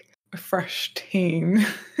like fresh teen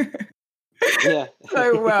yeah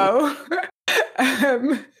so well.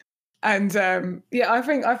 I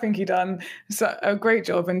think he done a great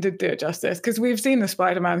job and did do it justice, because we've seen the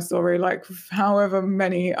Spider-Man story like however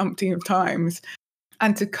many umpteen times,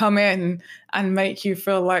 and to come in and make you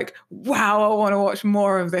feel like, wow, I want to watch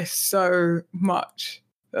more of this so much.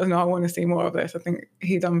 No, I want to see more of this. I think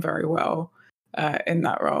he done very well in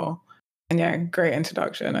that role. And yeah, great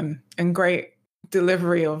introduction and great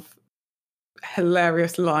delivery of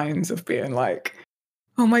hilarious lines of being like,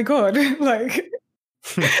 oh my God, like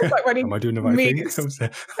when he Am I doing the right meets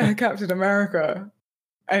thing? Captain America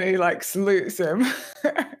and he like salutes him.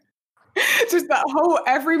 Just that whole,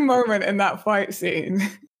 every moment in that fight scene.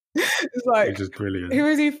 It's like, it's just brilliant. Who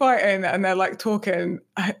is he fighting? And they're like talking.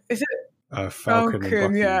 Is it Falcon and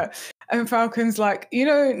Bucky. Yeah. And Falcon's like,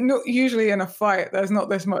 not usually in a fight, there's not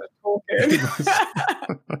this much talking.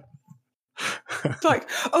 It's like,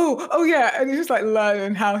 oh yeah. And he's just like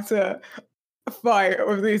learning how to fight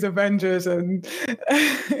with these Avengers and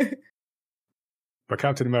but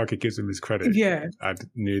Captain America gives him his credit. Yeah.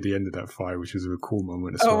 Near the end of that fight, which is a cool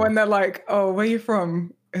moment as well. well. When they're like, oh, where are you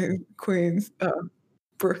from? Queens,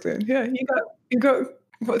 Brooklyn. Yeah, you got.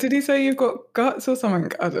 What did he say? You've got guts or something?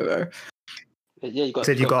 I don't know. Yeah, you got.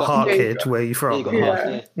 Said you got heart, kid. Where are you from?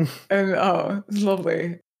 Yeah. And it's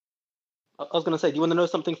lovely. I was gonna say, do you want to know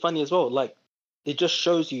something funny as well? Like, it just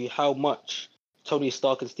shows you how much Tony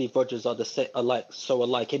Stark and Steve Rogers are so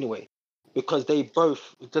alike anyway, because they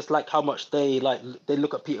both, just like how much they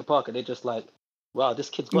look at Peter Parker, they're just like, wow, this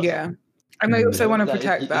kid's got something. And they also want to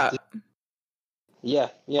protect that. Yeah.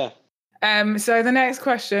 So the next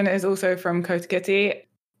question is also from Kota Kitty.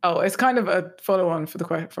 Oh, it's kind of a follow-on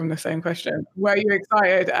from the same question. Were you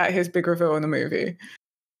excited at his big reveal in the movie?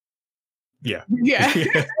 Yeah. Yeah.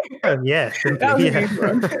 Yeah. That was a good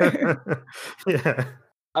one. Yeah.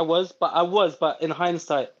 I was, but in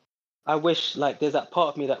hindsight, I wish, like, there's that part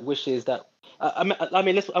of me that wishes that. I mean,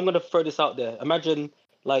 I'm going to throw this out there. Imagine,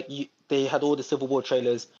 like, they had all the Civil War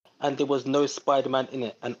trailers, and there was no Spider-Man in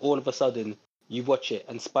it, and all of a sudden you watch it,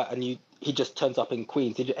 and he just turns up in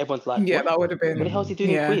Queens. Everyone's like, yeah, what? That would have been. What the hell is he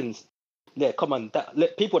doing in Queens? Yeah, come on,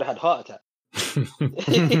 people would have had heart attacks. I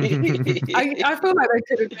feel like they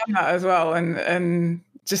could have done that as well, and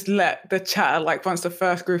just let the chatter, like, once the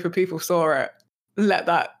first group of people saw it, let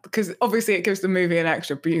that, because obviously it gives the movie an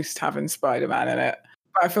extra boost having Spider-Man in it.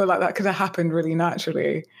 But I feel like that could have happened really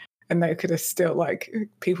naturally, and they could have still, like,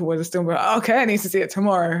 people would have still been like, okay, I need to see it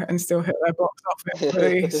tomorrow, and still hit their box office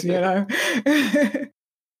release,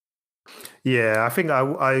 Yeah, I think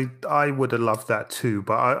I would have loved that too,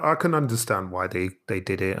 but I can understand why they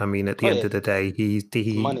did it. I mean, at the end of the day, he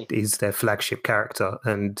is their flagship character,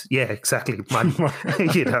 and yeah, exactly, money.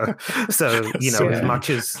 So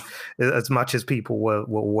as much as people were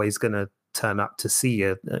always going to turn up to see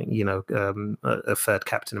a third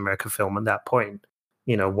Captain America film at that point,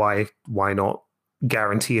 why not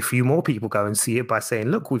guarantee a few more people go and see it by saying,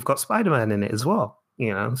 look, we've got Spider-Man in it as well.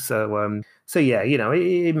 you know. So yeah, you know,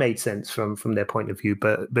 it made sense from their point of view.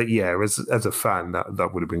 But yeah, as a fan, that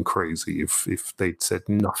would have been crazy if they'd said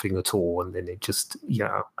nothing at all, and then it just, you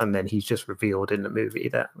know, and then he's just revealed in the movie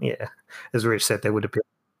that, yeah, as Rich said, there would have been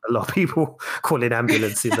a lot of people calling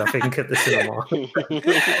ambulances, I think, at the cinema.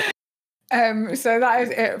 So that is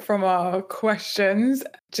it from our questions.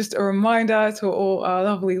 Just a reminder to all our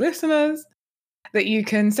lovely listeners that you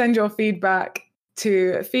can send your feedback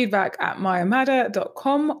to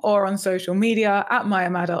feedback@mayamada.com or on social media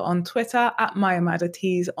 @mayamada on Twitter,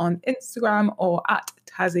 @mayamadatees on Instagram, or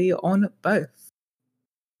 @Tazzy on both.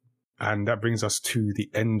 And that brings us to the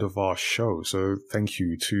end of our show. So thank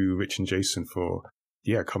you to Rich and Jason for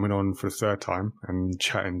coming on for the third time and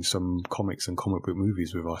chatting some comics and comic book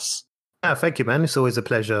movies with us. Thank you, man. It's always a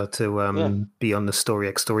pleasure to be on the Story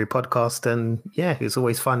X Story podcast, and it's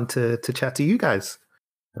always fun to chat to you guys.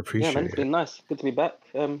 Appreciate man, it's been nice. Good to be back.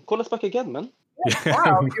 Call us back again, man.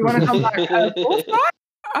 Wow, you want to come back?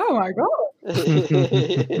 Oh my god!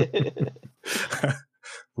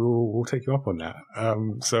 We'll take you up on that.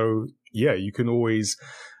 So you can always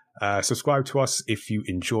subscribe to us if you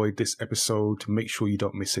enjoyed this episode. Make sure you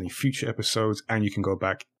don't miss any future episodes, and you can go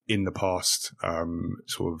back in the past,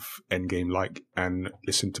 sort of Endgame-like, and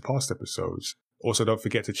listen to past episodes. Also, don't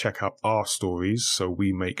forget to check out our stories. So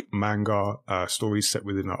we make manga stories set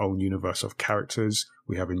within our own universe of characters.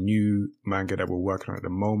 We have a new manga that we're working on at the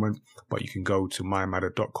moment, but you can go to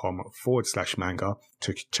mayamada.com/manga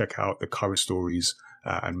to check out the current stories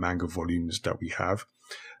and manga volumes that we have.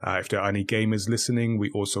 If there are any gamers listening, we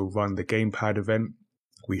also run the Gamepad event.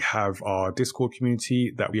 We have our Discord community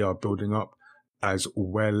that we are building up, as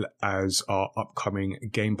well as our upcoming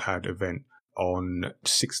Gamepad event on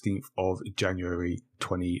 16th of January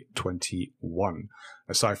 2021.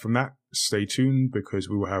 Aside from that, stay tuned because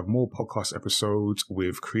we will have more podcast episodes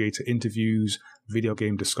with creator interviews, video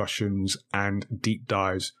game discussions, and deep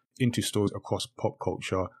dives into stories across pop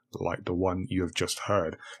culture like the one you have just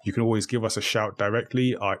heard. You can always give us a shout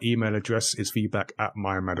directly. Our email address is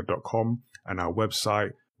feedback@mayamada.com, and our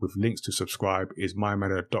website with links to subscribe is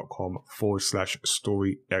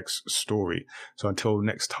mayamada.com/storyxstory. So until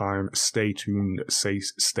next time, stay tuned, stay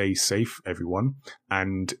safe, everyone.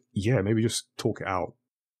 And maybe just talk it out.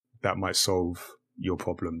 That might solve your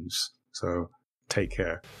problems. So take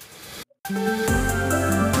care.